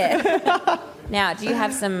shit. Now, do you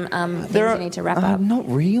have some things you need to wrap up? Not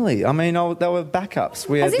really. I mean, they were backups.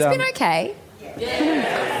 We Has had, this been okay?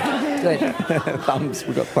 Good. Thumbs.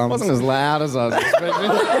 We got thumbs. It wasn't as loud as I was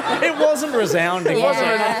expecting. It wasn't resounding, was it?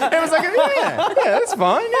 It was like, yeah, that's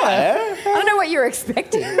fine, yeah. I don't know what you were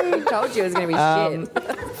expecting. I told you it was going to be shit.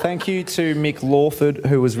 Thank you to Mick Lawford,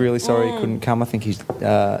 who was really sorry he couldn't come. I think he's...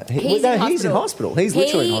 He's in hospital. He's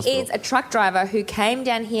literally in hospital. He is a truck driver who came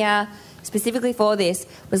down here specifically for this,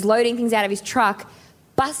 was loading things out of his truck,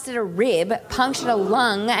 busted a rib, punctured a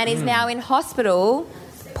lung, and is now in hospital.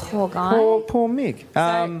 Poor guy. Poor Mick.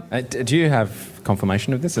 Do you have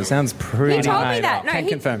confirmation of this? It sounds pretty... He told me made that. up. No,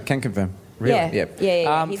 Can confirm. Really?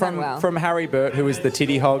 Yeah. He's from, unwell. from Harry Burt, who is the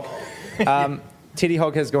Titty Hog. Titty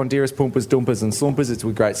Hog has gone, dearest Poompers, Doompers and Slumpers. It's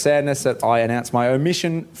with great sadness that I announce my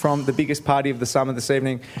omission from the biggest party of the summer this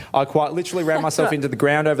evening. I quite literally ran myself into the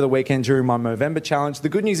ground over the weekend during my Movember challenge. The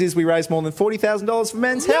good news is we raised more than $40,000 for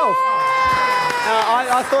men's health.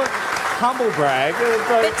 I thought, humble brag.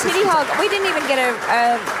 But Titty Hog, we didn't even get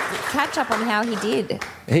a catch up on how he did.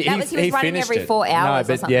 He was running every 4 hours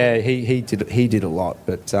or something. Yeah, he did a lot.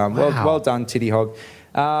 But well done, Titty Hog.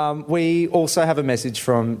 We also have a message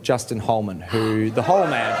from Justin Holman, the Hole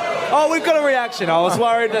Man. Oh, we've got a reaction. I was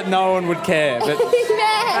worried that no one would care. But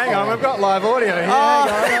hang on, we've got live audio here.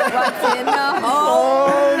 What's in the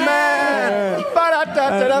hole, man?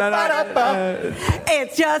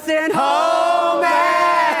 It's Justin Holman.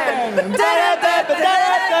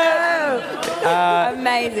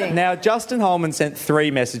 amazing. Now, Justin Holman sent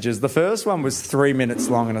 3 messages. The first one was 3 minutes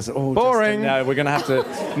long, and I said, oh, boring. Justin, no, we're going to have to...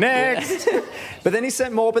 Next! But then he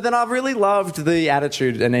sent more, but then I really loved the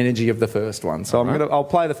attitude and energy of the first one. So I'll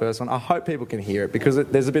play the first one. I hope people can hear it because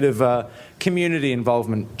there's a bit of community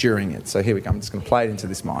involvement during it. So here we go. I'm just going to play it into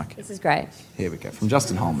this mic. This is great. Here we go. From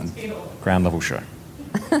Justin Holman. Ground level show.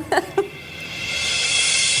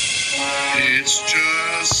 It's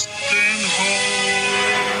Justin Holman.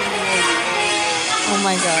 Oh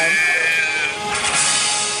my God.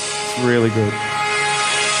 It's really good.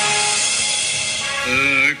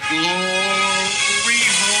 The glory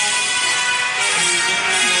hole.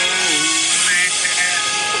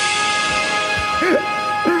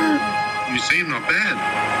 You seem not bad.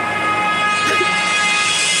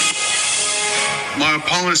 My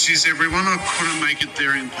apologies, everyone. I couldn't make it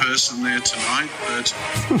there in person there tonight, but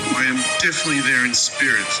I am definitely there in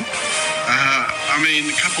spirit.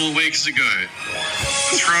 A couple of weeks ago,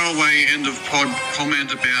 a throwaway end of pod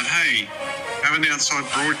comment about, hey, have an outside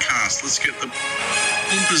broadcast. Let's get the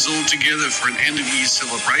pumpers all together for an end of year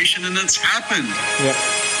celebration, and it's happened. Yep.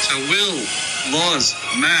 So Will, Loz,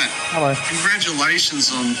 Matt, hello.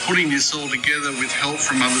 Congratulations on putting this all together with help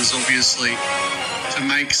from others, obviously, to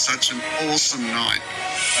make such an awesome night.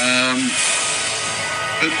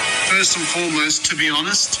 But first and foremost, to be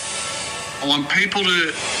honest, I want people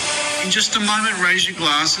to, in just a moment, raise your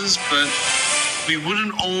glasses, but we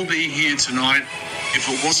wouldn't all be here tonight if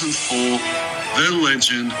it wasn't for the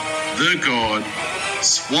legend, the god,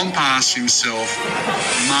 Swamp Ass himself,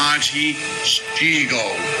 Marty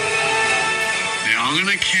Sheargold. Now I'm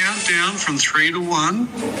going to count down from 3 to 1,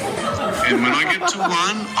 and when I get to 1,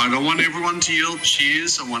 I don't want everyone to yell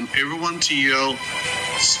cheers. I want everyone to yell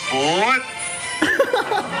sport.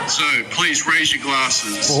 So please raise your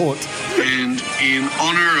glasses. Sport. And in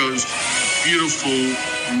honour of beautiful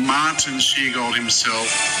Martin Sheargold himself,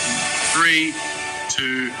 3,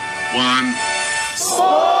 2, 1.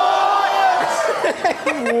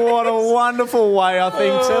 What a wonderful way, I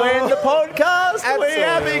think, to end the podcast. Absolutely. We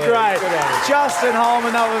have been great. Justin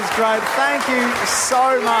Holman, that was great. Thank you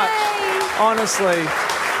so much. Honestly,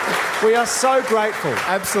 we are so grateful.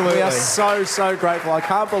 Absolutely. We are so grateful. I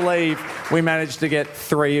can't believe we managed to get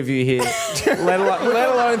 3 of you here, let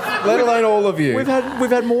alone all of you. We've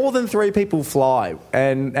had more than 3 people fly,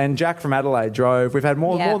 and Jack from Adelaide drove. We've had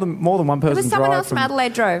more than one person drive. There was someone else from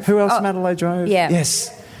Adelaide drove. Who else from Adelaide drove? Yeah.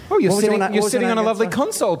 Yes. Oh, you're What was sitting, your na- you're what was sitting your on a name lovely again,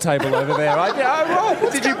 console table over there.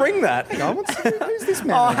 Right. Did you bring that? Who's this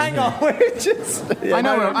man? Oh, hang on. We're just... Yeah, I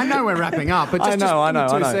know we're wrapping up, but just, I know.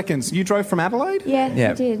 give me 2 seconds. You drove from Adelaide? Yeah,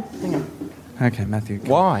 Yeah. I did. Hang on. Okay, Matthew.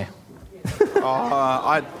 Why?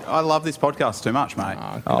 I love this podcast too much, mate.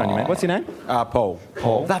 Good on you, mate. What's your name? Paul.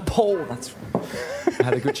 Paul. That's I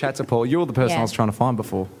had a good chat to Paul. You were the person I was trying to find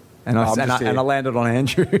before. And I landed on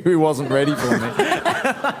Andrew, who wasn't ready for me.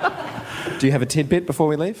 Do you have a tidbit before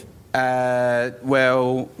we leave?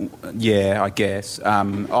 Well, yeah, I guess.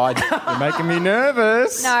 You're making me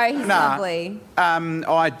nervous. No, he's lovely.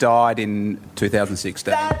 I died in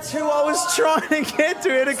 2016. That's who I was trying to get to.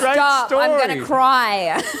 It a great Stop, story. I'm going to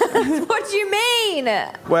cry. What do you mean?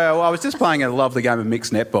 Well, I was just playing a lovely game of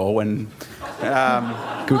mixed netball and...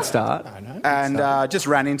 good start. And just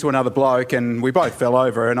ran into another bloke and we both fell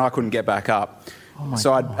over and I couldn't get back up.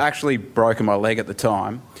 So I'd actually broken my leg at the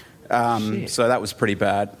time. So that was pretty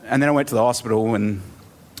bad. And then I went to the hospital and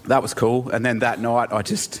that was cool. And then that night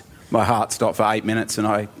my heart stopped for 8 minutes and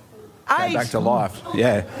I came back to life.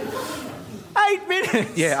 Yeah. 8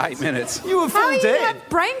 minutes? Yeah, 8 minutes. You were full How do dead. you have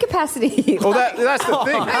brain capacity? Well, that's the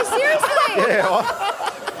thing. No, seriously? Yeah,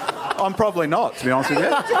 I'm probably not, to be honest with you.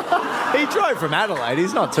 He drove from Adelaide.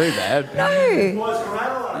 He's not too bad. No. We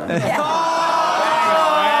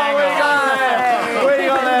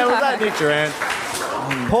got there. Was that Nick Durant?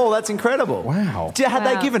 Paul, that's incredible. Wow. Had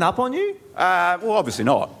they given up on you? Well, obviously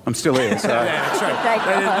not. I'm still here, so... Yeah, that's right.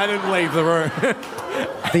 They didn't leave the room.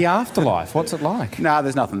 The afterlife, what's it like? No,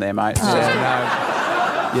 there's nothing there, mate.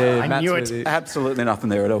 Yeah, I knew it. Absolutely nothing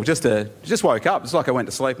there at all. Just woke up. It's like I went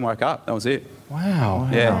to sleep and woke up. That was it. Wow.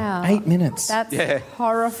 Yeah. Wow. 8 minutes. That's Yeah.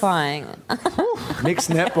 horrifying. Mixed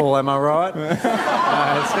netball, am I right?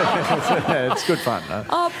 It's good fun. No?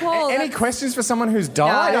 Oh, Paul. Any questions for someone who's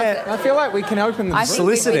died? No, I feel like we can open them. I think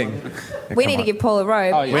Soliciting. we need to give Paul a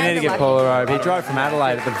robe. Oh, yeah. We need to give Paul a robe. He drove from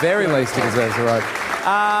Adelaide. At the very least, he deserves a robe.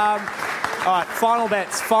 All right, final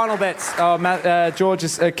bets. Oh, George,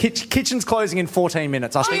 kitchen's closing in 14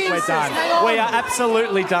 minutes. I think we're done. We are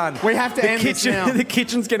absolutely done. We have to end this now. The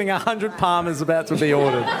kitchen's getting 100 Palmers about to be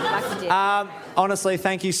ordered. Honestly,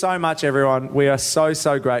 thank you so much, everyone. We are so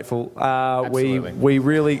grateful. We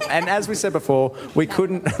really, and as we said before, we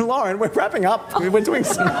couldn't. Lauren, we're wrapping up. We're doing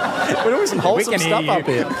some wholesome stuff up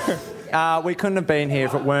here. We couldn't have been here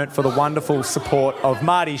if it weren't for the wonderful support of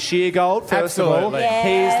Marty Sheargold, first of all. Yes.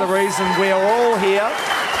 He's the reason we are all here.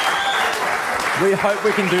 We hope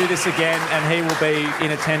we can do this again and he will be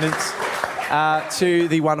in attendance. To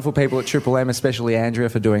the wonderful people at Triple M, especially Andrea,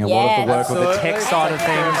 for doing a lot of the work on the tech side of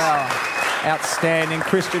things. Outstanding.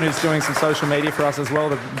 Christian, who's doing some social media for us as well.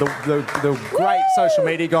 The great social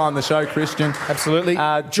media guy on the show, Christian. Absolutely.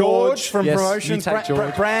 George from Promotions.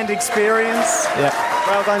 Brand experience. Yeah.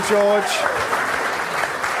 Well done, George.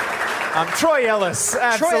 Troy Ellis.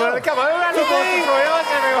 Absolutely. Come on, a round of applause for Troy Ellis,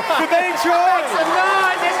 everyone. For being Troy. It's Troy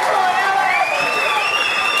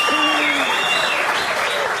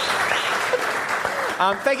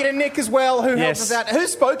Ellis. Thank you to Nick as well, who helps us out.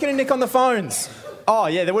 Who's spoken to Nick on the phones? Oh,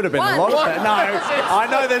 yeah, there would have been a lot of that. No, I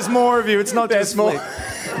know there's more of you. It's not just more.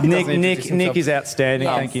 Nick is outstanding.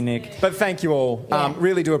 Thank you, Nick. But thank you all.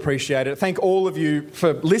 Really do appreciate it. Thank all of you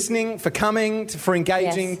for listening, for coming, for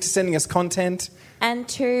engaging, to sending us content. And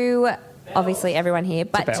to, obviously, everyone here,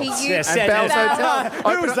 but to you... Yes, and Bells Hotel.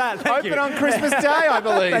 Who was that? Open on Christmas Day, I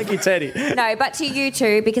believe. Thank you, Teddy. No, but to you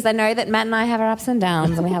too, because I know that Matt and I have our ups and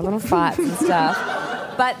downs and we have little fights and stuff.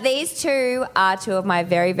 But these two are two of my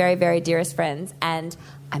very, very, very dearest friends, and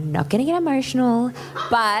I'm not going to get emotional,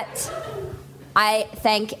 but I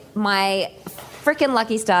thank my freaking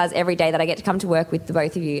lucky stars every day that I get to come to work with the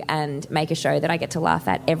both of you and make a show that I get to laugh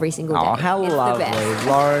at every single day. Oh, how it's lovely. The best.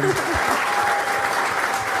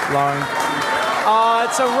 Lauren. Oh,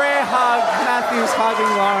 it's a rare hug. Matthew's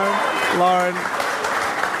hugging Lauren.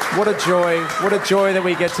 What a joy that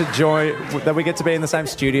we get to be in the same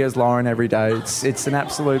studio as Lauren every day. It's an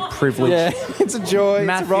absolute privilege. Yeah, it's a joy.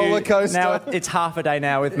 Matthew, it's a roller coaster. Now it's half a day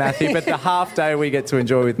now with Matthew, but the half day we get to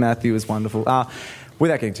enjoy with Matthew is wonderful.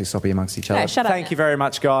 Without getting too soppy amongst each other. No, shut up. Thank you very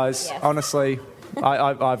much, guys. Yes. Honestly,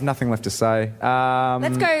 I have nothing left to say.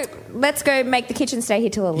 Let's go make the kitchen stay here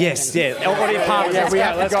till 11. Yes, yeah. Audio partners. Yeah, we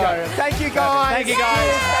have to go. Thank you, guys. Thank you,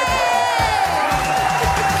 guys.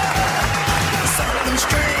 Something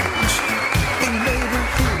strange in the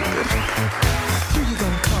neighborhood. Who you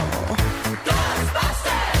gonna call?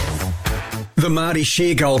 Ghostbusters! The Marty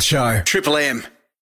Sheargold Show. Triple M.